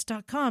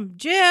dualsportwest.com.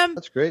 Jim.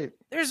 That's great.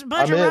 There's a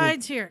bunch of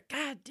rides here.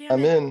 God damn it.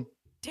 I'm in.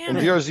 Damn and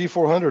it. DRZ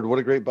 400. What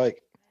a great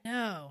bike.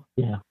 No.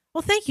 Yeah.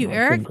 Well, thank you,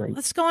 Eric.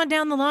 Let's go on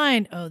down the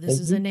line. Oh, this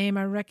is a name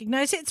I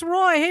recognize. It's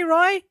Roy. Hey,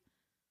 Roy.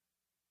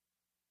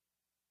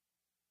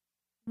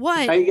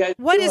 What? How you guys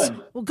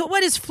doing?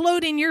 What is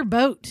floating your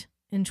boat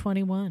in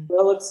 21?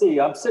 Well, let's see.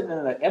 I'm sitting in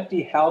an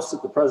empty house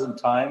at the present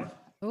time.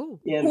 Oh,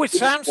 it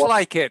sounds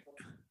like it.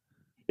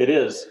 It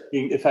is.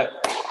 In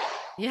fact,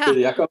 hear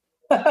the echo.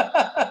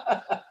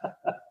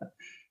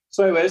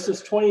 So anyway, this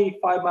is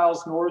 25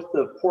 miles north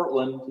of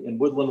Portland in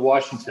Woodland,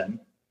 Washington.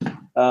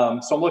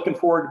 So I'm looking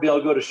forward to be able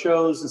to go to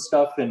shows and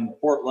stuff in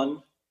Portland.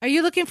 Are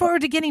you looking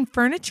forward to getting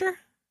furniture?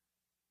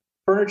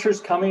 Furniture's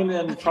coming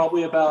in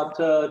probably about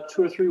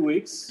 2 or 3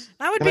 weeks.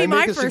 That would be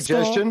my first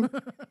suggestion.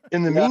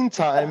 In the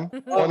meantime,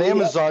 on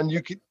Amazon,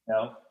 you can.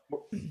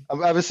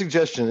 I have a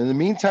suggestion. In the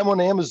meantime,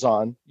 on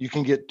Amazon, you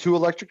can get 2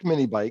 electric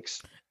mini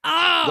bikes.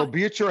 They'll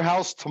be at your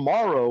house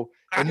tomorrow,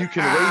 and you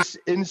can race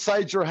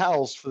inside your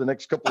house for the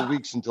next couple of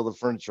weeks until the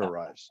furniture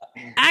arrives.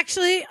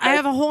 Actually, I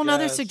have a whole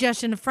nother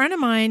suggestion. A friend of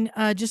mine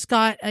just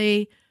got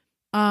I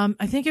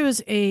think it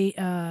was a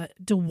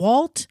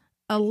DeWalt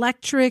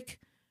electric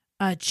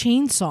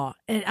chainsaw.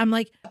 And I'm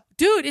like,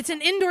 dude, it's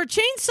an indoor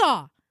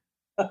chainsaw.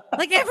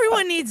 Like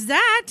everyone needs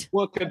that.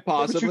 What could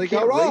possibly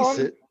go wrong?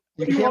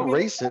 You can't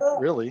race it,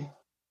 really.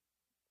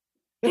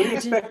 What do you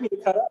expect me to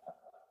cut up?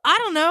 I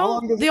don't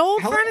know. The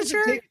old how long does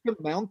furniture. it take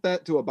to mount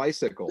that to a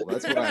bicycle?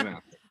 That's what I'm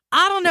after.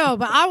 I don't know,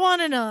 but I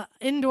wanted an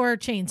indoor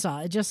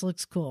chainsaw. It just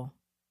looks cool.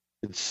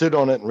 You'd sit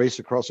on it and race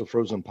across a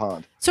frozen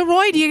pond. So,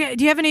 Roy, do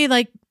you have any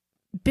like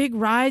big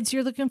rides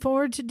you're looking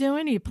forward to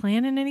doing? Are you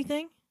planning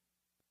anything?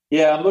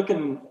 Yeah, I'm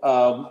looking.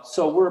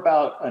 So we're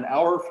about an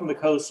hour from the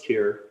coast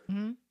here,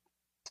 and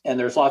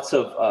there's lots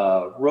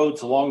of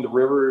roads along the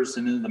rivers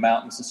and in the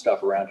mountains and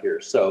stuff around here.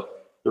 So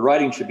the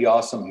riding should be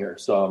awesome here.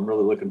 So I'm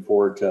really looking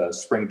forward to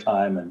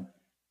springtime and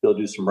they'll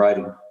do some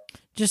riding.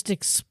 Just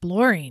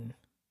exploring.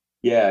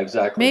 Yeah,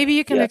 exactly. Maybe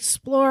you can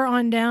explore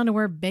on down to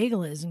where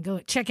Bagel is and go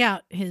check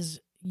out his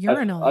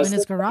urinal in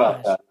his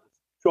garage.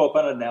 Show up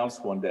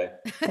unannounced one day.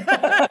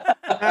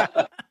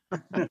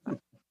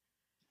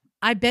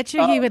 I bet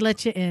you he would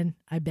let you in.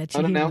 I bet you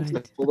unannounced he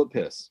would. Full of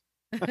piss.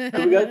 So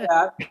we got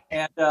that.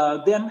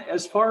 And then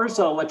as far as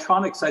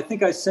electronics, I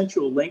think I sent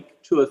you a link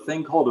to a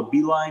thing called a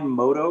Beeline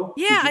Moto.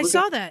 Yeah, I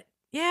saw that.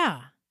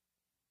 Yeah.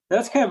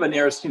 That's kind of an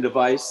interesting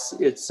device.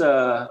 It's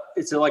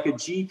like a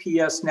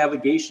GPS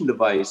navigation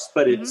device,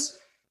 but it's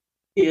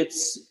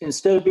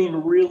instead of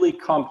being really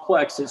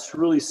complex, it's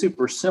really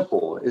super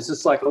simple. It's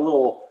just like a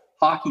little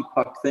hockey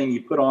puck thing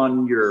you put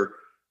on your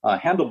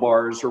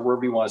handlebars or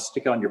wherever you want to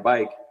stick it on your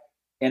bike.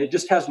 And it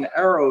just has an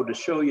arrow to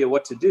show you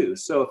what to do.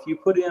 So if you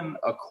put in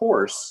a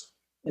course,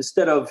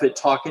 instead of it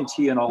talking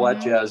to you and all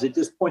that jazz, it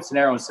just points an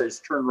arrow and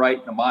says, turn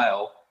right in a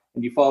mile,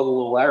 and you follow the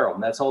little arrow,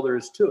 and that's all there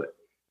is to it.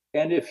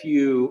 And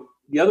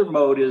the other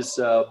mode is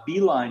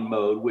Beeline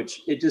mode,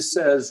 which it just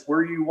says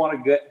where you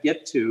want to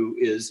get to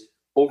is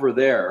over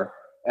there.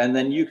 And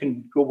then you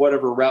can go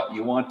whatever route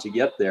you want to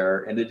get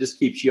there. And it just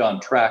keeps you on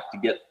track to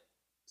get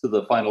to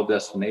the final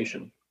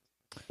destination.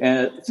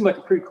 And it seemed like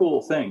a pretty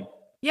cool thing.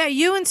 Yeah,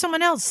 you and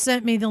someone else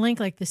sent me the link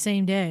like the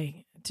same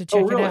day to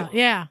check it out.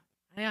 Yeah.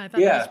 Yeah, I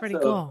thought that was pretty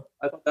cool.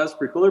 I thought that was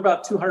pretty cool. They're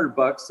about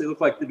 $200. They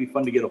look like they'd be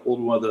fun to get a hold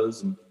of one of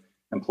those and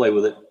play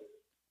with it.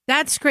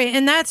 That's great.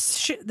 And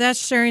that's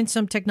sharing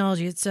some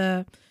technology. It's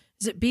is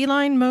it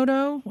Beeline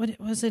Moto? What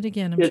was it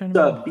again? It's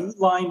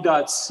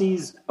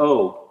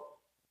Beeline.co.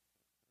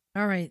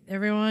 All right,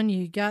 everyone,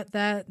 you got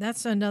that.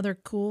 That's another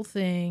cool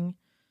thing.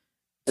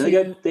 And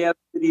they have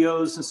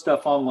videos and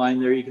stuff online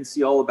there. You can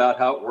see all about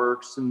how it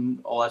works and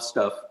all that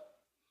stuff.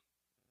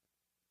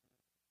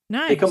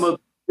 Nice. They come up with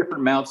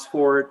different mounts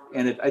for it,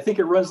 and I think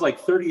it runs like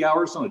 30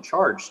 hours on a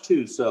charge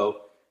too.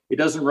 So it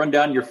doesn't run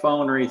down your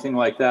phone or anything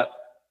like that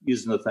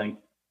using the thing.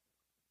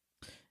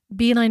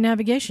 Beeline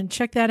Navigation.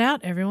 Check that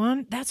out,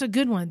 everyone. That's a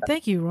good one.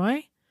 Thank you,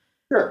 Roy.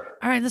 Sure.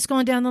 All right, let's go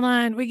on down the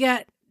line. We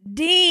got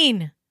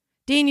Dean.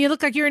 Dean, you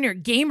look like you're in your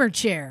gamer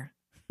chair.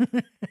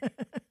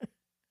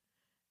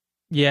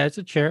 Yeah, it's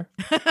a chair.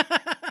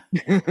 Do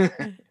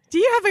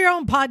you have your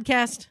own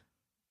podcast?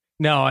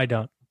 No, I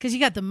don't. Because you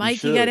got the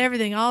mic, you got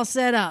everything all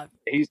set up.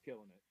 He's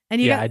killing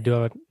it. And I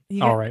do it.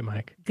 All right,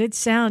 Mike. Good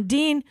sound.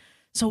 Dean,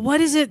 so what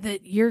is it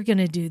that you're going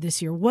to do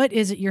this year? What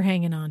is it you're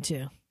hanging on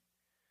to?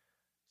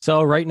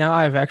 So right now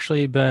I've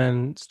actually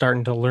been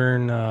starting to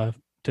learn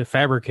to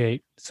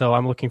fabricate. So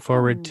I'm looking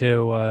forward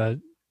to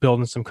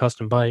building some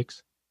custom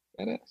bikes.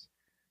 That is.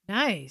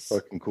 Nice.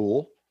 Fucking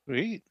cool.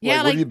 Sweet.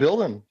 Yeah, what are you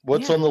building?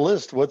 What's on the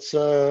list? What's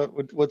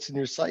in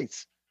your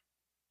sights?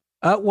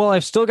 Well,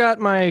 I've still got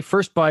my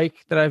first bike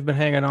that I've been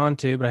hanging on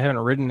to, but I haven't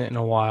ridden it in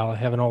a while. I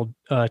have an old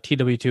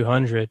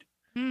TW200.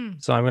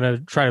 So I'm going to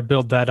try to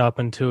build that up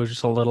into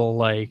just a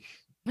little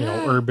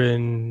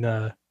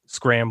urban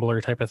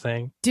scrambler type of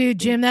thing. Dude,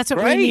 Jim, that's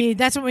what we need.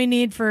 That's what we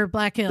need for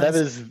Black Hills. That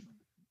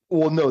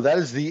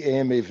is the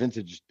AMA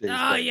Vintage Days.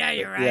 Oh, yeah,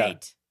 you're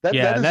right. That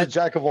is a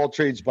jack of all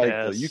trades bike.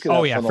 Though. You can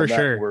have fun on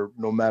that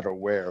no matter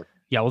where.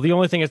 Yeah, well, the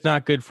only thing it's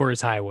not good for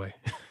is highway.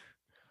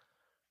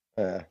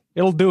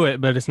 It'll do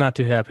it, but it's not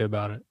too happy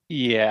about it.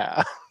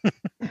 Yeah.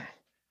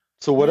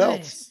 So what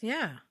else?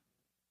 Yeah.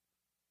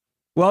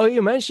 Well,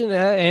 you mentioned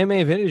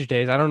AMA Vintage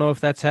Days. I don't know if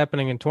that's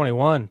happening in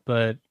 21,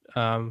 but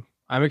I'm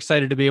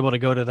excited to be able to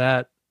go to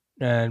that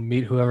and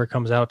meet whoever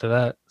comes out to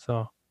that.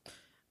 So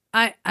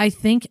I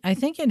think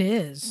it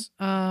is.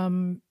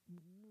 Probably.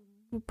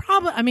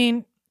 I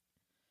mean,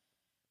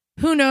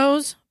 who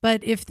knows?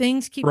 But if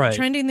things keep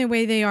trending the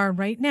way they are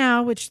right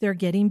now, which they're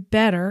getting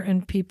better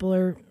and people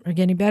are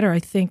getting better, I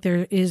think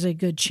there is a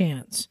good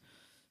chance.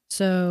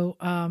 So,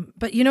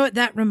 but you know what?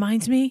 That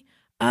reminds me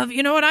of,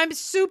 you know what I'm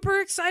super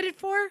excited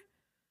for?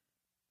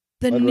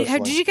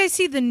 Did you guys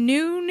see the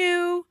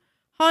new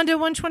Honda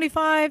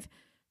 125?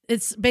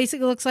 It's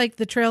basically looks like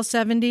the Trail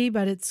 70,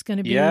 but it's going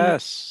to be CT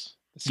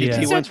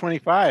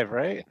 125,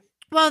 right?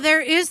 Well,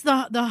 there is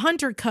the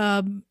Hunter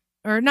Cub.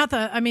 Or not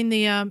there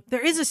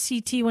is a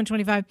CT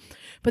 125,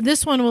 but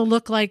this one will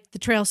look like the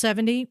Trail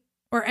 70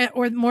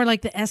 or more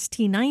like the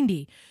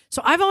ST90.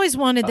 So I've always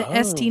wanted the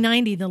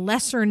ST90, the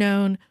lesser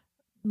known,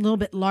 little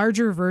bit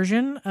larger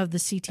version of the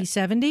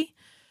CT70.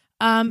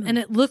 And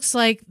it looks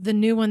like the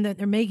new one that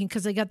they're making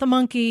because they got the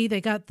monkey,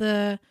 they got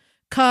the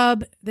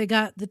Cub, they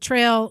got the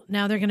trail.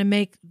 Now they're going to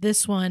make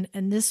this one,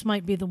 and this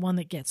might be the one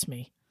that gets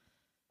me.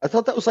 I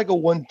thought that was like a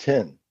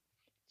 110.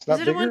 It's not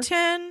Is it bigger? a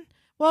 110?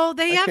 Well,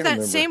 they have that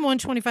remember. same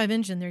 125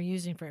 engine they're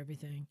using for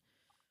everything.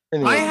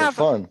 Anyway, I have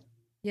fun.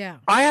 Yeah.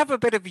 I have a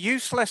bit of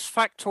useless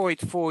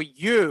factoid for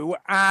you,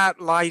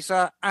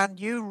 Liza, and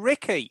you,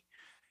 Ricky,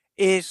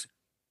 is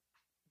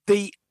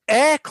the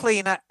air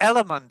cleaner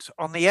element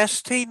on the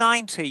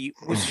ST90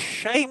 was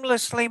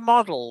shamelessly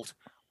modeled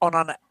on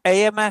an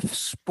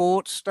AMF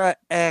Sportster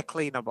air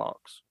cleaner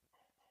box.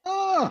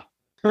 Ah,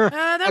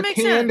 that a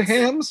makes canned sense.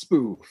 ham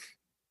spoof.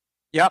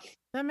 Yep.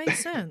 That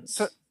makes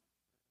sense.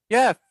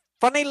 Yeah,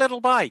 funny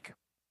little bike.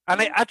 And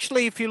it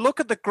actually, if you look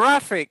at the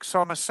graphics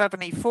on a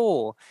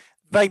 74,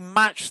 they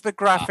match the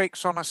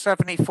graphics on a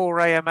 74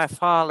 AMF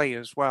Harley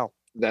as well.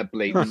 That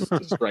blatant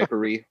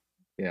stripery.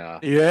 Yeah.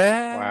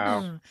 Yeah.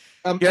 Wow.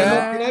 Yeah. Emma,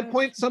 can I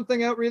point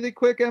something out really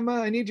quick,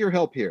 Emma? I need your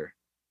help here.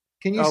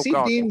 Can you Oh, see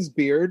God. Dean's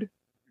beard?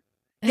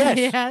 Yes.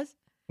 Yes.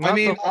 I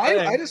mean,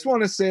 I just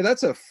want to say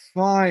that's a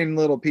fine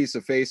little piece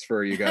of face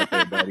fur you got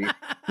there, buddy.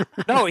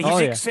 No, he's Oh,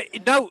 yeah.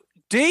 no.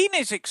 Dean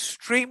is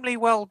extremely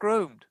well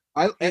groomed.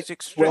 He's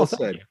extremely Well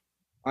said.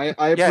 I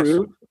Yes.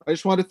 approve. I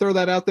just want to throw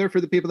that out there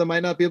for the people that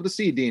might not be able to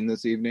see Dean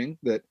this evening.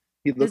 That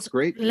he looks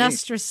great. to me.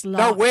 Lustrous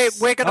locks. No,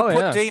 we're going to Oh, put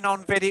yeah. Dean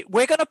on video.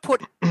 We're going to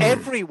put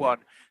everyone.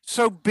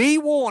 So be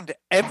warned,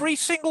 every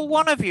single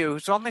one of you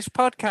who's on this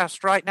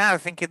podcast right now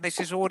thinking this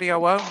is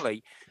audio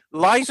only,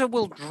 Liza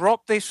will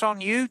drop this on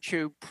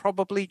YouTube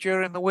probably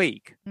during the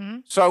week.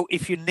 So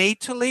if you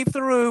need to leave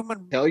the room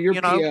and tell your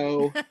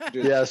PO,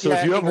 Yeah, so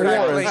if you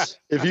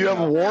have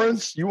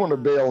warrants, you want to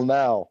bail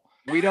now.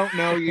 We don't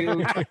know you.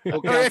 or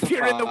if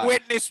you're in the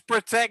witness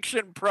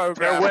protection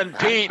program, There went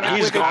Pete,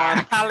 he's with gone.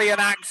 Italian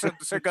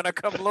accents are going to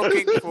come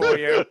looking for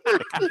you.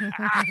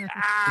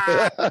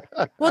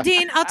 Well,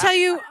 Dean, I'll tell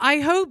you, I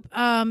hope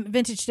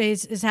Vintage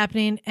Days is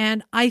happening,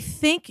 and I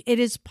think it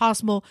is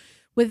possible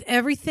with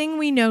everything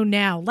we know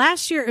now.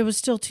 Last year, it was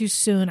still too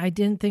soon. I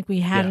didn't think we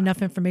had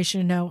enough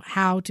information to know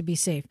how to be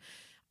safe.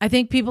 I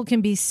think people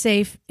can be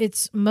safe.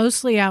 It's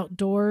mostly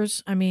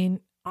outdoors. I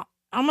mean,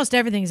 almost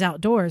everything is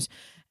outdoors.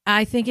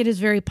 I think it is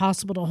very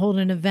possible to hold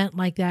an event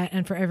like that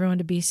and for everyone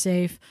to be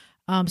safe.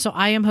 So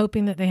I am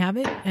hoping that they have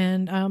it,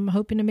 and I'm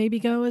hoping to maybe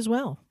go as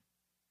well.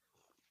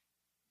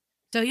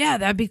 So yeah,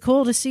 that'd be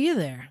cool to see you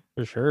there.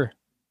 For sure.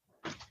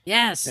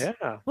 Yes.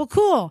 Yeah. Well,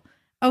 cool.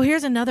 Oh,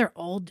 here's another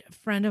old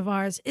friend of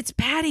ours. It's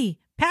Patty.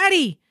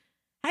 Patty,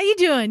 how you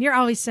doing? You're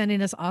always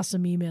sending us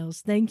awesome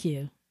emails. Thank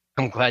you.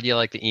 I'm glad you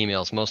like the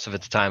emails. Most of the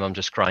time, I'm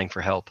just crying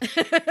for help.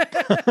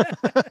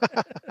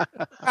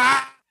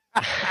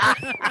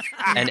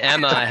 And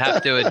Emma, I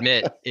have to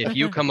admit, if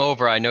you come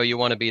over, I know you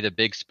want to be the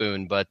big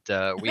spoon, but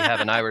we have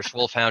an Irish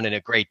Wolfhound and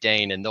a Great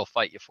Dane, and they'll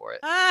fight you for it.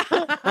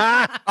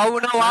 Oh,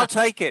 no, I'll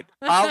take it.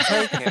 I'll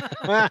take it.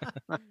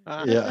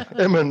 Yeah,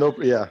 Emma, nope,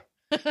 yeah.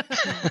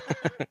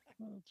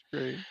 That's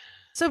great.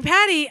 So,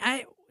 Patty,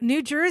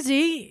 New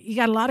Jersey, you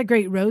got a lot of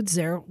great roads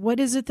there. What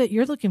is it that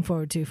you're looking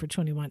forward to for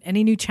 21?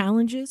 Any new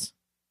challenges?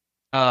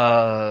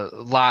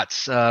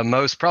 Lots.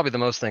 Probably the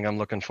most thing I'm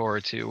looking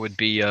forward to would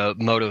be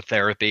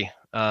mototherapy.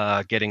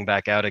 Getting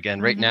back out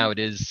again. Right now it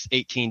is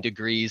 18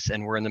 degrees,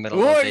 and we're in the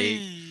middle of a.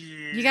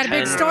 You got a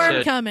big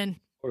storm coming.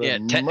 Yeah,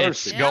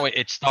 it's going.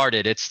 It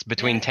started. It's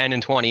between 10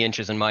 and 20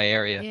 inches in my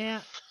area.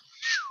 Yeah.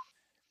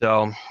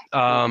 So,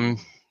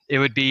 it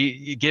would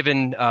be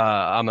given.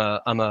 I'm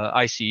a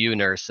ICU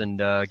nurse,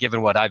 and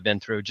given what I've been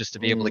through, just to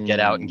be able to get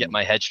out and get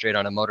my head straight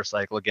on a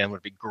motorcycle again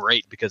would be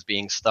great, because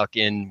being stuck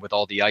in with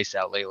all the ice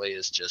out lately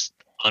is just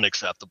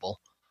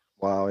unacceptable.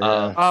 Wow.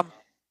 Yeah.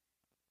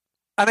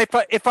 And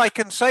if I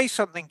can say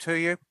something to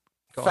you,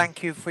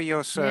 thank you for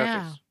your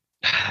service.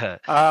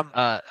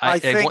 I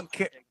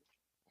think.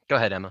 Go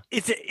ahead, Emma.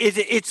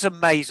 It's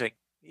amazing,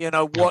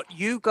 what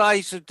you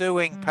guys are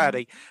doing,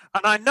 Patty.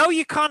 And I know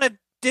you kind of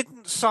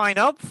didn't sign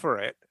up for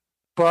it,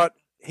 but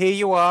here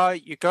you are.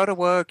 You go to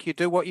work. You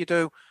do what you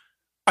do.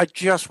 I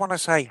just want to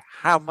say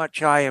how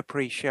much I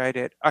appreciate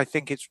it. I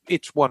think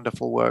it's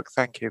wonderful work.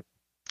 Thank you.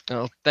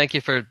 Well, thank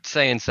you for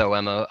saying so,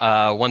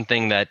 Emma. One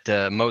thing that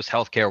most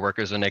healthcare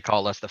workers, when they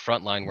call us the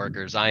frontline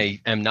workers, I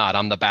am not.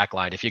 I'm the back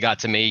line. If you got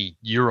to me,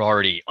 you're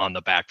already on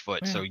the back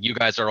foot. So you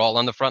guys are all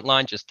on the front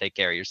line. Just take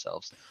care of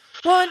yourselves.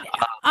 Well,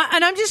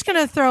 and I'm just going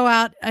to throw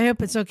out, I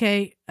hope it's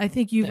okay. I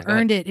think you've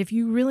earned it. If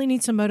you really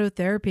need some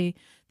mototherapy,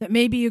 that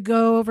maybe you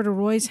go over to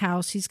Roy's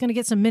house. He's going to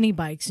get some mini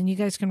bikes, and you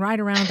guys can ride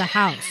around the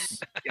house.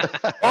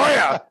 Oh,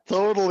 yeah.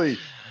 Totally.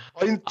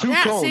 Two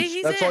cones.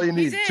 See, That's all you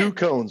need. 2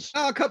 cones.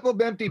 A couple of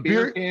empty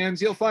beer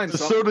cans. You'll find the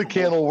something. soda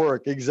can will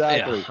work.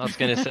 Exactly. Yeah, I was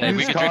going to say,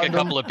 we could drink a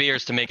couple of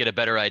beers to make it a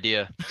better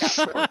idea.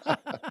 I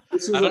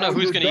don't know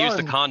who's going to use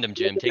the condom,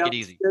 Jim. Take it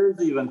easy.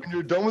 When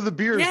you're done with the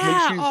beers, make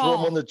sure you throw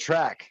them on the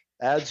track.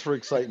 Adds for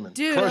excitement.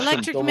 Dude, Crush them,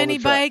 electric throw 'em on mini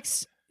the track.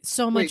 bikes,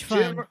 so much fun.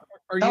 Jim,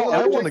 are you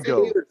I want to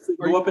go.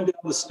 Go up and down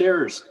the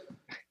stairs.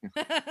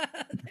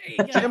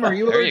 Jim, are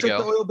you There you allergic to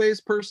go.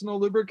 oil-based personal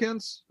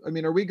lubricants? I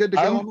mean, are we good to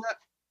go on that?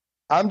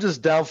 I'm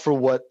just down for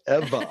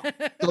whatever.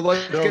 So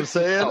like, you know what I'm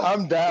saying?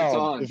 I'm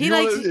down. He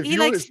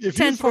likes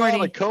 1040.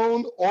 On a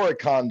cone or a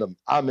condom,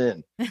 I'm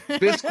in.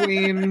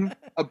 Bisqueen,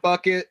 a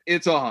bucket,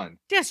 it's on.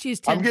 Just use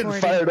 1040. I'm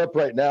getting fired up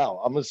right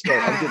now. I'm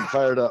getting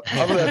fired up.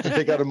 I'm gonna have to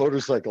take out a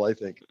motorcycle, I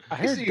think. I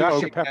heard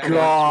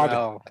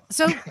God.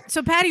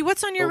 So Patty,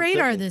 what's on your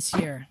radar this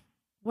year?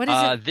 What is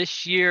it?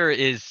 This year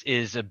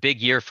is a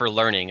big year for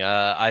learning.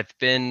 I've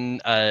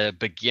been a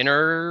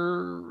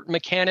beginner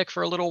mechanic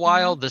for a little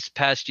while. This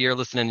past year,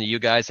 listening to you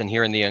guys and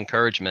hearing the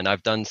encouragement,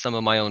 I've done some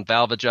of my own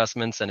valve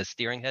adjustments and a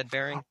steering head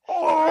bearing.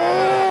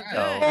 Cool.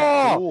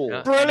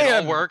 Brilliant! And it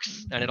all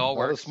works. And it all Not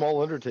works. a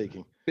small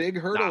undertaking. Big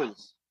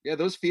hurdles. Yeah,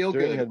 those feel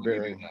Steering good. head when you do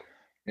bearing. them.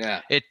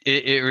 Yeah.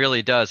 It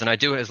really does. And I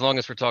do, as long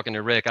as we're talking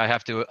to Rick, I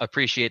have to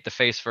appreciate the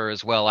face fur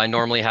as well. I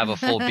normally have a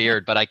full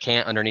beard, but I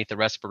can't underneath the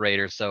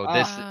respirator. So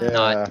this is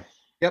not,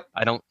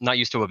 not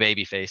used to a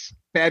baby face.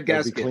 Bad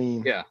gasket.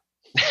 Clean. Yeah.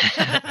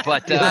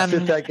 But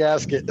fit that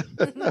gasket.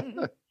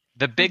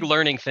 The big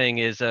learning thing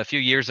is a few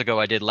years ago,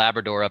 I did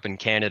Labrador up in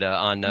Canada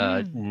on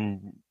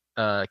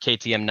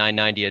KTM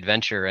 990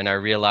 Adventure. And I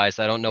realized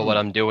I don't know what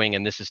I'm doing.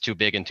 And this is too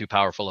big and too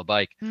powerful a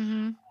bike.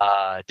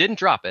 Didn't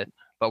drop it.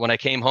 But when I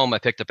came home, I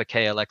picked up a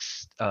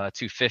KLX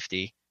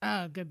 250.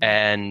 Oh, good.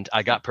 And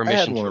I got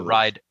permission to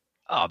ride.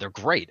 Oh, they're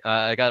great.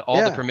 I got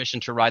all the permission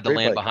to ride the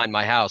land behind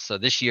my house. So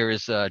this year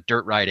is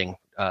dirt riding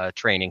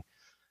training.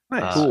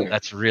 Nice. Cool.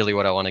 That's really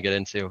what I want to get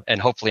into.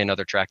 And hopefully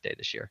another track day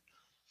this year.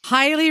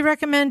 Highly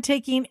recommend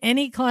taking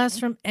any class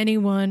from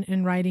anyone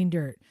in riding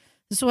dirt.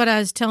 This is what I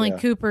was telling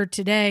Cooper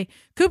today.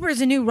 Cooper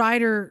is a new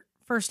rider,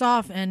 first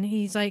off, and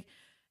he's like,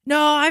 no,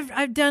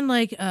 I've done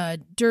like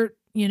dirt,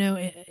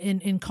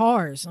 in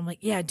cars. I'm like,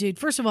 yeah, dude,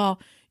 first of all,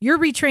 you're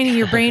retraining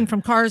your brain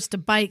from cars to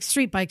bikes,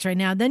 street bikes right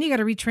now. Then you got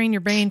to retrain your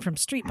brain from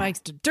street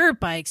bikes to dirt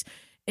bikes.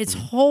 It's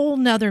whole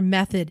nother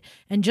method.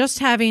 And just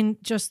having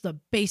just the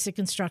basic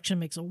instruction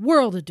makes a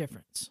world of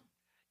difference.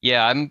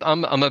 Yeah,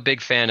 I'm a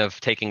big fan of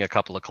taking a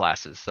couple of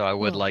classes. So I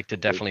would like to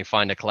definitely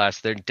find a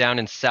class. They're down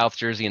in South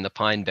Jersey in the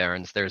Pine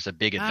Barrens. There's a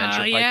big adventure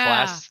bike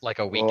class, like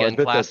a weekend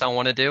class I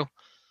want to do.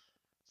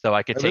 So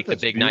I could take the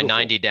big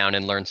 990 down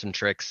and learn some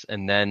tricks.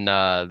 And then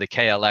the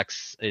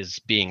KLX is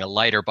being a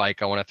lighter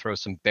bike. I want to throw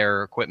some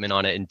bearer equipment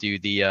on it and do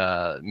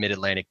the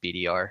Mid-Atlantic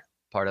BDR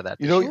part of that.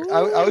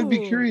 I would be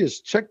curious.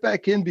 Check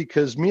back in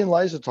because me and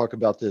Liza talk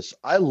about this.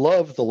 I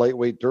love the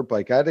lightweight dirt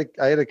bike. I had a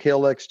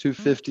KLX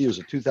 250. It was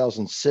a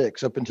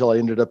 2006 up until I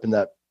ended up in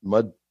that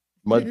mud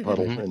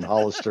puddle in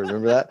Hollister.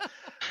 Remember that?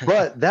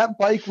 But that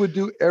bike would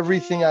do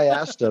everything I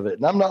asked of it.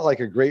 And I'm not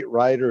like a great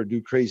rider or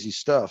do crazy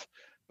stuff.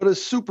 But a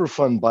super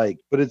fun bike.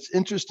 But it's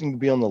interesting to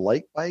be on the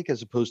light bike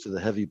as opposed to the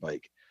heavy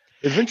bike.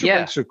 Adventure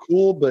bikes are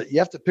cool, but you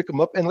have to pick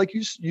them up. And like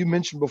you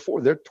mentioned before,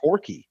 they're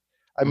torquey.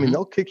 I mean,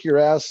 they'll kick your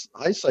ass,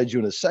 high-side you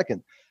in a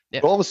second.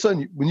 But all of a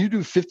sudden, when you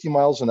do 50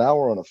 miles an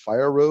hour on a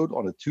fire road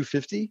on a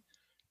 250,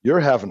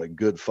 you're having a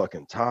good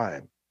fucking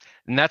time.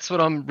 And that's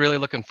what I'm really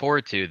looking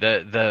forward to.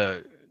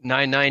 The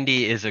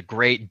 990 is a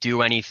great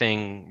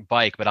do-anything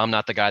bike, but I'm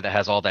not the guy that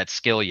has all that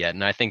skill yet.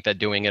 And I think that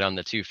doing it on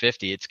the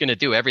 250, it's going to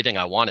do everything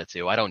I want it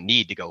to. I don't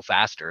need to go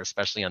faster,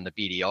 especially on the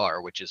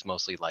BDR, which is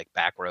mostly like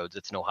back roads.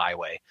 It's no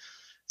highway.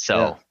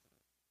 So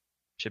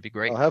should be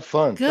great. I'll have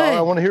fun. Good.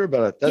 I want to hear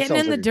about it. That Getting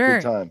sounds in like the dirt.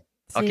 a good time.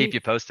 I'll keep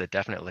you posted,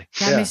 definitely.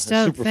 Got me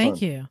stoked.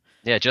 Thank you.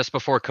 Yeah, just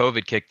before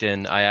COVID kicked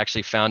in, I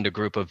actually found a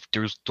group of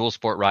dual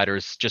sport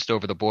riders just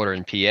over the border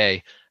in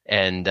PA.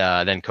 And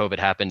then COVID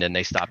happened and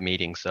they stopped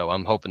meeting. So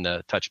I'm hoping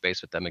to touch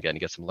base with them again and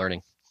get some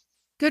learning.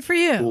 Good for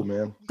you. Cool,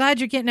 man. Glad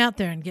you're getting out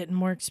there and getting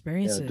more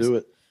experiences. Yeah, do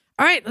it.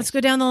 All right, let's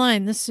go down the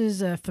line. This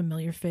is a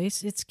familiar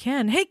face. It's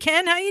Ken. Hey,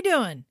 Ken, how you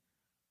doing?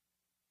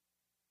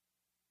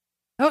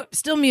 Oh,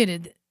 still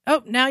muted.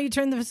 Oh, now you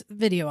turn the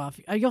video off.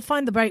 You'll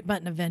find the right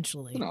button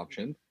eventually. An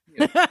option.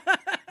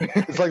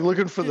 It's like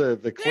looking for the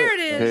clip. There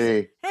it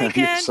is. Hey,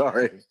 Ken.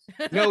 Sorry.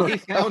 No, he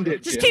found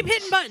it. Just Jim. keep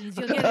hitting buttons.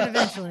 You'll get it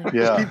eventually. Just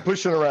Yeah. keep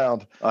pushing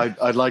around.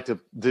 I'd like to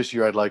this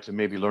year. I'd like to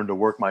maybe learn to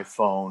work my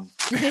phone.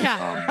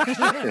 Yeah. And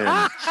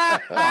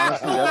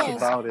honestly, that's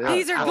about it.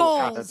 These are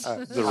goals.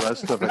 The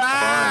rest of it's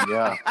fine.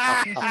 Yeah.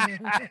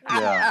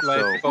 Yeah.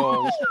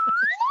 So,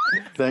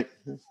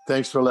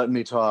 thanks for letting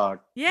me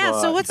talk. Yeah.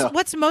 So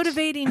what's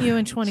motivating you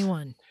in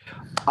 21?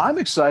 I'm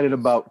excited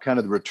about kind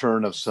of the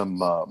return of some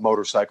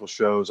motorcycle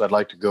shows. I'd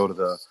like to go to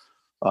the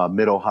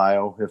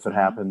Mid-Ohio if it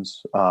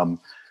happens. I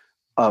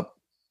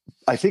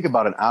think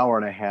about an hour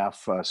and a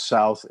half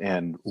south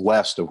and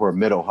west of where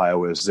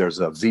Mid-Ohio is, there's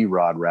a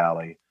V-Rod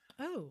rally.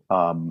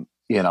 Oh.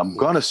 And I'm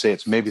going to say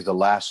it's maybe the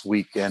last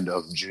weekend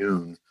of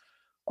June.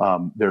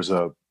 There's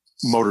a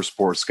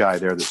motorsports guy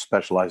there that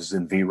specializes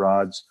in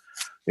V-Rods.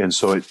 And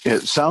so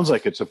it sounds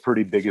like it's a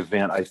pretty big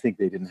event. I think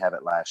they didn't have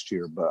it last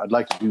year, but I'd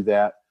like to do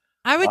that.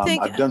 I would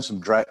think I've done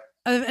some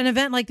an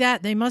event like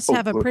that. They must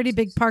have a pretty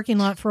big parking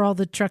lot for all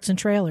the trucks and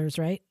trailers,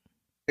 right?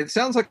 It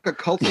sounds like a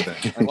cult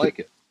event. I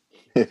like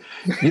it.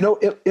 You know,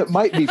 it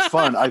might be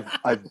fun.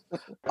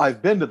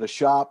 I've been to the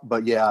shop,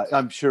 but yeah,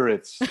 I'm sure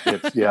it's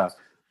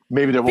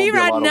maybe there won't be a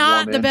lot of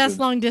not warm the best engines.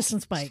 long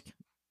distance bike.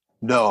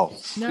 No.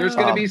 There's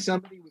going to be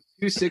somebody with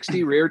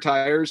 260 rear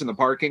tires in the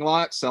parking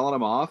lot, selling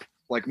them off,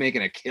 like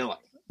making a killing.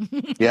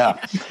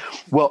 Yeah.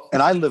 Well,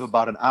 and I live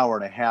about an hour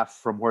and a half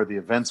from where the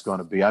event's going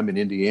to be. I'm in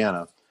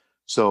Indiana.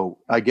 So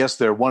I guess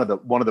they're one of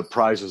the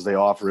prizes they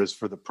offer is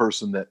for the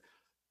person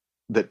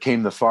that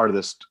came the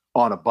farthest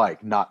on a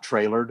bike, not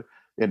trailered.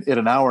 In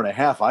an hour and a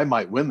half, I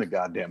might win the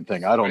goddamn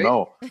thing. I don't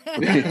know.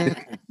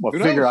 Well,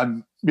 figure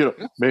I'm,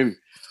 maybe.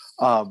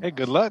 Hey,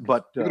 good luck.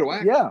 But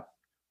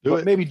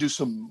maybe do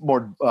some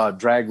more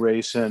drag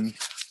racing.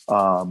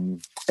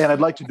 And I'd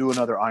like to do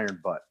another iron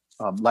butt.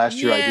 Last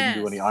year I didn't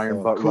do any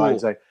iron butt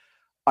rides.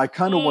 I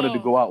kind of wanted to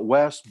go out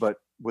west, but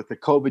with the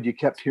COVID, you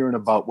kept hearing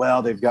about,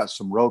 well, they've got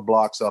some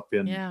roadblocks up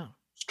in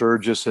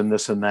Sturgis and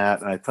this and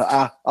that. And I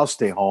thought, I'll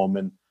stay home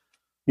and,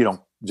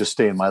 just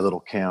stay in my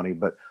little county.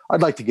 But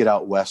I'd like to get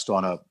out west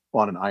on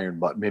an iron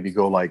butt, maybe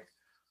go like,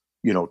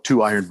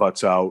 2 iron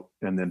butts out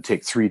and then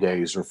take 3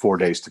 days or 4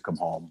 days to come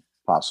home,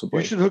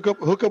 possibly. You should hook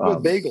up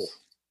with Bagel.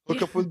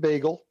 Hook up with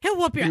Bagel. He'll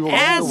whoop your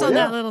ass on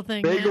that little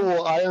thing. Bagel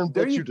will iron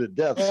butt you to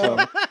death,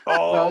 son.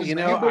 Well,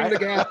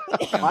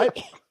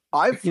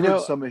 I've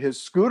heard some of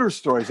his scooter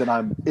stories,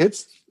 and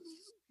it's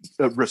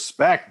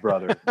respect,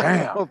 brother.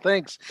 Damn. Well,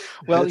 thanks.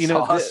 Well, It's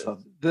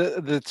awesome.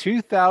 the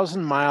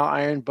 2,000-mile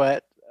iron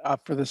butt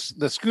for the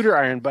scooter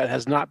iron butt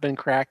has not been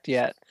cracked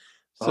yet.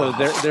 So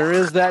there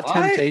is that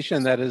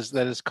temptation that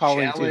is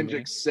calling to me. Challenge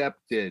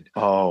accepted.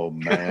 Oh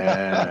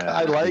man,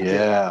 I like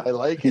it. I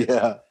like it.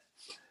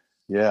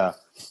 Yeah.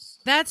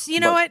 That's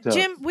what,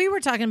 Jim. We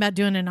were talking about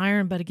doing an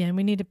iron butt again.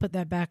 We need to put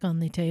that back on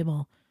the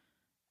table.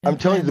 I'm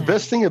telling you, the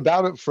best thing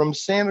about it from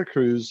Santa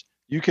Cruz,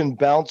 you can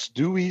bounce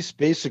due east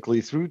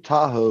basically through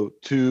Tahoe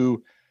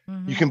to.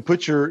 You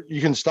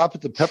can stop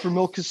at the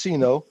Peppermill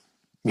Casino.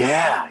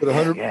 Yeah. Put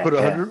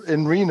 100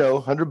 in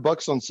Reno,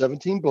 $100 on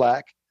 17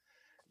 Black.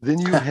 Then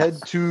you head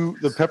to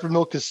the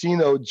Peppermill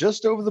Casino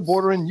just over the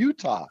border in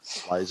Utah,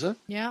 Liza.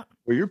 Yeah.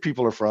 Where your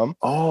people are from.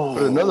 Oh.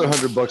 Put another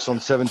 $100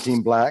 on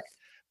 17 Black.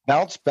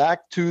 Bounce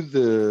back to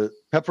the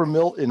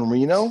Peppermill in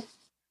Reno.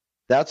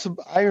 That's an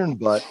iron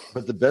butt,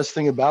 but the best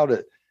thing about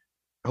it,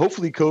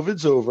 hopefully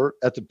COVID's over.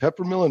 At the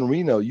Peppermill in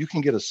Reno, you can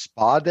get a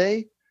spa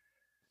day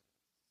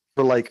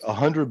for like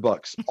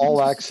 $100.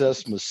 All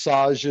access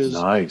massages.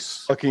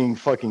 Nice.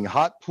 Fucking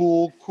hot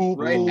pool, cool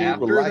Right pool,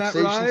 after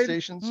relaxation that ride?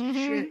 stations.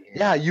 Mm-hmm.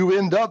 Yeah, you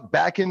end up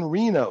back in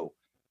Reno.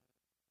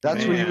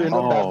 That's where you end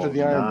up after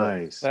the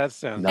iron butt. That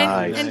sounds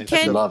nice. And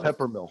Ken,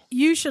 Peppermill.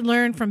 You should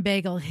learn from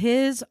Bagel.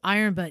 His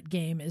iron butt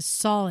game is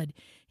solid.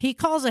 He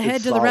calls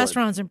ahead to the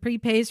restaurants and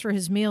prepays for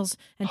his meals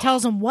and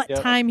tells them what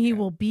time he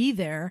will be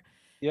there.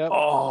 Yep.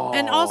 Oh.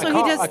 And also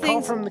he does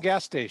things from the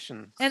gas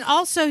station. And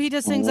also he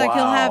does things like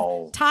he'll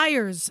have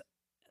tires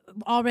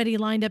already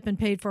lined up and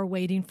paid for,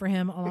 waiting for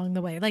him along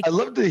the way. Like, I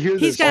love to hear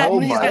he's this. got- How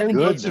he's many got the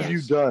irons game, have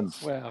yes. you done?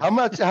 Wow.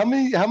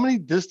 How many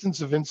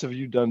distance events have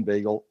you done,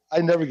 Bagel? I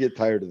never get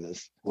tired of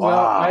this.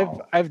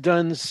 Well, I've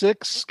done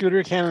 6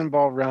 scooter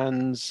cannonball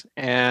runs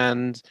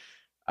and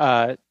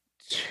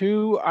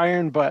 2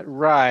 iron butt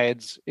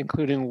rides,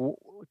 including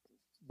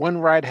one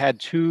ride had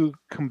 2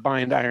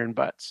 combined iron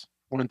butts,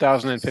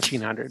 1,000 and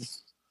 1,500.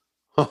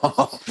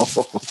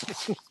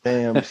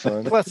 Damn,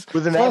 son.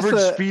 With an plus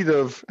average speed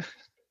of.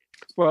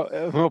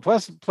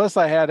 Plus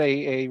I had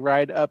a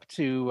ride up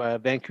to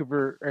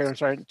Vancouver. I'm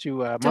sorry,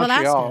 to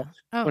Montreal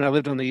when I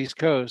lived on the East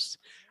Coast.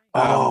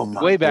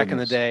 Way back in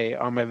the day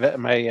on my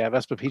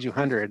Vespa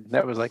P200.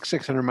 That was like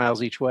 600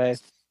 miles each way.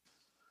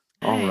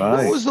 All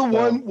right. What was the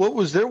one? What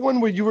was there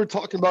one where you were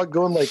talking about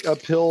going like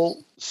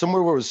uphill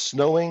somewhere where it was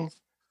snowing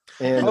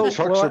and the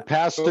trucks are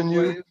passing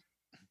you?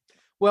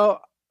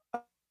 Well,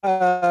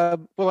 I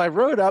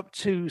rode up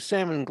to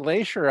Salmon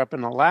Glacier up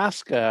in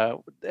Alaska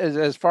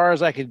as far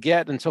as I could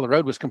get until the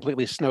road was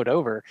completely snowed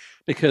over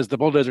because the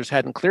bulldozers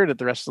hadn't cleared it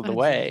the rest of the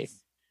way.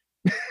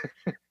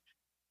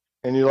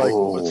 And you're like,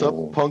 "What's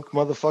up, punk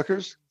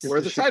motherfuckers? Where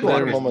the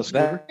sidewalk on my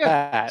scooter?"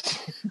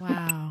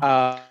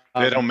 Wow.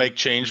 They don't make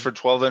change for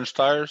 12-inch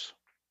tires?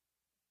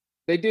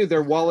 They do.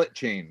 They're wallet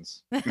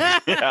chains. Yeah,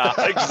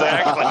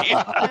 exactly.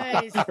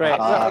 Nice. Right.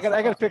 So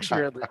I got a picture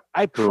here.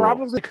 I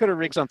probably could have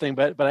rigged something,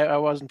 but I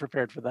wasn't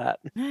prepared for that.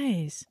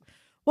 Nice.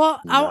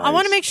 Well, I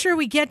want to make sure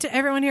we get to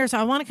everyone here, so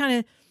I want to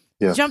kind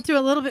of jump through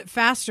a little bit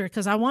faster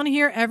because I want to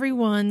hear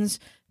everyone's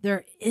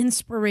their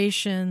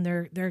inspiration,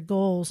 their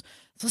goals.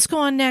 So let's go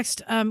on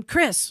next.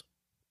 Chris,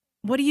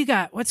 what do you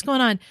got? What's going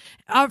on?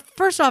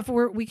 First off,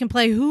 we can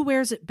play Who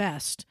Wears It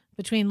Best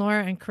between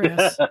Laura and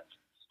Chris.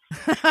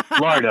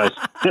 Laura does.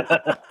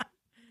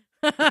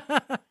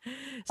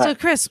 So,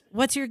 Chris,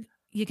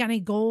 you got any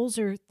goals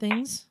or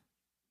things?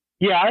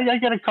 Yeah, I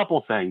got a couple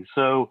things.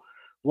 So,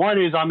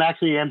 one is I'm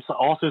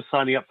also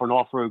signing up for an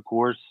off-road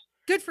course.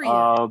 Good for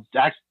you.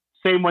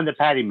 Same one that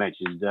Patty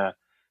mentioned.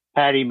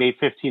 Patty, May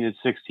 15 and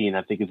 16,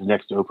 I think is the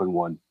next open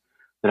one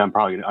that I'm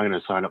going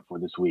to sign up for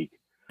this week.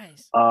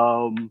 Nice.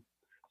 So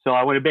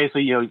I want to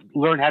basically,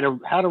 learn how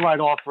to ride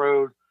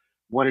off-road.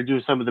 Want to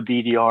do some of the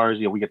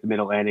BDRs. We get the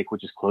Mid-Atlantic,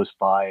 which is close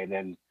by, and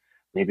then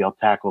maybe I'll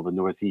tackle the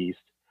Northeast.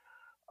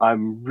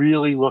 I'm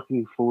really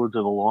looking forward to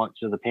the launch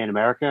of the Pan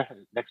America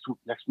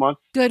next month.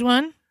 Good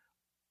one.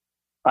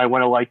 I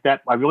want to like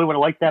that. I really want to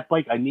like that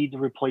bike. I need to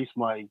replace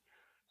my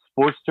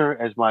Sportster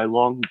as my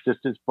long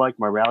distance bike,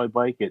 my rally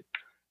bike at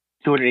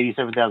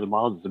 287,000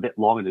 miles. It's a bit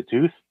long in the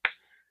tooth.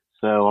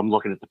 So I'm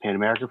looking at the Pan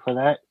America for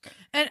that.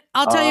 And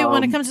I'll tell you,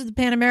 when it comes to the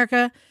Pan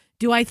America,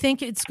 do I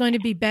think it's going to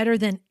be better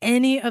than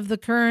any of the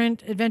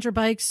current adventure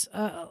bikes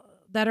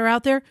that are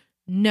out there?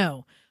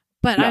 No.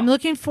 But I'm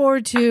looking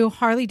forward to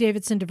Harley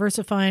Davidson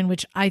diversifying,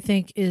 which I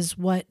think is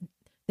what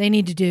they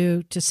need to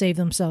do to save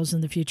themselves in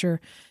the future.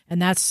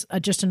 And that's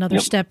just another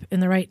step in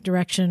the right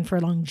direction for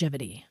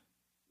longevity.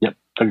 Yep,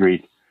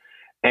 agreed.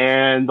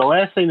 And the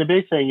last thing, the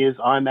big thing is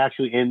I'm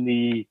actually in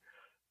the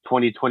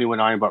 2021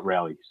 Iron Butt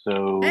Rally.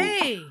 So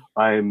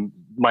I'm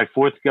my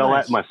fourth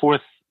my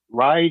fourth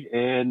ride,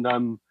 and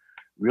I'm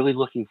really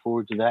looking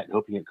forward to that and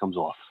hoping it comes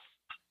off.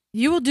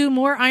 You will do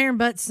more Iron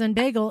Butts than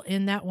Bagel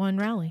in that one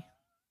rally.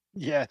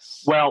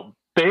 Yes. Well,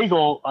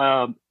 Bagel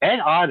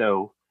and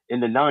Otto in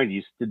the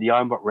 90s did the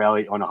Iron Butt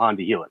Rally on a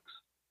Honda Helix.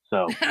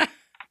 So,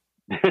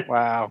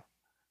 wow.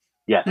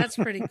 Yeah. That's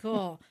pretty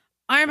cool.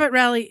 Iron Butt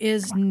Rally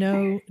is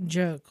no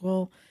joke.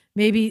 Well,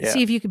 maybe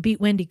see if you could beat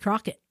Wendy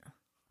Crockett.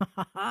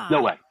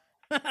 No way.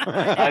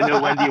 I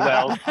know Wendy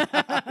well.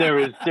 There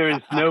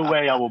is no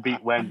way I will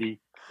beat Wendy.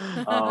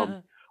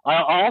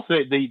 I also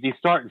the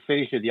start and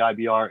finish of the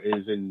IBR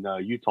is in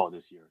Utah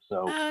this year,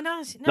 so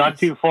nice. Not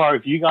too far.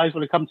 If you guys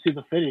want to come to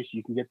the finish,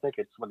 you can get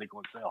tickets when they go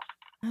on sale.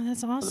 Oh,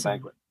 that's awesome. For the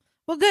banquet.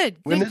 Well, good.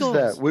 When is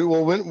that?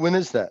 When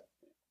is that?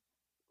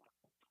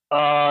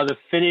 The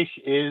finish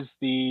is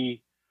the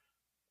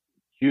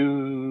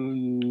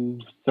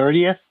June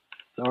 30th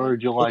or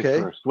July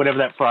 1st, whatever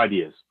that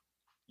Friday is.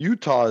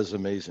 Utah is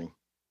amazing.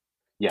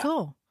 Yeah.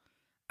 Cool.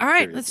 All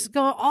right, let's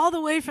go all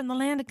the way from the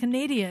land of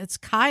Canada. It's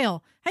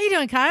Kyle. How you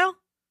doing, Kyle?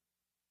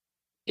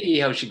 Hey,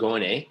 how's it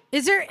going, eh?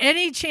 Is there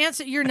any chance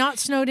that you're not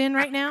snowed in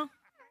right now?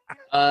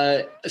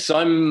 So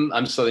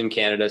I'm southern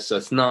Canada, so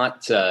it's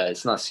not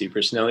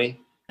super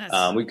snowy.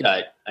 We've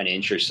got an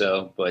inch or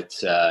so, but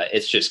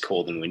it's just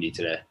cold and windy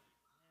today.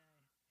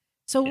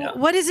 So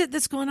what is it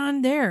that's going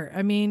on there?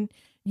 I mean,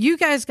 you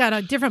guys got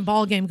a different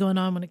ball game going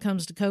on when it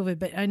comes to COVID,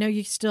 but I know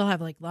you still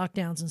have like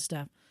lockdowns and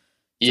stuff.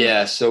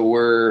 Yeah, so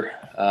we're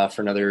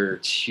for another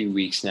 2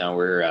 weeks now.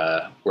 We're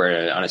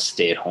on a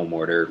stay-at-home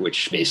order,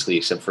 which basically,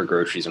 except for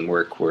groceries and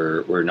work,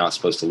 we're not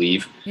supposed to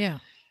leave. Yeah.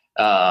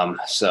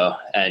 So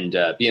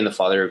being the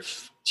father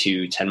of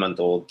two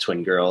 10-month-old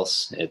twin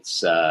girls, it's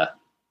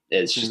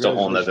just a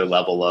whole nother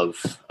level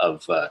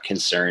of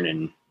concern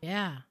and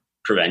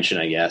prevention,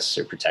 I guess,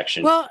 or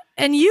protection. Well,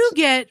 and you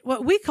get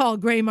what we call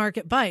gray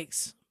market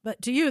bikes,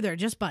 but to you, they're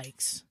just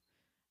bikes.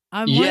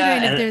 I'm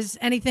wondering if there's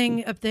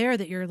anything up there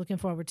that you're looking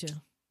forward to.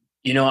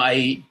 You know,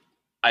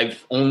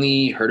 I've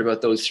only heard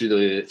about those through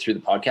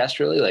the podcast.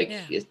 Really,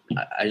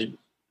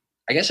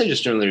 I guess I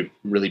just don't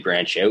really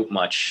branch out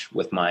much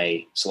with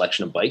my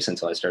selection of bikes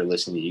until I started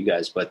listening to you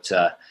guys. But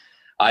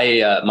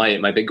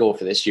my big goal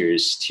for this year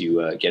is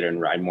to get and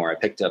ride more. I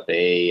picked up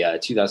a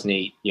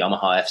 2008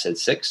 Yamaha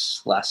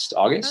FZ6 last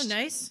August. Oh,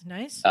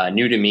 nice.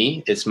 New to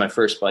me. It's my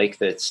first bike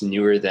that's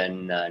newer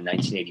than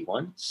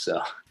 1981.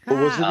 So what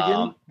was it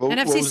again?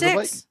 An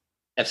FC6.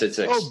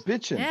 FZ6. Oh,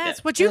 bitchin'. Yeah,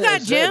 that's what you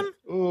got, Jim.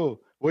 Oh,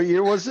 what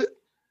year was it?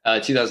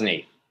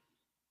 2008.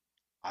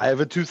 I have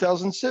a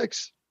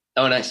 2006.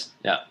 Oh, nice.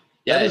 Yeah.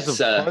 That is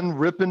a fun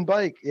ripping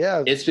bike.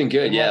 Yeah. It's been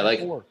good. Yeah.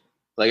 Like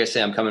I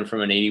say, I'm coming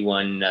from an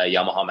 81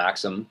 Yamaha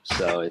Maxim,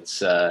 so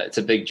it's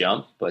a big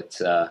jump, but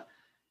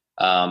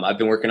I've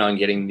been working on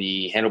getting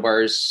the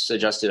handlebars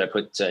adjusted. I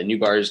put new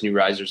bars, new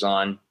risers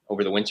on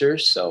over the winter,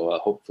 so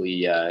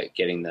hopefully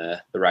getting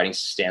the riding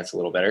stance a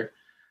little better.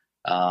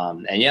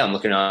 And I'm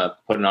looking at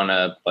putting on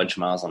a bunch of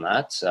miles on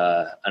that.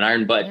 An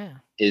Iron Butt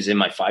is in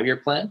my 5-year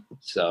plan,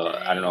 so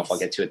I don't know if I'll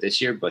get to it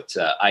this year, but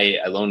I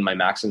loaned my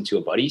Maxim to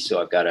a buddy,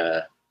 so I've got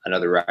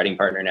another riding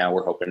partner now.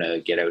 We're hoping to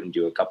get out and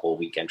do a couple of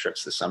weekend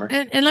trips this summer.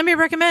 And let me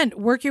recommend,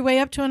 work your way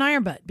up to an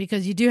Iron Butt,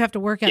 because you do have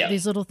to work out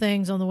these little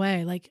things on the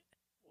way. Like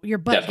your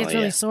butt gets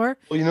really sore.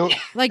 Well,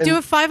 like do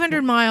a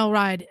 500-mile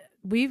ride.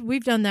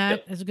 We've done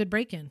that as a good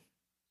break-in.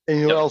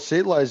 And I'll say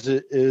it,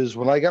 Liza, is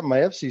when I got my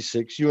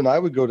FC6, you and I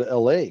would go to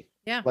LA.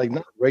 Yeah. Like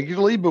not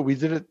regularly, but we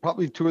did it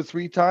probably 2 or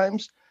 3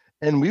 times.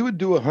 And we would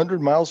do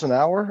 100 miles an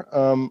hour,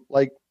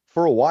 like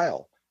for a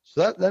while.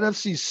 So that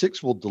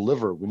FC6 will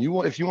deliver when you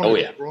want. If you want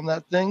to go on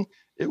that thing,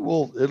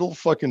 it'll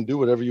fucking do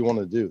whatever you want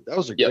to do. That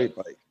was a great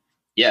bike.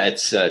 Yeah,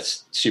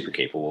 it's super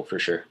capable for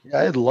sure. Yeah,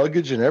 I had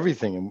luggage and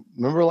everything. And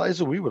remember,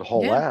 Liza, we would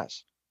haul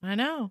ass. I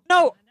know.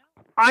 No,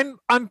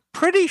 I'm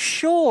pretty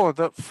sure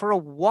that for a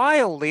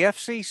while the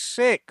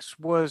FC6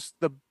 was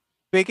the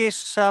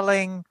biggest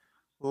selling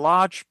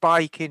large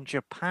bike in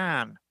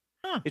Japan.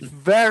 Huh. It's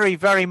very,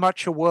 very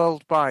much a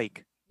world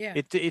bike. Yeah.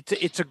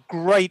 It's a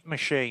great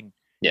machine.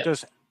 Yeah. It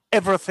does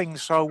everything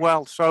so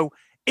well. So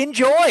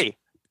enjoy.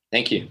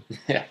 Thank you.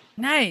 Yeah.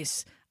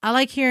 Nice. I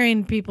like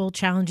hearing people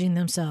challenging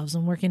themselves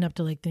and working up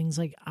to like things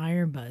like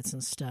Iron Butts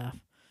and stuff.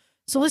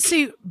 So let's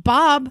see,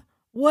 Bob,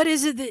 what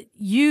is it that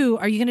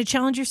are you going to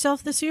challenge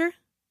yourself this year?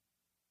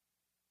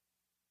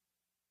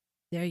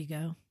 There you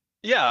go.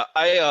 Yeah,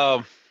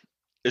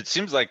 it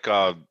seems like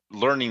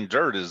learning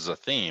dirt is a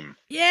theme.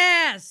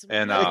 Yes.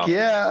 And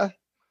yeah.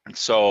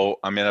 So,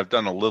 I mean, I've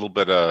done a little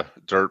bit of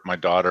dirt. My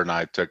daughter and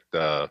I took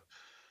the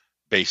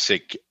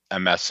basic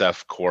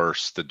MSF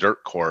course, the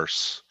dirt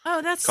course.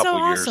 Oh, that's a couple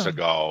so years awesome.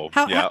 ago.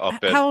 how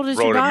Up at old is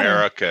your Road daughter?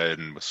 America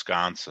in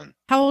Wisconsin.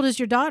 How old is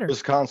your daughter?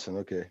 Wisconsin.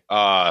 Okay.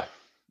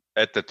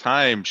 At the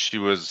time she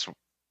was,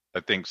 I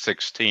think,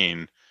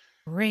 16.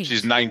 Great.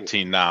 She's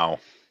 19 now.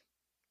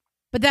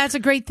 But that's a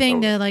great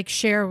thing to like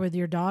share with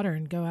your daughter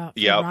and go out.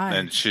 Yeah, rides.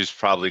 and she's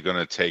probably going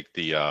to take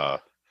the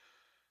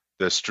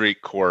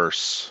street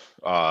course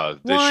this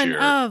year. One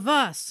of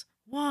us.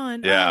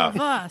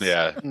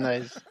 Yeah.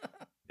 Nice.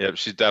 Yep,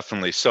 she's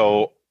definitely.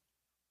 So,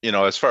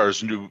 as far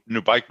as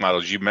new bike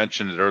models, you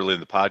mentioned it early in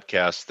the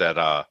podcast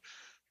that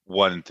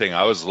one thing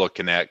I was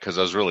looking at, because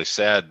I was really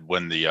sad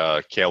when the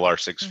KLR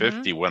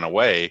 650 went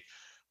away,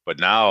 but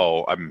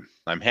now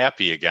I'm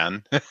happy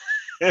again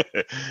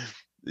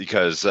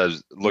because I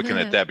was looking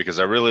at that because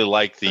I really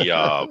like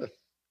the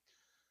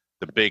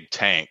big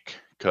tank,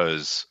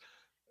 because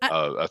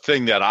a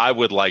thing that I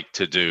would like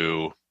to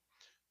do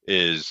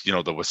is,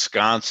 the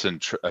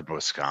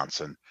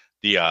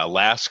the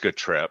Alaska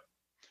trip,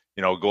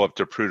 go up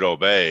to Prudhoe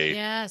Bay.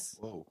 Yes.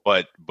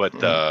 But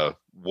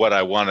what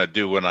I want to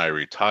do when I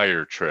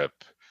retire trip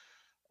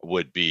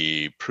would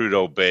be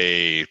Prudhoe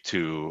Bay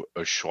to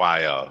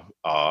Ushuaia,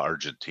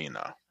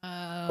 Argentina.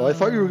 Oh, I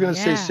thought you were going to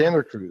say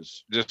Santa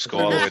Cruz. Just go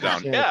all the way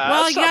down. Yeah,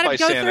 well, I'll you stop got by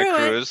to go Santa through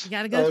Cruz. it. You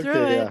got to go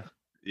through it.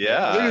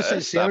 Yeah, I was going to say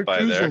Santa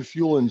Cruz and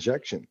fuel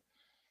injection.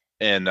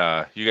 And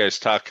you guys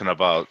talking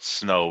about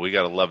snow? We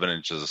got 11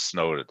 inches of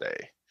snow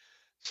today,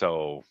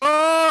 so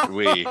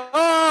we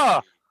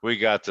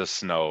got the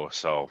snow.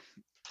 So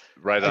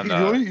right on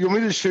the. You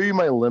want me to show you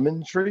my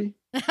lemon tree?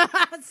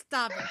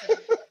 Stop it.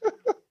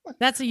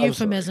 That's a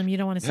euphemism. You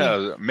don't want to say.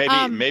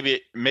 Yeah,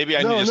 maybe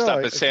I need to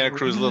stop at Santa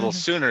Cruz a little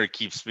sooner. It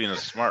keeps being a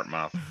smart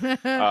mouth.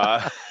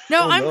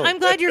 I'm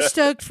glad you're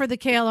stoked for the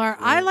KLR.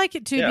 I like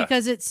it too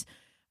because it's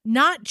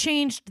not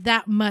changed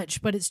that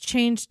much, but it's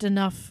changed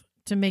enough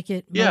to make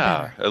it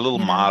better, a little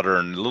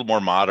modern, a little more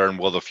modern.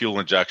 Well, the fuel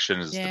injection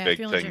is the big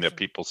thing that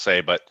people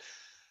say, but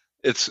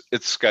it's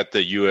got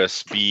the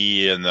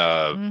USB and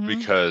the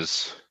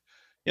because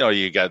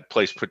you got a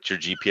place to put your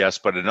GPS.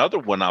 But another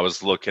one I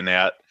was looking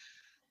at,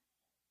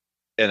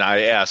 and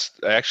I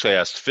actually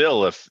asked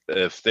Phil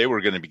if they were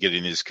going to be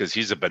getting these because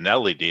he's a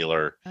Benelli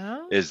dealer.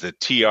 Is the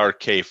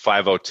TRK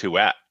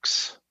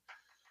 502X?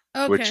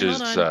 Okay, which hold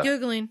is on.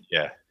 Googling.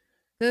 Yeah.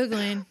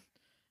 Googling.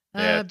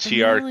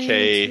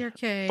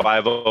 TRK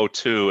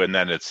 502, and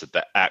then it's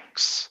the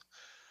X.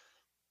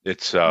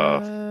 It's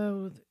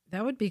that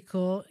would be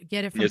cool.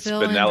 Get it from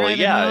Phil Benelli. And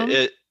drive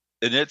it home.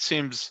 And it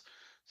seems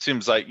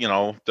like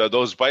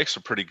those bikes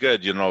are pretty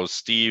good.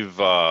 Steve.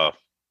 I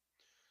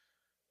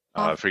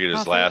forget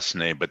his last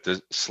name, but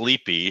the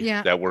Sleepy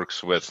that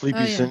works with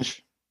Sleepy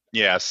Cinch.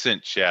 Yeah,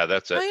 Cinch. Yeah,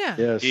 that's it.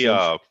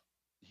 Oh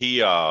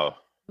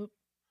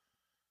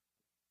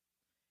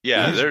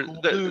yeah.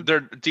 They're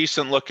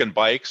decent looking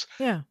bikes.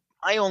 Yeah.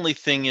 My only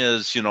thing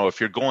is,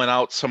 if you're going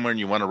out somewhere and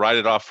you want to ride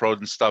it off road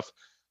and stuff,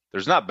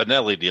 there's not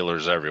Benelli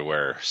dealers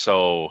everywhere.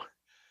 So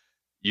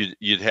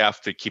you'd have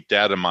to keep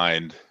that in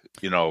mind,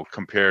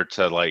 compared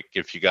to like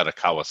if you got a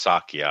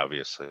Kawasaki,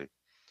 obviously.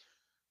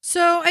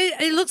 So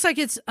it looks like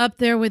it's up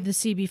there with the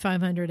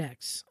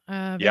CB500X.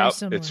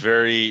 Similar. It's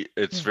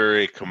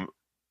very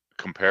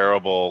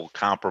comparable.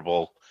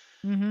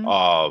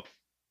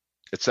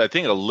 It's, I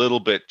think, a little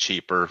bit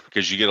cheaper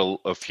because you get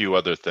a few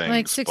other things.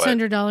 Like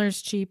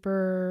 $600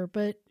 cheaper,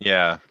 but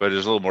yeah, but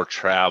there's a little more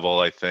travel,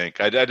 I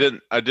think. I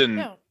didn't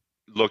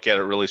look at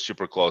it really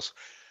super close.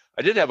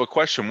 I did have a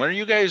question. When are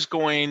you guys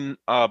going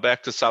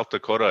back to South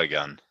Dakota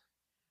again?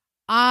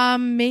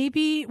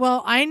 Maybe.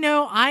 Well, I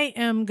know I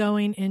am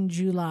going in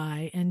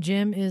July, and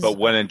Jim is. But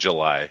when in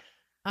July?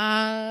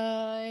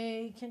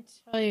 I can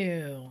tell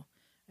you.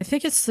 I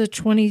think it's the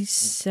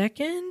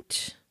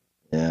 22nd.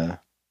 Yeah.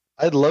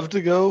 I'd love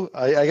to go.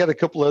 I got a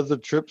couple other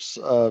trips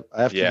I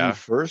have to do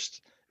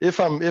first. If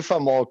I'm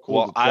all cool.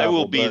 Well, I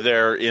will be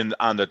there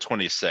on the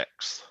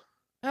 26th.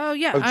 Oh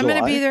yeah, I'm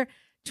going to be there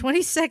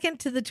 22nd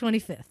to the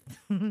 25th.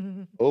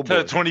 Oh, to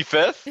the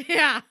 25th?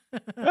 Yeah.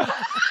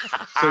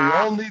 So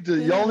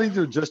y'all need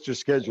to adjust your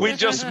schedule. We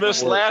just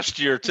missed last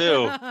year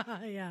too.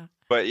 Yeah.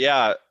 But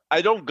yeah,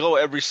 I don't go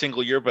every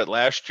single year, but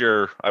last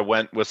year I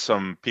went with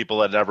some people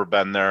that had never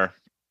been there,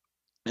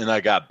 and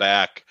I got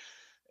back.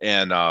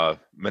 And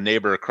my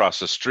neighbor across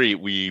the street,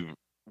 we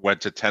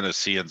went to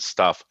Tennessee and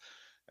stuff.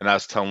 And I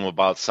was telling him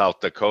about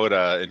South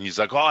Dakota. And he's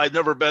like, oh, I've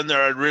never been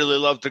there. I'd really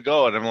love to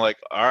go. And I'm like,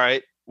 all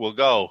right, we'll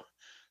go.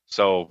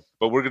 So,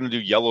 but we're going to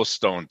do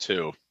Yellowstone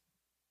too.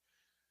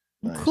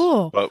 Nice.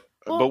 Cool. But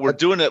we're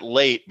doing it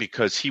late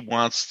because he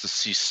wants to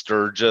see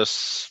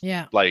Sturgis.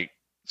 Yeah.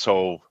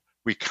 So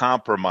we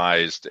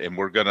compromised, and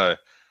we're going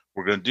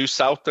to do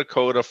South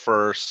Dakota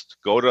first,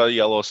 go to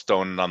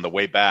Yellowstone. And on the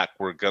way back,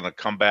 we're going to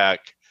come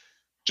back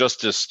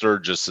just as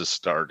Sturgis is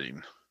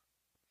starting.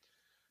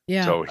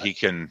 Yeah. So he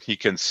can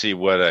see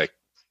what a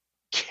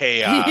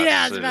chaos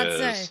I was about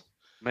to say.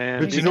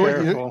 Man, but you know what?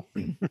 It's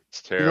You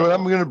terrible. know what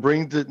I'm going to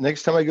bring to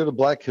next time I go to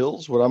Black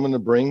Hills? What I'm going to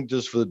bring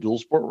just for the dual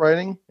sport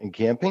riding and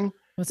camping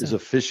is a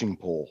fishing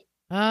pole.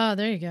 Oh,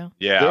 there you go.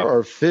 Yeah. There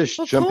are fish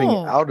jumping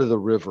cool. out of the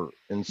river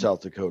in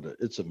South Dakota.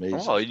 It's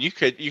amazing. Oh, you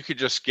could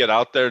just get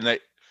out there and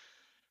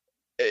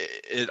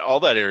in all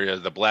that area,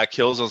 the Black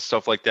Hills and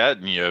stuff like that,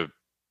 and you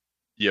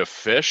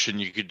fish, and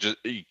you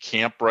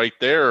camp right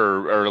there,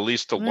 or at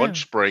least a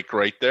lunch break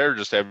right there.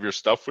 Just have your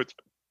stuff with,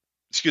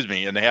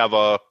 and have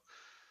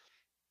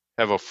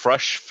a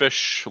fresh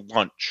fish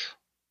lunch.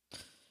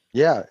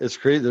 Yeah, it's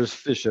great. There's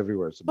fish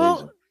everywhere. It's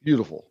amazing.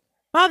 Beautiful.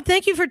 Bob,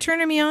 thank you for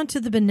turning me on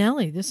to the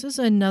Benelli. This is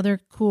another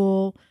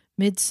cool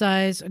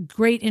mid-size,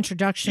 great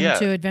introduction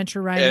to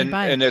adventure riding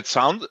bike. And it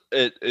sounds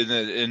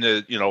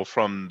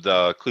from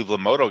the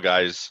Cleveland Moto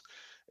guys,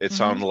 it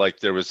sounded like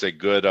there was a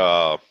good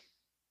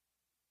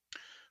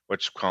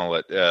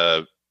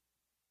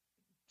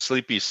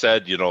Sleepy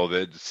said, that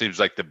it seems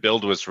like the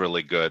build was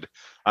really good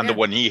on the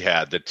one he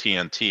had, the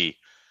TNT.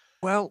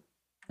 Well,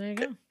 there you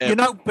go.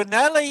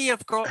 Benelli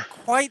have got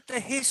quite the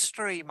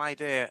history, my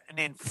dear. And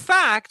in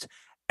fact,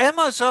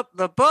 Emma's up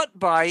the butt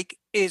bike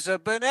is a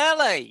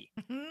Benelli.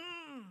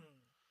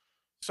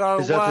 So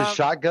is that the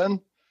shotgun?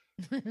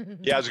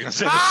 Yeah, I was going to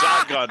say the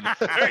shotgun.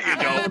 There you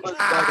go.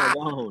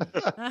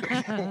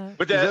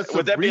 Would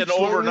that be an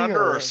over and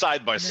under or a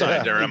side by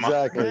side there, Emma?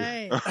 Exactly.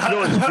 Right.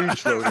 No, it's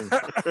breech loading.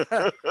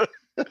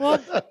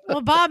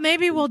 Well, Bob,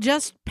 maybe we'll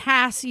just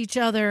pass each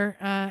other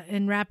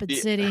in Rapid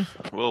City.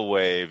 We'll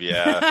wave,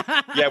 yeah.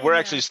 Yeah, we're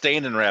actually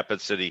staying in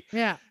Rapid City.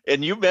 Yeah.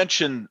 And you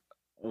mentioned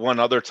one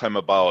other time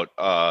about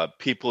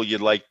people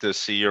you'd like to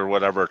see or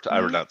whatever,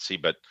 or not see,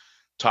 but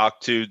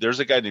talk to. There's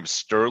a guy named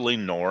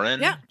Sterling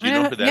Noren. Yeah. Do you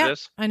know who that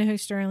is? I know who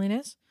Sterling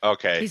is.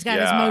 Okay. He's got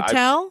his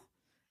motel.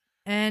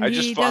 I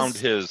just found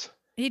his.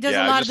 He does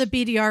a lot of the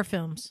BDR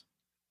films.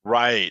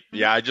 Right.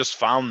 Yeah, I just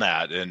found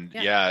that. And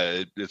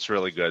it's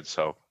really good.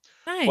 So.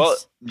 Nice. Well,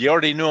 you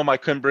already knew him. I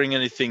couldn't bring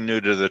anything new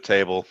to the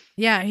table.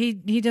 Yeah, he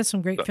does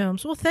some great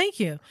films. Well, thank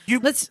you. You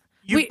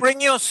bring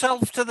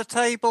yourself to the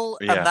table,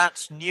 and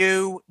that's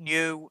new.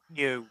 All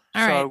so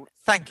right.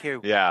 Thank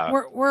you. Yeah.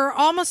 We're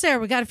almost there.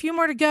 We got a few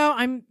more to go.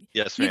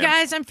 Yes, you ma'am.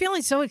 guys, I'm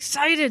feeling so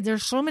excited.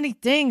 There's so many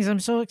things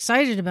I'm so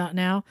excited about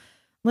now.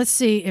 Let's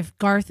see if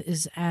Garth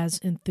is as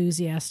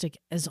enthusiastic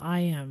as I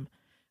am.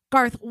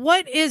 Garth,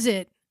 what is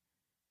it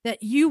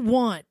that you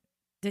want,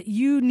 that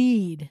you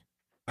need?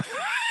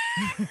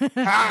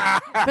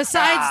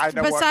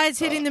 besides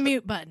hitting the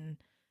mute button.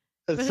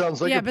 It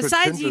sounds like a besides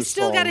Pretender you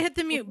still song. got to hit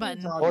the mute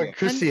button. I want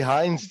Chrissy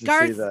Hines to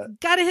Garth, say that.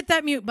 got to hit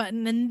that mute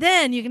button, and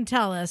then you can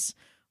tell us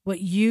what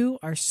you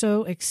are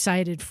so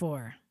excited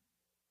for.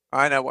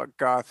 I know what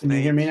Garth Can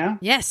you hear me now?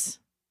 Yes.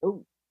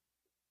 Oh,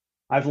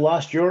 I've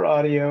lost your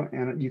audio,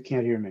 and you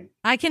can't hear me.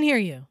 I can hear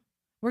you.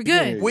 We're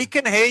good. We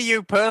can hear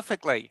you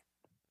perfectly.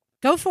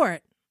 Go for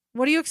it.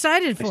 What are you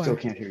excited for? I still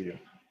can't hear you.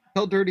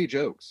 Tell dirty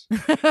jokes.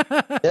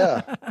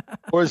 Yeah.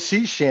 Or a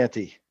sea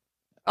shanty.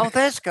 Oh,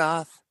 there's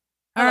Garth.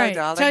 All right.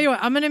 Darling. Tell you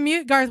what, I'm going to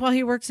mute Garth while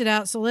he works it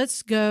out. So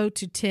let's go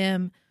to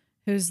Tim,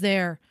 who's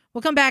there.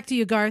 We'll come back to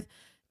you, Garth.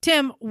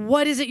 Tim,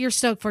 what is it you're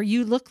stoked for?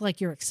 You look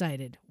like you're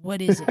excited.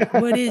 What is it?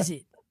 What is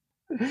it?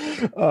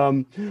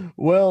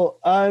 Well,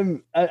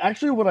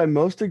 what I'm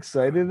most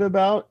excited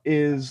about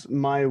is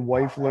my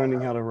wife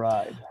learning how to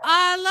ride.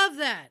 I love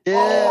that.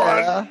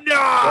 Yeah. Oh,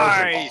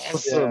 nice.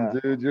 That's awesome,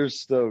 dude. You're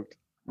stoked.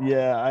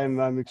 Yeah,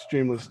 I'm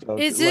extremely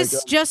stoked. Is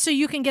this just so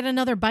you can get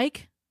another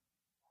bike?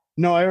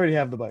 No, I already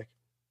have the bike.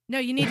 No,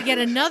 you need to get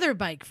another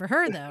bike for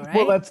her, though, right?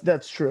 Well,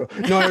 that's true.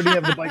 No, I already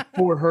have the bike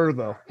for her,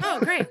 though. Oh,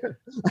 great.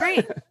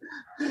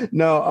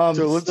 No,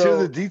 so let's hear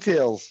the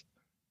details.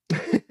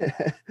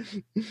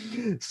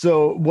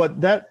 So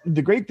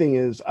the great thing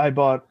is I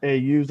bought a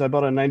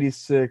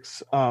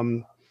 96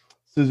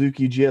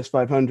 Suzuki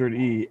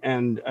GS500E,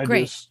 and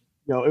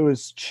it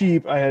was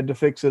cheap. I had to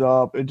fix it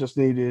up. It just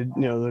needed,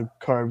 the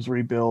carbs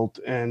rebuilt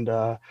and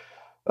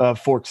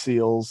fork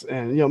seals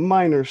and,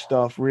 minor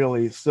stuff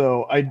really.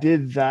 So I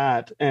did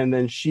that, and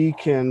then she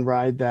can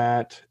ride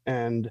that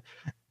and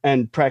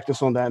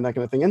practice on that and that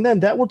kind of thing. And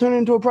then that will turn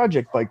into a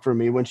project bike for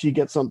me when she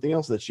gets something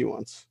else that she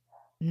wants.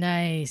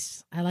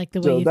 Nice. I like the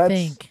way you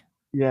think.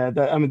 Yeah,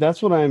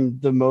 that's what I'm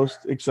the most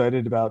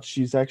excited about.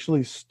 She's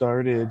actually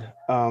started.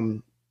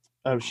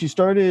 She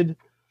started,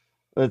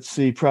 let's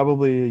see,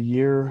 probably a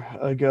year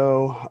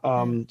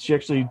ago. She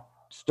actually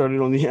started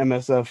on the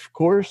MSF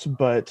course,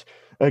 but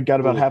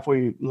got about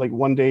halfway, like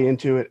one day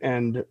into it,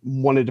 and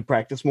wanted to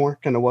practice more.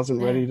 Kind of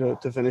wasn't ready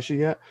to finish it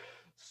yet.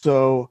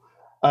 So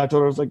I told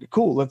her, I was like,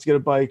 cool, let's get a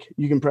bike.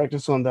 You can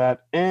practice on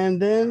that.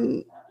 And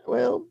then,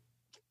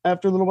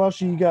 after a little while,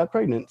 she got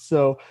pregnant.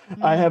 So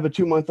I have a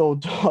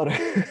 2-month-old daughter.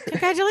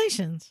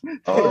 Congratulations.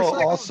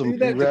 Oh, awesome.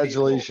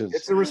 Congratulations.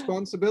 It's a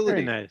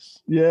responsibility. Very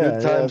nice. Yeah.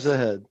 Good times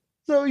ahead.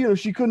 So,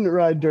 she couldn't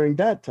ride during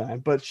that time,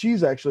 but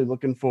she's actually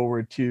looking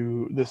forward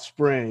to the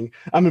spring.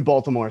 I'm in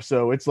Baltimore,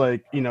 so it's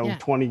like,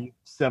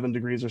 27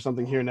 degrees or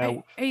something here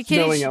now. Are you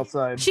snowing kidding?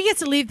 outside. She gets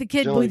to leave the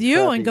kid with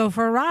you and go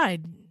for a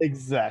ride.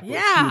 Exactly.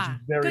 Yeah. She was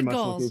very Good much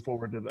goals. looking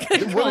forward to that.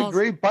 Good What goals. a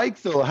great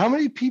bike, though. How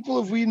many people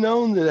have we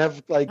known that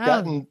have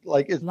gotten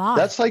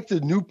that's like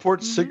the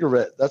Newport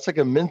cigarette. That's like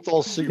a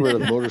menthol cigarette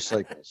of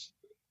motorcycles.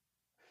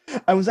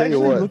 I was Tell you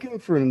actually what. looking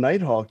for a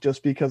Nighthawk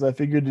just because I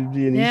figured it'd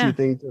be an easy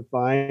thing to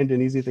find, an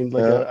easy thing.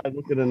 I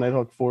looked at a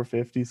Nighthawk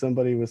 450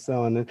 somebody was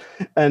selling it,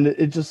 and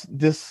it just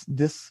this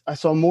I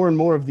saw more and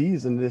more of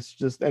these, and this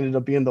just ended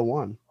up being the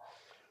one.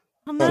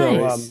 Oh,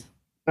 nice.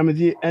 So,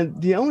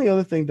 the only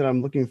other thing that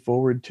I'm looking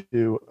forward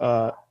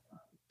to,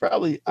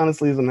 probably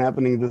honestly isn't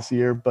happening this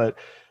year, but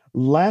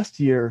last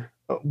year,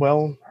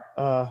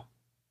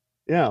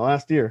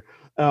 last year,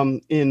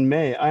 in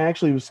May, I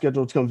actually was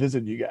scheduled to come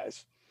visit you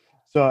guys.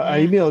 So I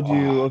emailed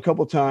you a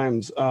couple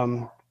times.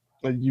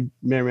 You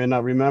may or may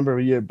not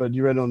remember, but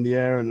you read it on the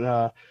air, and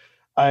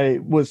I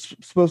was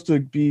supposed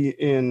to be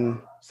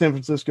in San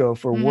Francisco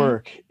for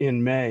work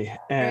in May,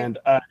 and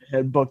I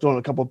had booked on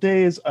a couple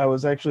days. I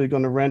was actually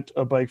going to rent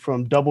a bike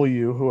from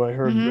W, who I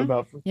heard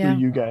about through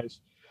you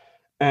guys.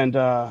 And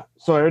so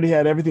I already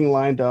had everything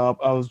lined up.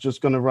 I was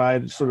just going to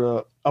ride sort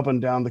of up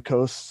and down the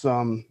coast,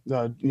 do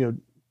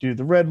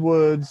the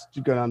Redwoods,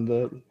 to go down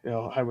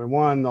the Highway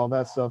 1, all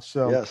that stuff.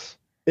 So yes.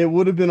 It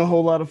would have been a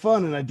whole lot of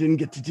fun, and I didn't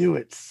get to do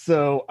it.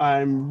 So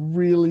I'm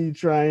really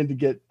trying to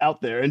get out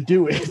there and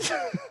do it.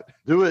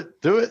 Do it.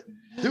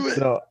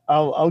 So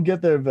I'll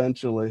get there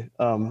eventually.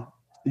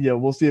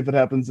 We'll see if it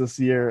happens this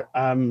year.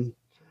 I'm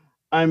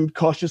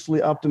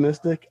cautiously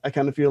optimistic. I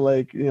kind of feel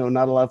like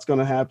not a lot's going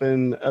to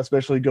happen,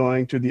 especially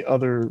going to the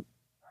other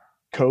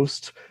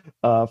coast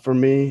for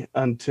me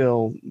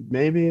until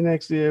maybe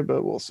next year,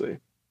 but we'll see.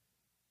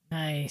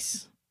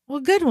 Nice. Well,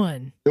 good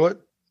one. You know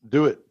what?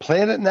 Do it.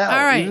 Plan it now.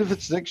 All right. Even if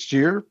it's next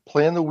year,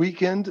 plan the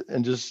weekend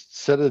and just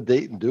set a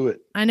date and do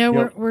it. I know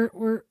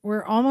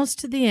we're almost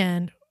to the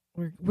end.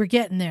 We're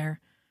getting there.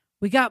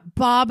 We got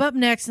Bob up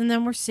next, and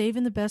then we're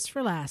saving the best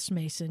for last,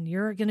 Mason.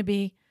 You're going to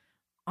be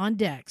on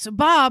deck. So,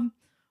 Bob,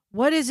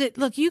 what is it?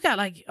 Look, you got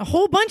like a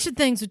whole bunch of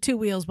things with two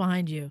wheels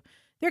behind you.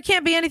 There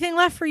can't be anything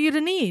left for you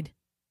to need.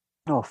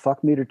 Oh,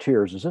 fuck me to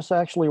tears. Is this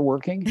actually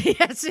working?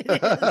 Yes, it is.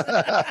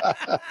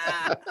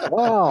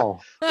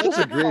 Wow. That's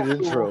a great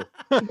intro.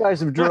 You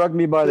guys have drugged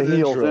me by the Good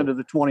heels intro. into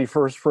the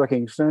 21st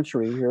fricking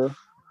century here.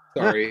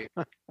 Sorry.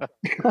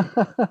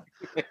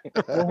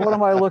 Well, what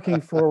am I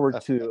looking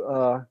forward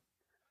to?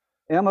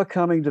 Emma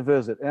coming to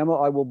visit. Emma,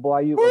 I will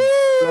buy you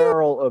a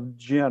barrel of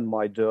gin,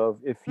 my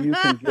dove, if you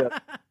can get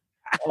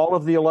all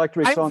of the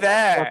electrics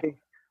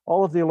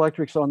all of the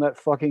electrics on that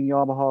fucking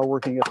Yamaha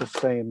working at the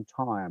same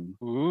time.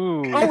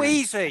 Ooh. Oh,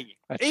 easy.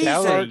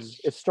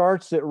 It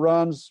starts, it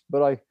runs,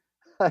 but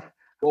well,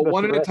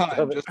 one at a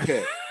time. Just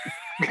pick.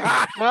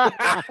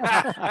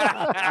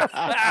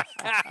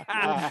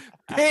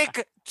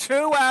 Pick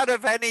 2 out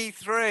of any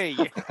 3.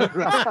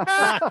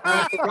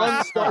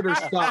 Run, start, or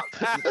stop.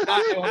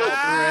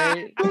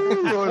 Right?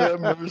 Lord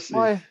have mercy.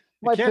 My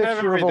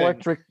picture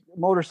of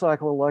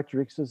motorcycle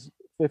electrics is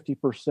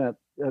 50%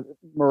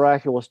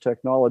 miraculous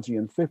technology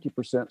and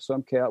 50%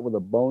 some cat with a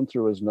bone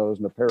through his nose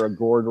and a pair of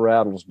gourd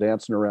rattles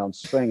dancing around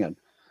singing.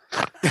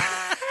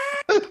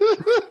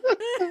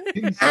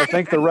 I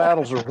think the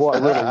rattles are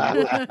what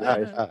really work,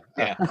 guys.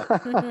 Yeah.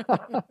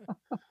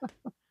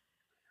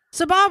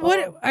 So, Bob,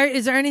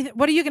 is there anything?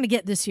 What are you going to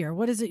get this year?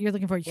 What is it you're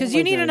looking for? Because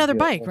you need another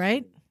bike,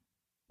 right?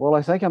 Well,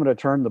 I think I'm going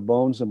to turn the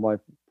bones of my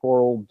poor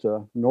old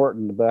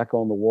Norton back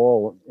on the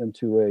wall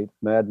into a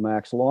Mad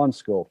Max lawn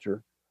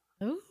sculpture.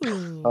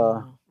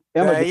 Ooh.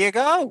 There you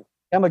go.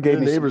 Emma gave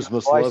me neighbors some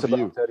must advice love about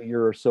you. that a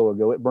year or so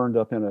ago. It burned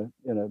up in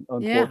an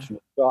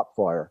unfortunate shop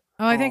fire.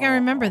 Oh, I think I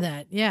remember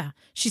that. Yeah.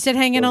 She said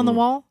hang it on the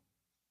wall?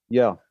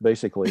 Yeah,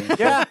 basically.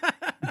 Yeah.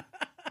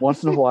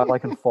 Once in a while, I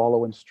can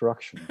follow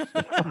instructions. Don't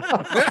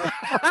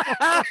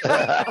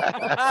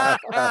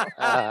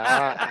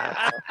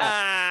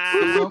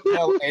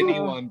tell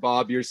anyone,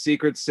 Bob. Your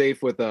secret's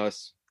safe with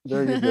us.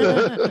 There you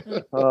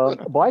go.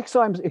 Bikes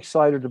I'm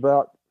excited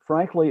about.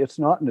 Frankly, it's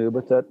not new,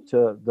 but that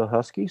the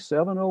Husky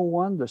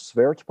 701, the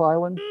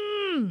Svertpilen.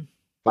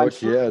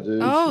 Fuck yeah, dude.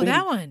 Oh,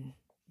 that one.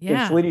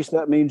 Yeah. In Swedish,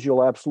 that means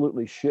you'll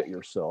absolutely shit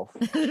yourself.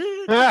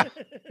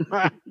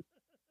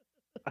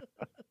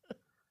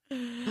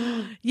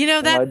 You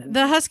know that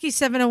the Husky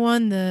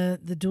 701,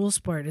 the Dual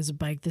Sport, is a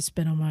bike that's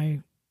been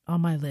on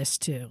my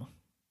list too.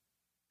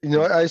 You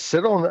know, I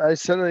sit on a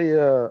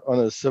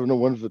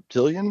 701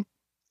 Viptilian,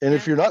 and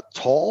if you're not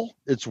tall,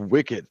 it's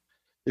wicked.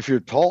 If you're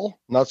tall,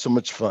 not so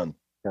much fun.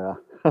 Yeah.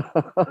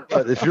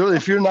 But if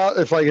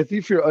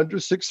you're under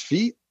 6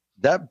 feet,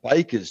 that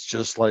bike is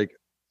just like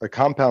a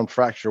compound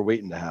fracture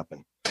waiting to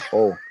happen.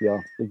 Oh yeah,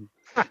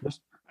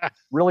 just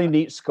really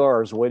neat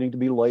scars waiting to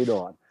be laid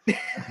on.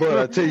 But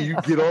I tell you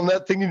get on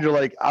that thing and you're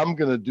like, I'm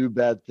gonna do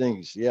bad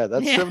things. Yeah,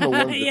 that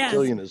 701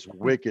 Viptilian is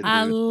wicked.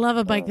 I dude. love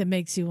a bike that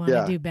makes you want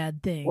to do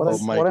bad things. What I'm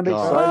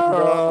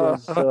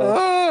excited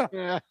about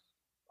is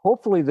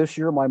hopefully this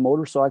year my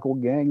motorcycle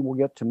gang will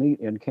get to meet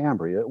in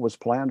Cambria. It was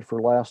planned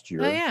for last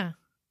year. Oh yeah.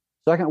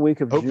 Second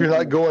week of Hope June. you're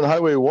not going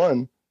Highway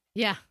 1.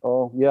 Yeah.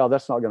 Oh yeah,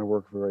 that's not going to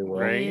work very well.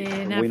 Right.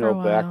 Yeah, we know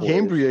backwards.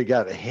 Cambria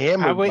got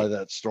hammered by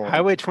that storm.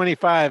 Highway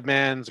 25,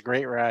 man, it's a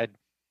great ride.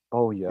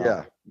 Oh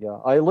yeah.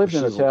 I lived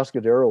in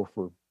Atascadero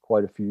for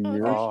quite a few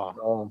years.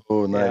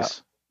 Oh,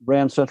 nice.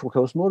 Ran Central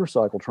Coast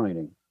motorcycle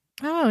training.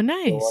 Oh,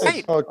 nice.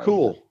 So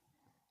cool.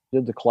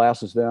 Did the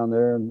classes down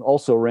there, and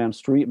also ran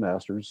Street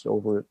Masters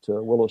over at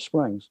Willow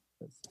Springs.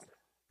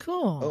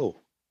 Cool.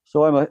 Oh.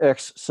 So I'm an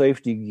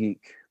ex-safety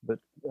geek, but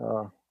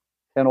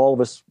and all of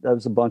us, that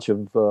was a bunch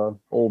of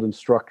old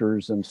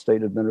instructors and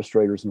state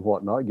administrators and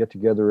whatnot, get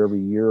together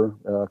every year.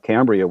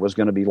 Cambria was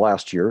going to be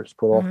last year. It's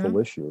put off till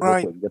this year. Right.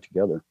 Hopefully we get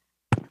together.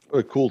 What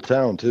a cool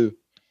town, too.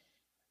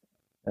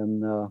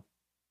 And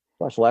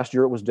last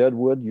year it was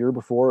Deadwood. Year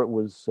before it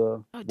was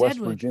West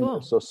Deadwood, Virginia.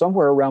 cool. So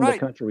somewhere around the Right.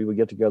 country we would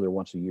get together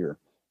once a year.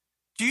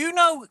 Do you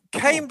know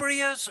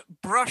Cambria's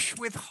Brush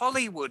with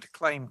Hollywood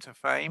claim to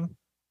fame?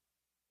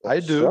 I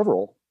do.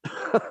 Several.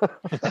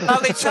 Well,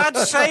 it's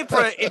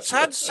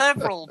had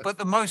several, but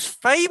the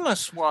most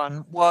famous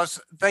one was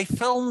they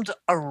filmed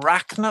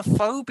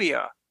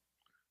Arachnophobia.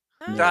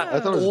 That I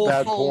thought it was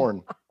bad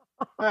porn.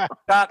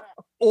 That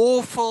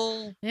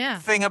awful Yeah.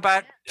 thing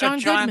about John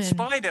a giant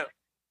Goodman. spider.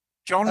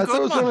 John I thought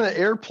it was Goodman. on an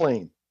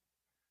airplane.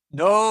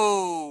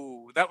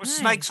 No, that was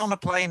Snakes on a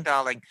Plane,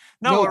 darling.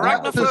 No, No,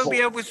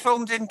 Arachnophobia was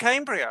filmed in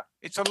Cambria.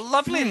 It's a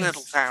lovely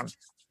little town.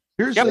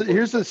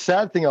 Here's the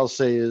sad thing I'll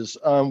say is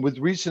with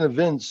recent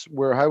events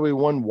where Highway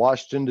 1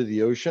 washed into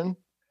the ocean,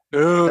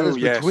 that is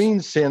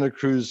between Santa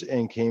Cruz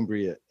and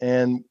Cambria.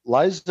 And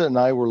Liza and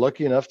I were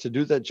lucky enough to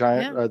do that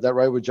that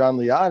ride with John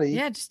Liotti.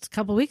 Yeah, just a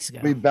couple weeks ago.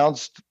 We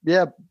bounced,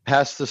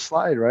 past the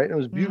slide, right? It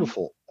was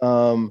beautiful.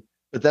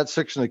 But that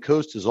section of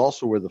coast is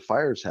also where the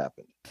fires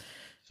happened.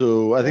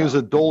 So I think it was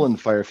a Dolan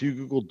fire. If you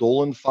Google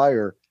Dolan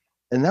fire,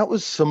 and that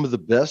was some of the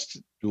best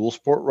dual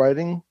sport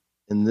riding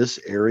in this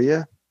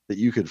area that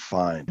you could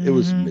find. It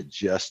was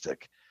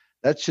majestic.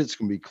 That shit's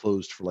gonna be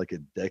closed for like a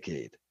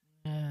decade.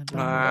 And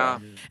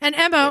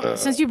Emma,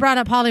 since you brought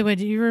up Hollywood,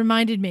 you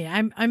reminded me.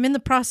 I'm in the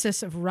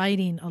process of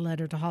writing a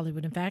letter to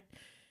Hollywood. In fact,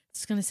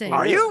 it's going to say,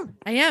 Are you?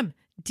 I am.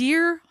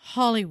 Dear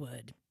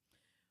Hollywood,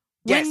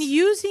 Yes. when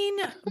using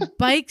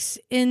bikes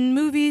in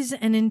movies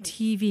and in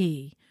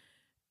TV,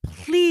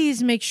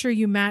 please make sure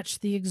you match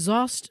the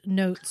exhaust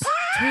notes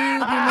to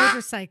the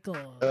motorcycle.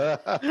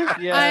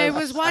 I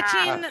was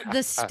watching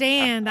The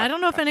Stand. I don't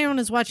know if anyone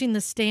is watching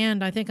The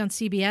Stand, I think on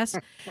CBS.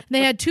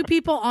 They had two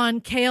people on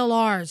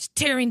KLRs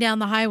tearing down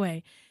the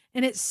highway,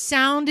 and it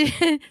sounded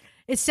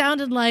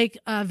like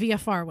a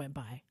VFR went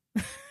by.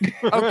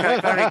 Okay,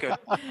 very good.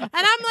 And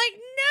I'm like,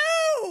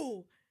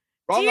 no!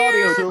 Wrong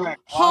Dear audio track.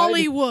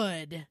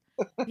 Hollywood.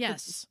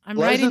 Yes, I'm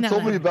Liza writing that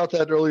told me letter. about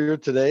that earlier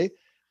today,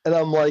 and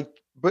I'm like,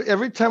 but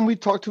every time we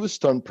talk to a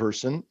stunt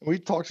person, we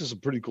talk to some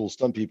pretty cool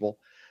stunt people,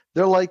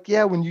 they're like,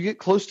 yeah, when you get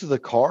close to the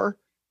car,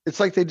 it's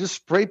like they just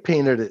spray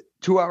painted it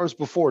 2 hours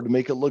before to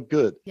make it look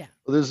good. Yeah.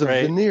 Well, there's a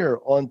veneer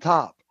on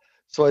top.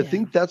 So I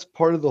think that's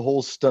part of the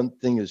whole stunt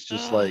thing is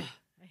just like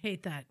I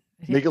hate that.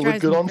 make it look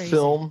drives good me on crazy.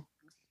 film.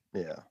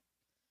 Yeah.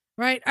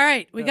 Right. All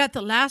right. We got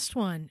the last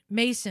one.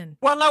 Mason.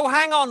 Well, no,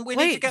 hang on. We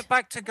need to Wait. get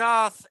back to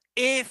Garth.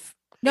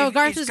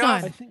 Garth is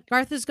gone.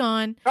 Garth is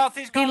gone. Garth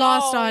is gone. He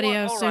lost Oh,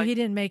 audio, all so right. he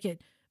didn't make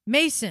it.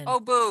 Mason. Oh,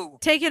 boo.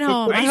 Take it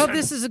home. I hope Mason.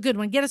 this is a good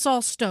one. Get us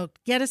all stoked.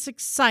 Get us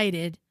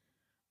excited.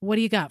 What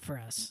do you got for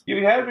us?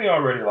 You had me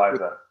already,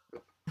 Liza.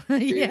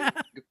 Yeah.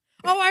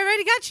 Oh, I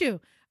already got you.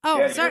 Oh,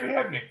 Yeah, you sorry. already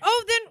had me.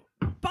 Oh,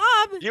 then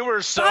Bob. You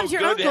were so Bob's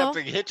your good to have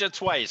uncle. to hit you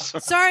twice.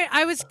 Sorry,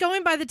 I was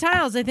going by the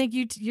tiles. I think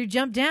you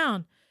jumped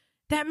down.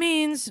 That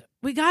means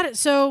we got it.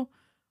 So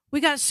we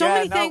got so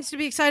many things to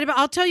be excited about.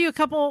 I'll tell you a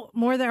couple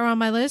more that are on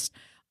my list.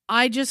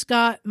 I just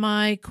got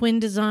my Quinn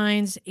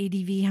Designs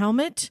ADV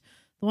helmet,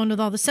 the one with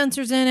all the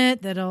sensors in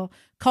it that'll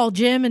call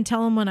Jim and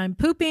tell him when I'm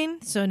pooping.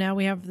 So now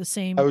we have the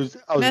same I was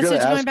message going to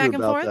going ask back you and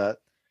about forth. that.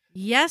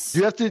 Yes. Do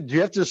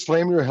you have to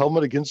slam your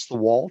helmet against the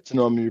wall to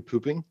know when you're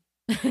pooping?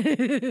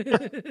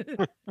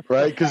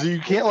 Right? Because you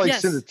can't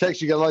send a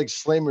text. You got to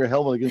slam your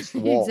helmet against the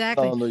wall.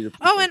 Exactly. I know you're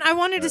Oh, and I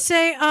wanted to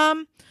say,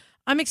 I'm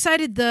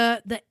excited.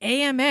 The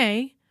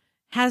AMA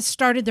has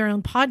started their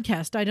own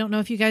podcast. I don't know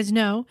if you guys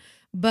know,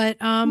 but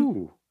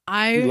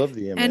I love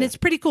the AMA. and it's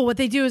pretty cool. What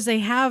they do is they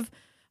have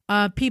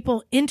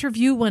people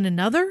interview one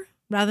another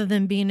rather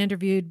than being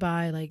interviewed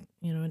by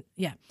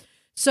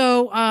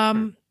So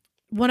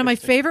one of my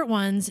favorite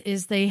ones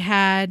is they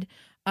had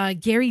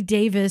Gary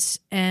Davis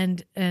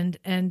and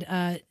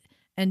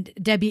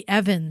Debbie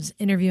Evans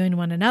interviewing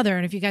one another.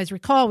 And if you guys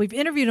recall, we've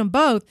interviewed them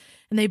both,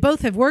 and they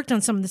both have worked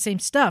on some of the same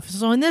stuff.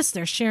 So in this,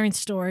 they're sharing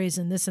stories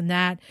and this and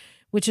that,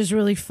 which is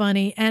really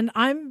funny. And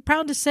I'm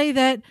proud to say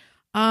that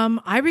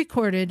I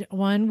recorded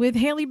one with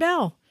Haley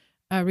Bell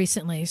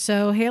recently.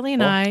 So Haley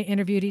and I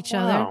interviewed each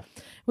other.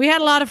 We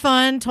had a lot of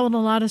fun, told a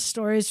lot of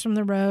stories from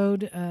the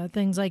road,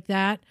 things like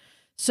that.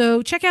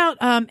 So check out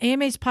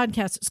AMA's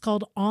podcast. It's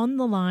called On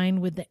the Line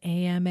with the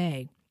AMA.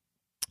 And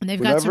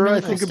they've got some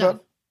really cool stuff.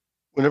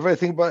 whenever I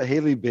think about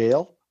Haley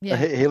Bell,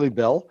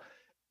 it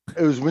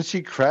was when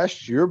she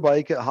crashed your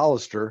bike at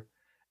Hollister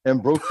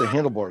and broke the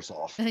handlebars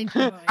off.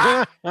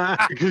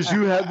 Because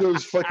you had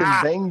those fucking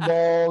bang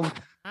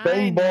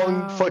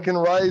bong fucking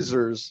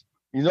risers.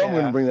 You know I'm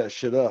going to bring that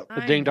shit up.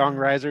 The ding dong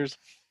risers.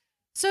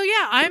 So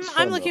yeah,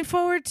 I'm looking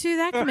forward to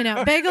that coming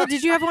out. Bagel,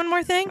 did you have one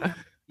more thing?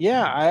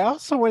 Yeah, I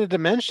also wanted to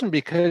mention,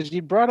 because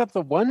you brought up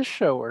the One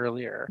Show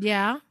earlier.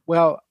 Yeah.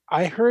 Well,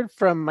 I heard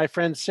from my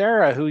friend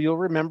Sarah, who you'll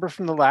remember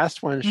from the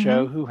last One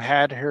Show, who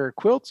had her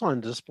quilts on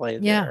display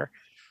there.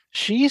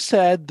 She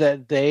said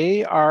that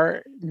they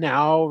are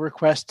now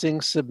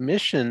requesting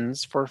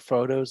submissions for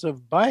photos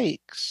of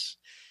bikes.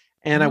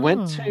 And I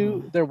went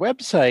to their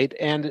website,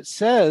 and it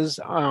says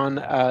on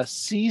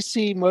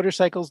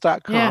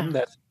ccmotorcycles.com,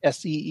 that's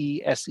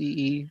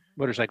SEESEE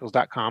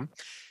motorcycles.com,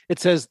 it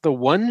says the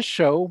One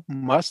Show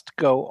must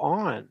go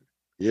on.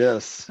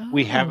 Yes.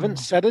 We haven't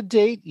set a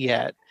date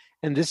yet,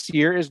 and this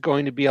year is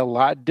going to be a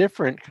lot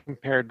different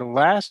compared to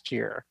last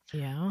year.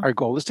 Yeah. Our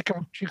goal is to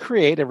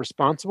create a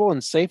responsible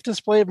and safe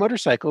display of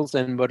motorcycles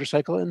and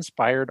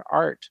motorcycle-inspired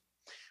art.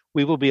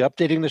 We will be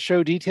updating the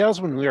show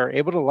details when we are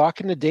able to lock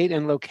in a date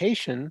and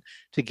location.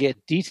 To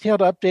get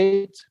detailed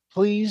updates,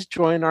 please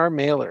join our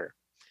mailer.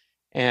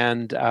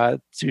 And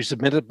to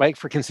submit a bike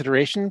for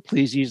consideration,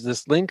 please use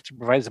this link to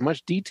provide as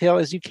much detail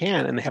as you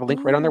can. And they have a link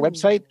right on their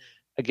website.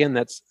 Again,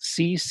 that's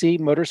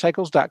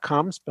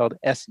ccmotorcycles.com, spelled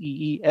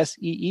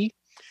SEESEE.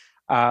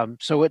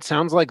 So it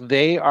sounds like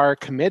they are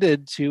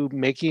committed to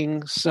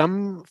making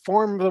some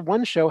form of the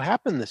One Show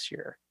happen this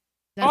year.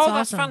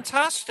 That's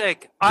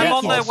fantastic. I'm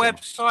on their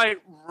website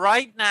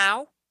right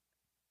now.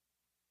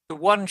 The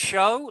One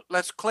Show.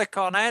 Let's click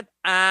on it.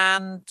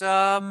 And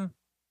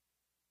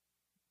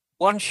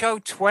One Show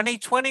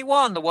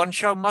 2021. The One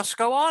Show must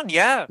go on.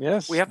 Yeah.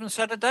 Yes. We haven't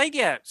set a date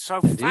yet. So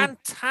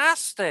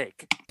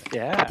fantastic.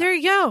 Yeah. There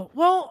you go.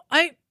 Well,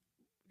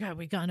 God,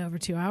 we've gone over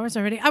 2 hours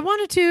already. I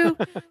wanted to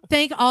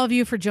thank all of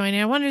you for joining.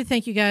 I wanted to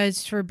thank you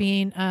guys for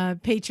being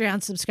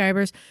Patreon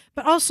subscribers,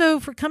 but also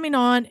for coming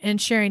on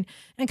and sharing.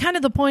 And kind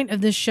of the point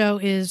of this show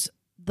is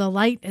the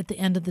light at the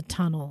end of the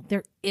tunnel.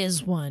 There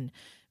is one.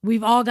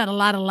 We've all got a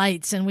lot of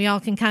lights, and we all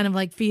can kind of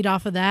like feed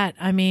off of that.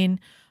 I mean,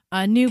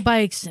 new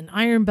bikes and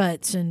iron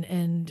butts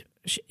and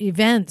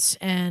events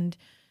and,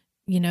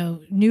 you know,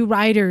 new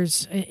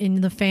riders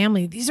in the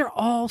family. These are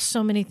all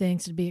so many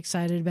things to be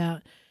excited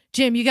about.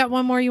 Jim, you got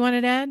one more you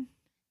wanted to add?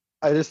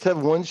 I just have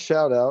one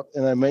shout out,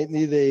 and I might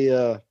need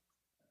a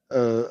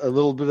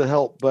little bit of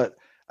help, but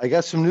I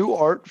got some new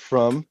art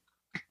from.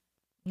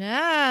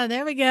 Yeah,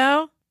 there we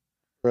go.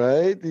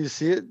 Right? Do you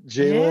see it?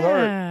 Jalen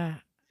Art.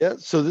 Yeah.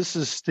 So this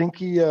is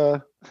Stinky.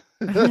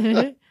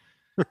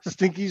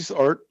 Stinky's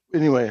art.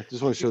 Anyway,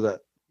 just want to show that.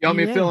 You want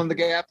me to fill in the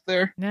gap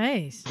there?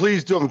 Nice.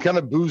 Please do. I'm kind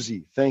of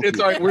boozy. Thank you. It's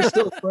all right. We're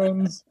still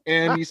friends,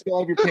 and you still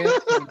have your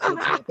pants on, so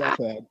it's not that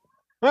bad.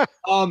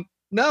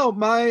 No,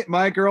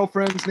 my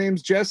girlfriend's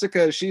name's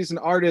Jessica. She's an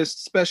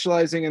artist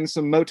specializing in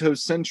some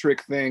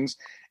moto-centric things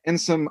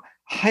and some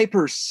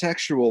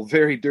hypersexual,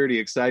 very dirty,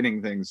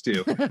 exciting things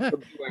too.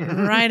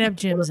 Right up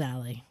Jim's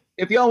alley.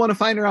 If y'all want to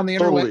find her on the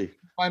internet,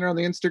 find her on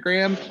the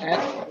Instagram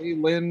at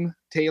Jaylin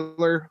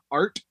Taylor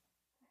Art.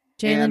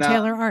 Jaylin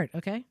Taylor Art,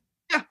 okay.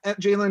 Yeah,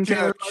 at Jaylin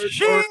Taylor Art.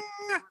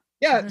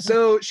 Yeah,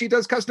 so she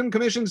does custom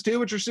commissions too,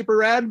 which are super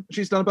rad.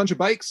 She's done a bunch of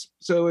bikes.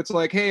 So it's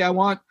like, hey, I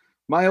want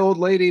my old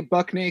lady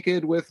buck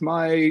naked with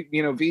my,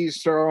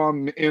 V-Star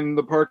in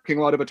the parking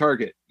lot of a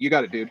Target. You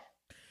got it, dude.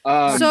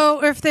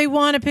 So if they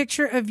want a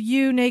picture of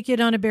you naked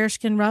on a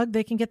bearskin rug,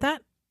 they can get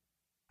that?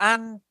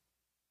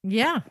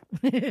 Yeah.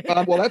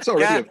 Well, that's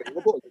already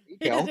available.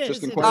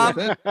 Just inquire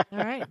with it. All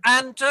right.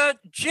 And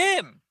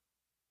Jim,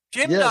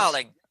 Yes.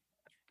 darling,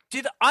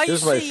 did I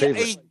Here's my see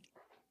favorite.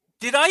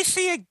 Did I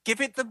see a Give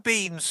It the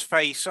Beans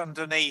face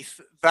underneath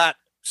that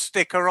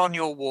sticker on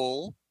your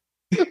wall?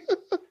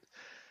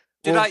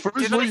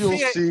 First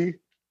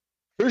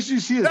you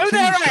see a Oh, tin there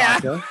I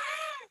am. shaka,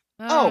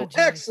 Oh,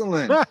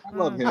 excellent. I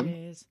love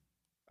him.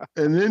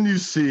 and then you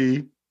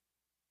see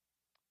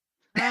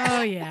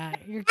Oh yeah,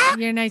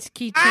 your nice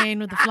keychain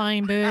with the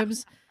flying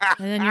boobs,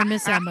 and then your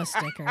Miss Emma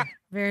sticker.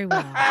 Very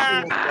well. All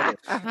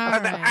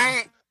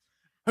right.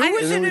 Who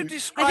was it who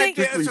described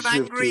it as an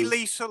angry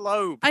Lisa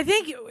Loeb? I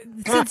think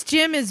since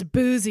Jim is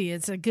boozy,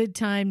 it's a good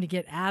time to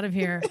get out of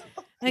here.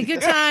 A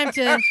good time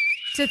to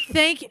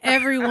thank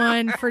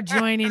everyone for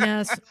joining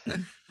us.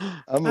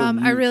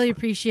 I really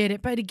appreciate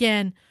it. But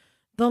again,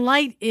 the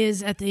light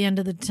is at the end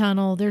of the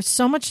tunnel. There's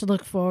so much to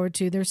look forward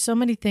to. There's so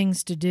many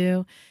things to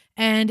do.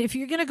 And if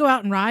you're going to go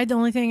out and ride, the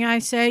only thing I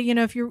say,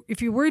 if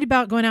you're worried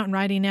about going out and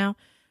riding now,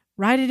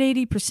 ride at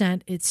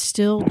 80%. It's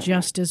still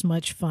just as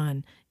much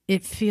fun.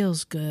 It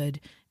feels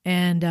good.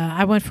 And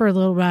I went for a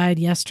little ride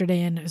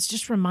yesterday, and I was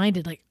just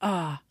reminded,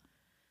 I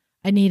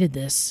needed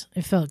this.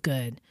 It felt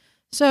good.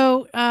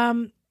 So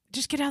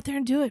just get out there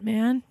and do it,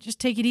 man. Just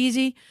take it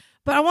easy.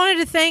 But I wanted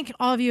to thank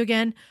all of you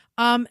again.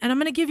 And I'm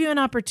going to give you an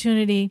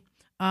opportunity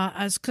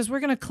because we're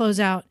going to close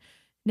out.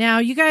 Now,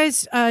 you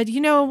guys, do you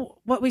know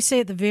what we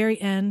say at the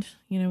very end?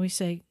 We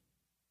say,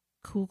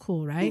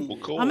 Cool, right?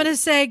 Cool. I'm going to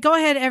say, go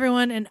ahead,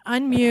 everyone, and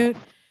unmute.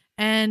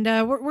 And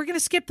we're going to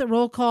skip the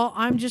roll call.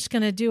 I'm just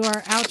going to do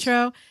our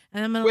outro.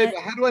 And I'm going to Wait,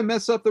 but how do I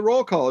mess up the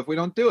roll call if we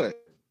don't do it?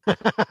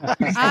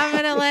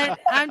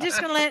 I'm just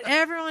going to let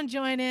everyone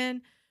join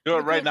in. Do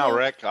it right now,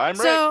 Rick. I'm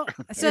Rick.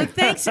 So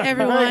thanks,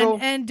 everyone. Michael.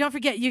 And don't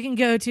forget, you can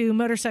go to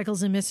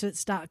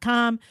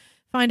motorcyclesandmisfits.com.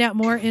 Find out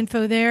more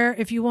info there.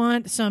 If you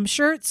want some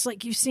shirts,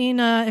 like you've seen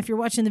if you're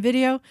watching the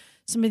video,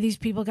 some of these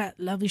people got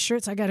lovely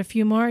shirts. I got a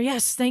few more.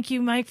 Yes, thank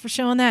you, Mike, for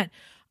showing that.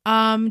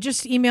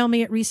 Just email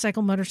me at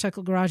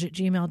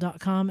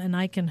recyclemotorcyclegarage@gmail.com and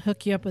I can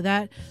hook you up with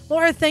that.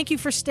 Laura, thank you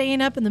for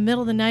staying up in the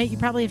middle of the night. You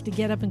probably have to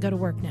get up and go to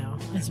work now.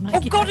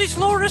 God, is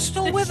Laura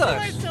still with us?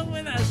 Laura's still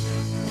with us.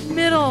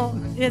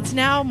 It's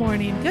now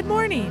morning. Good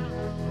morning.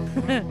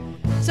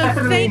 So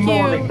thank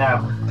you,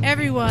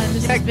 everyone.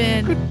 This has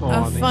been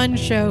a fun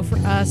show for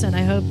us, and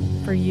I hope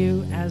for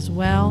you as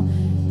well.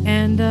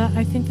 And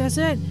I think that's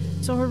it.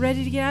 So we're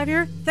ready to get out of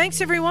here. Thanks,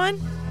 everyone.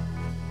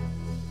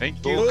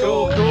 Thank you.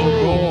 Cool. And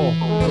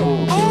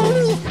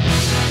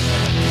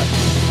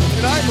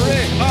I'm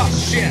Rick. Oh,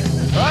 shit.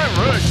 I'm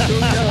Rick.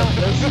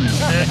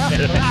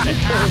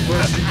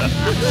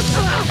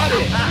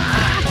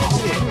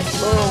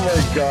 Oh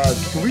my God!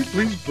 Can we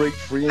please break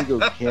free and go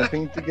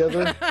camping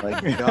together?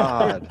 My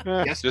God!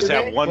 Just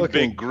have one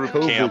big group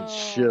COVID camp.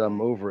 Shit,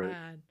 I'm over it.